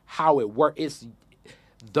pitch, how it works.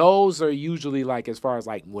 Those are usually like, as far as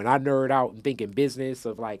like when I nerd out and thinking business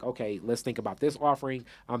of like, okay, let's think about this offering.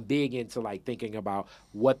 I'm big into like thinking about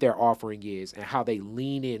what their offering is and how they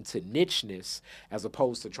lean into nicheness as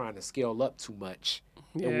opposed to trying to scale up too much.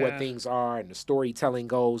 And what things are, and the storytelling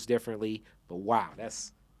goes differently. But wow,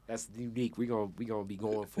 that's unique. We're gonna be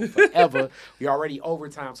going for forever. We already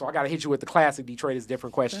overtime, so I gotta hit you with the classic Detroit is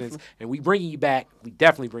different questions, and we bringing you back. We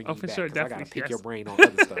definitely bring you back, because I gotta pick your brain on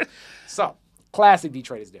other stuff. So, classic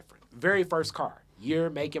Detroit is different. Very first car, year,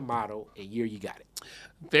 make, and model, and year you got it.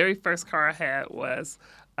 Very first car I had was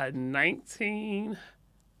a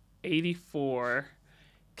 1984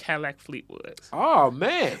 Cadillac Fleetwood. Oh,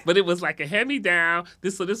 man. But it was like a hand-me-down.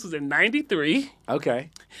 This was in 93. Okay.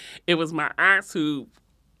 It was my aunt's who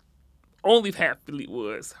only had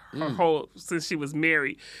Fleetwoods since she was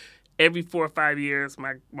married. Every 4 or 5 years,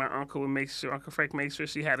 my uncle Uncle Frank made sure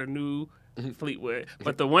she had a new Fleetwood.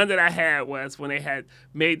 But the one that I had was when they had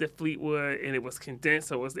made the Fleetwood and it was condensed,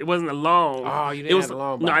 so it wasn't a long. Oh, you didn't have a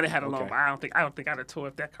long body. No, I didn't have a long body. I don't think I'd have tore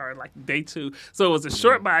up that car like day 2. So it was a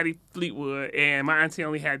short body Fleetwood, and my auntie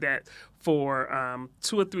only had that for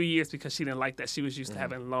 2 or 3 years because she didn't like that. She was used to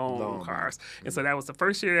having long cars. And so that was the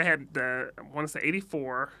first year they had I want to say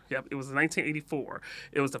 84. Yep, it was 1984.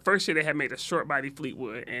 It was the first year they had made a short body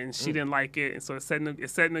Fleetwood, and she didn't like it. And so it sat in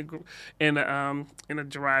a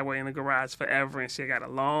driveway in the garage forever, and she got the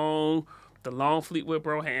long Fleetwood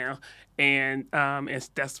Brougham, and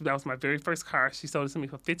that was my very first car. She sold it to me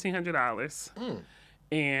for $1,500,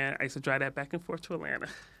 and I used to drive that back and forth to Atlanta.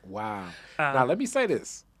 Wow. Now let me say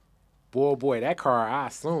this. Boy, that car, I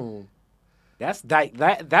assume, that's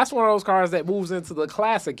one of those cars that moves into the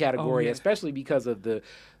classic category, especially because of the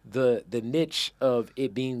niche of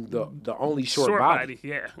it being the only short body.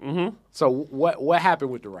 Yeah. Mm-hmm. So what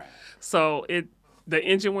happened with the ride? So the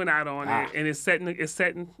engine went out on it, and it's sitting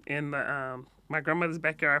in the my grandmother's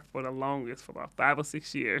backyard for the longest, for about 5 or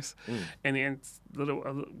 6 years. And then a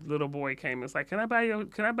little boy came and was like, Can I buy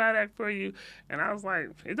that for you? And I was like,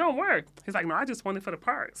 it don't work. He's like, no, I just want it for the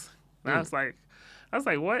parts. And I was like,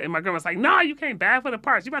 what? And my grandma's like, no, you can't buy it for the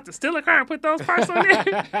parts. You about to steal a car and put those parts on there?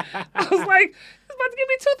 I was like, he's about to give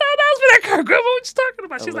me $2,000 for that car. Grandma, what you talking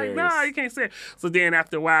about? She's like, no, you can't say it. So then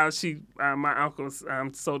after a while, my uncle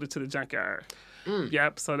sold it to the junkyard.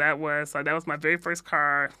 Yep. So that was my very first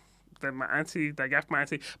car that I got from my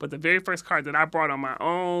auntie. But the very first car that I brought on my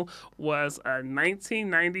own was a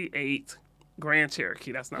 1998 Grand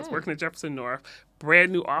Cherokee. That's when I was working at Jefferson North.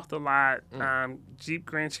 Brand new off the lot Jeep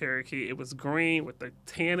Grand Cherokee. It was green with the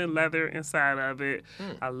tan and leather inside of it.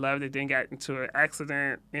 I loved it. Then got into an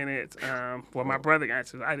accident in it. My brother got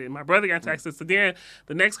into it. I didn't. My brother got into an accident. So then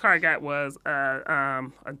the next car I got was a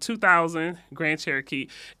 2000 Grand Cherokee,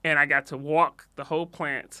 and I got to walk the whole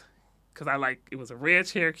plant because it was a red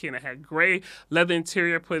Cherokee and it had gray leather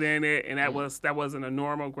interior put in it, and that wasn't a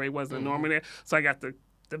normal. Gray wasn't a normal there. So I got the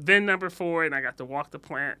VIN number for it, and I got to walk the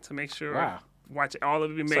plant to make sure. Wow. Watch all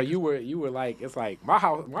of it be made. So you were like, it's like my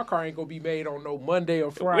car ain't gonna be made on no Monday or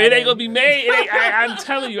Friday. It ain't gonna be made. I'm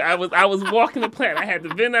telling you, I was walking the plant. I had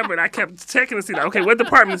the VIN number, and I kept checking to see, like, okay, what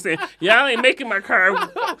department is in? Y'all ain't making my car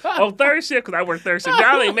on third shift because I work third shift.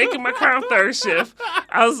 Y'all ain't making my car on third shift.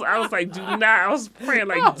 I was like, I was praying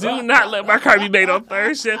like, do not let my car be made on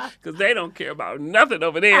third shift because they don't care about nothing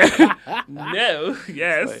over there. No,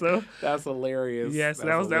 yes. So that's hilarious. Yes,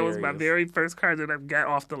 that was my very first car that I got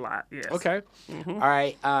off the lot. Yes. Okay. Mm-hmm. All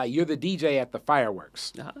right. You're the DJ at the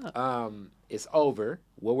fireworks. It's over.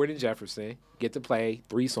 Woodward and Jefferson get to play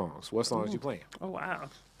 3 songs. What songs you playing? Oh wow.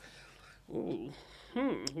 Ooh.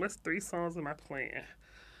 What's 3 songs am I playing?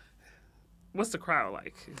 What's the crowd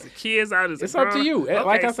like? Is the kids out? Is it's up to you. Okay,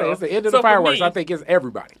 like I said, it's the end of the fireworks. I think it's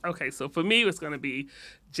everybody. Okay, so for me, it's going to be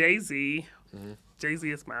Jay-Z. Mm-hmm.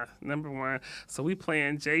 Jay-Z is my number 1. So we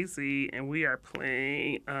playing Jay-Z, and we are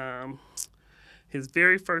playing his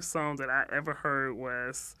very first song that I ever heard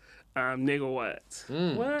was Nigga What?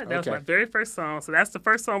 What? That was my very first song. So that's the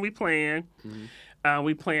first song we playing. Mm-hmm.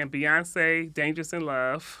 We playing Beyonce, Dangerous in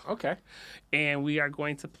Love. Okay. And we are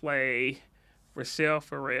going to play Rochelle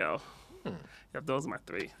Farrell. Yep, those are my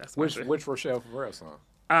 3. That's which Rochelle Farrell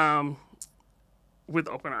song? With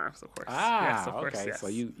Open Arms, of course. Yes, of course, okay. Yes. So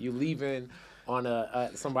you leaving on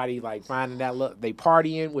somebody like finding that love. They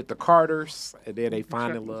partying with the Carters, and then they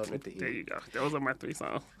finding love at the end. There you go. Those are my 3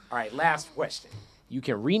 songs. All right, last question. You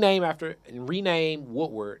can rename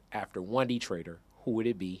Woodward after one Detroiter. Who would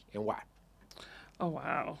it be and why? Oh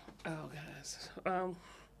wow. Oh gosh.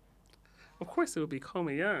 Of course, it would be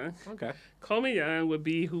Coleman Young. Okay. Coleman Young would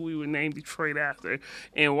be who we would name Detroit after.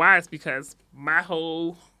 And why? It's because my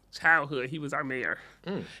whole childhood, he was our mayor.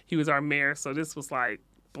 He was our mayor. So this was like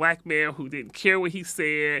black man who didn't care what he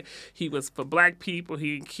said. He was for black people.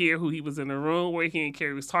 He didn't care who he was in the room with. He didn't care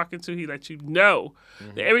who he was talking to. He let you know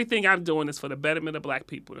that everything I'm doing is for the betterment of black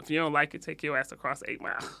people. If you don't like it, take your ass across 8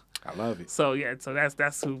 Mile. I love it. So yeah, so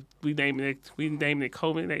that's who we named it. We named it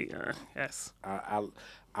Coleman. Yes.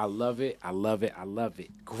 I love it. I love it. I love it.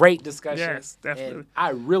 Great discussion. Yes, definitely. And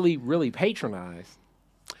I really, really patronize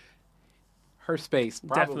her space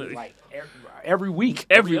probably like every week.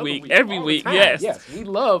 Every week, yes. Yes, we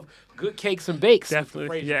love good cakes and bakes. Definitely, with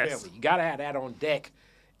the Frazier yes. family. You got to have that on deck.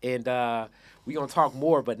 And we're going to talk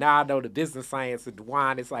more, but now I know the business science of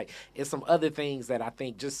DeJuan. It's some other things that I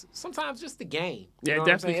think sometimes just the game. Yeah,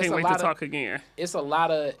 definitely can't wait to talk again. It's a lot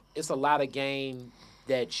of game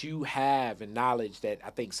that you have and knowledge that I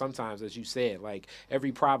think sometimes, as you said, like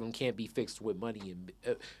every problem can't be fixed with money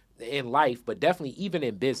in life, but definitely even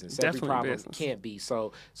in business, every problem can't be.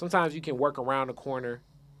 So sometimes you can work around the corner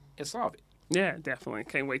and solve it. Yeah, definitely.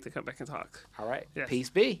 Can't wait to come back and talk. All right. Yes. Peace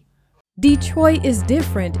be. Detroit is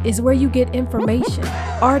Different is where you get information,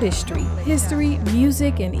 artistry, history,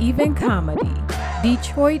 music, and even comedy.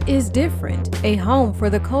 Detroit is Different, a home for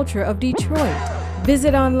the culture of Detroit.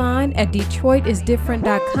 Visit online at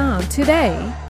DetroitisDifferent.com today.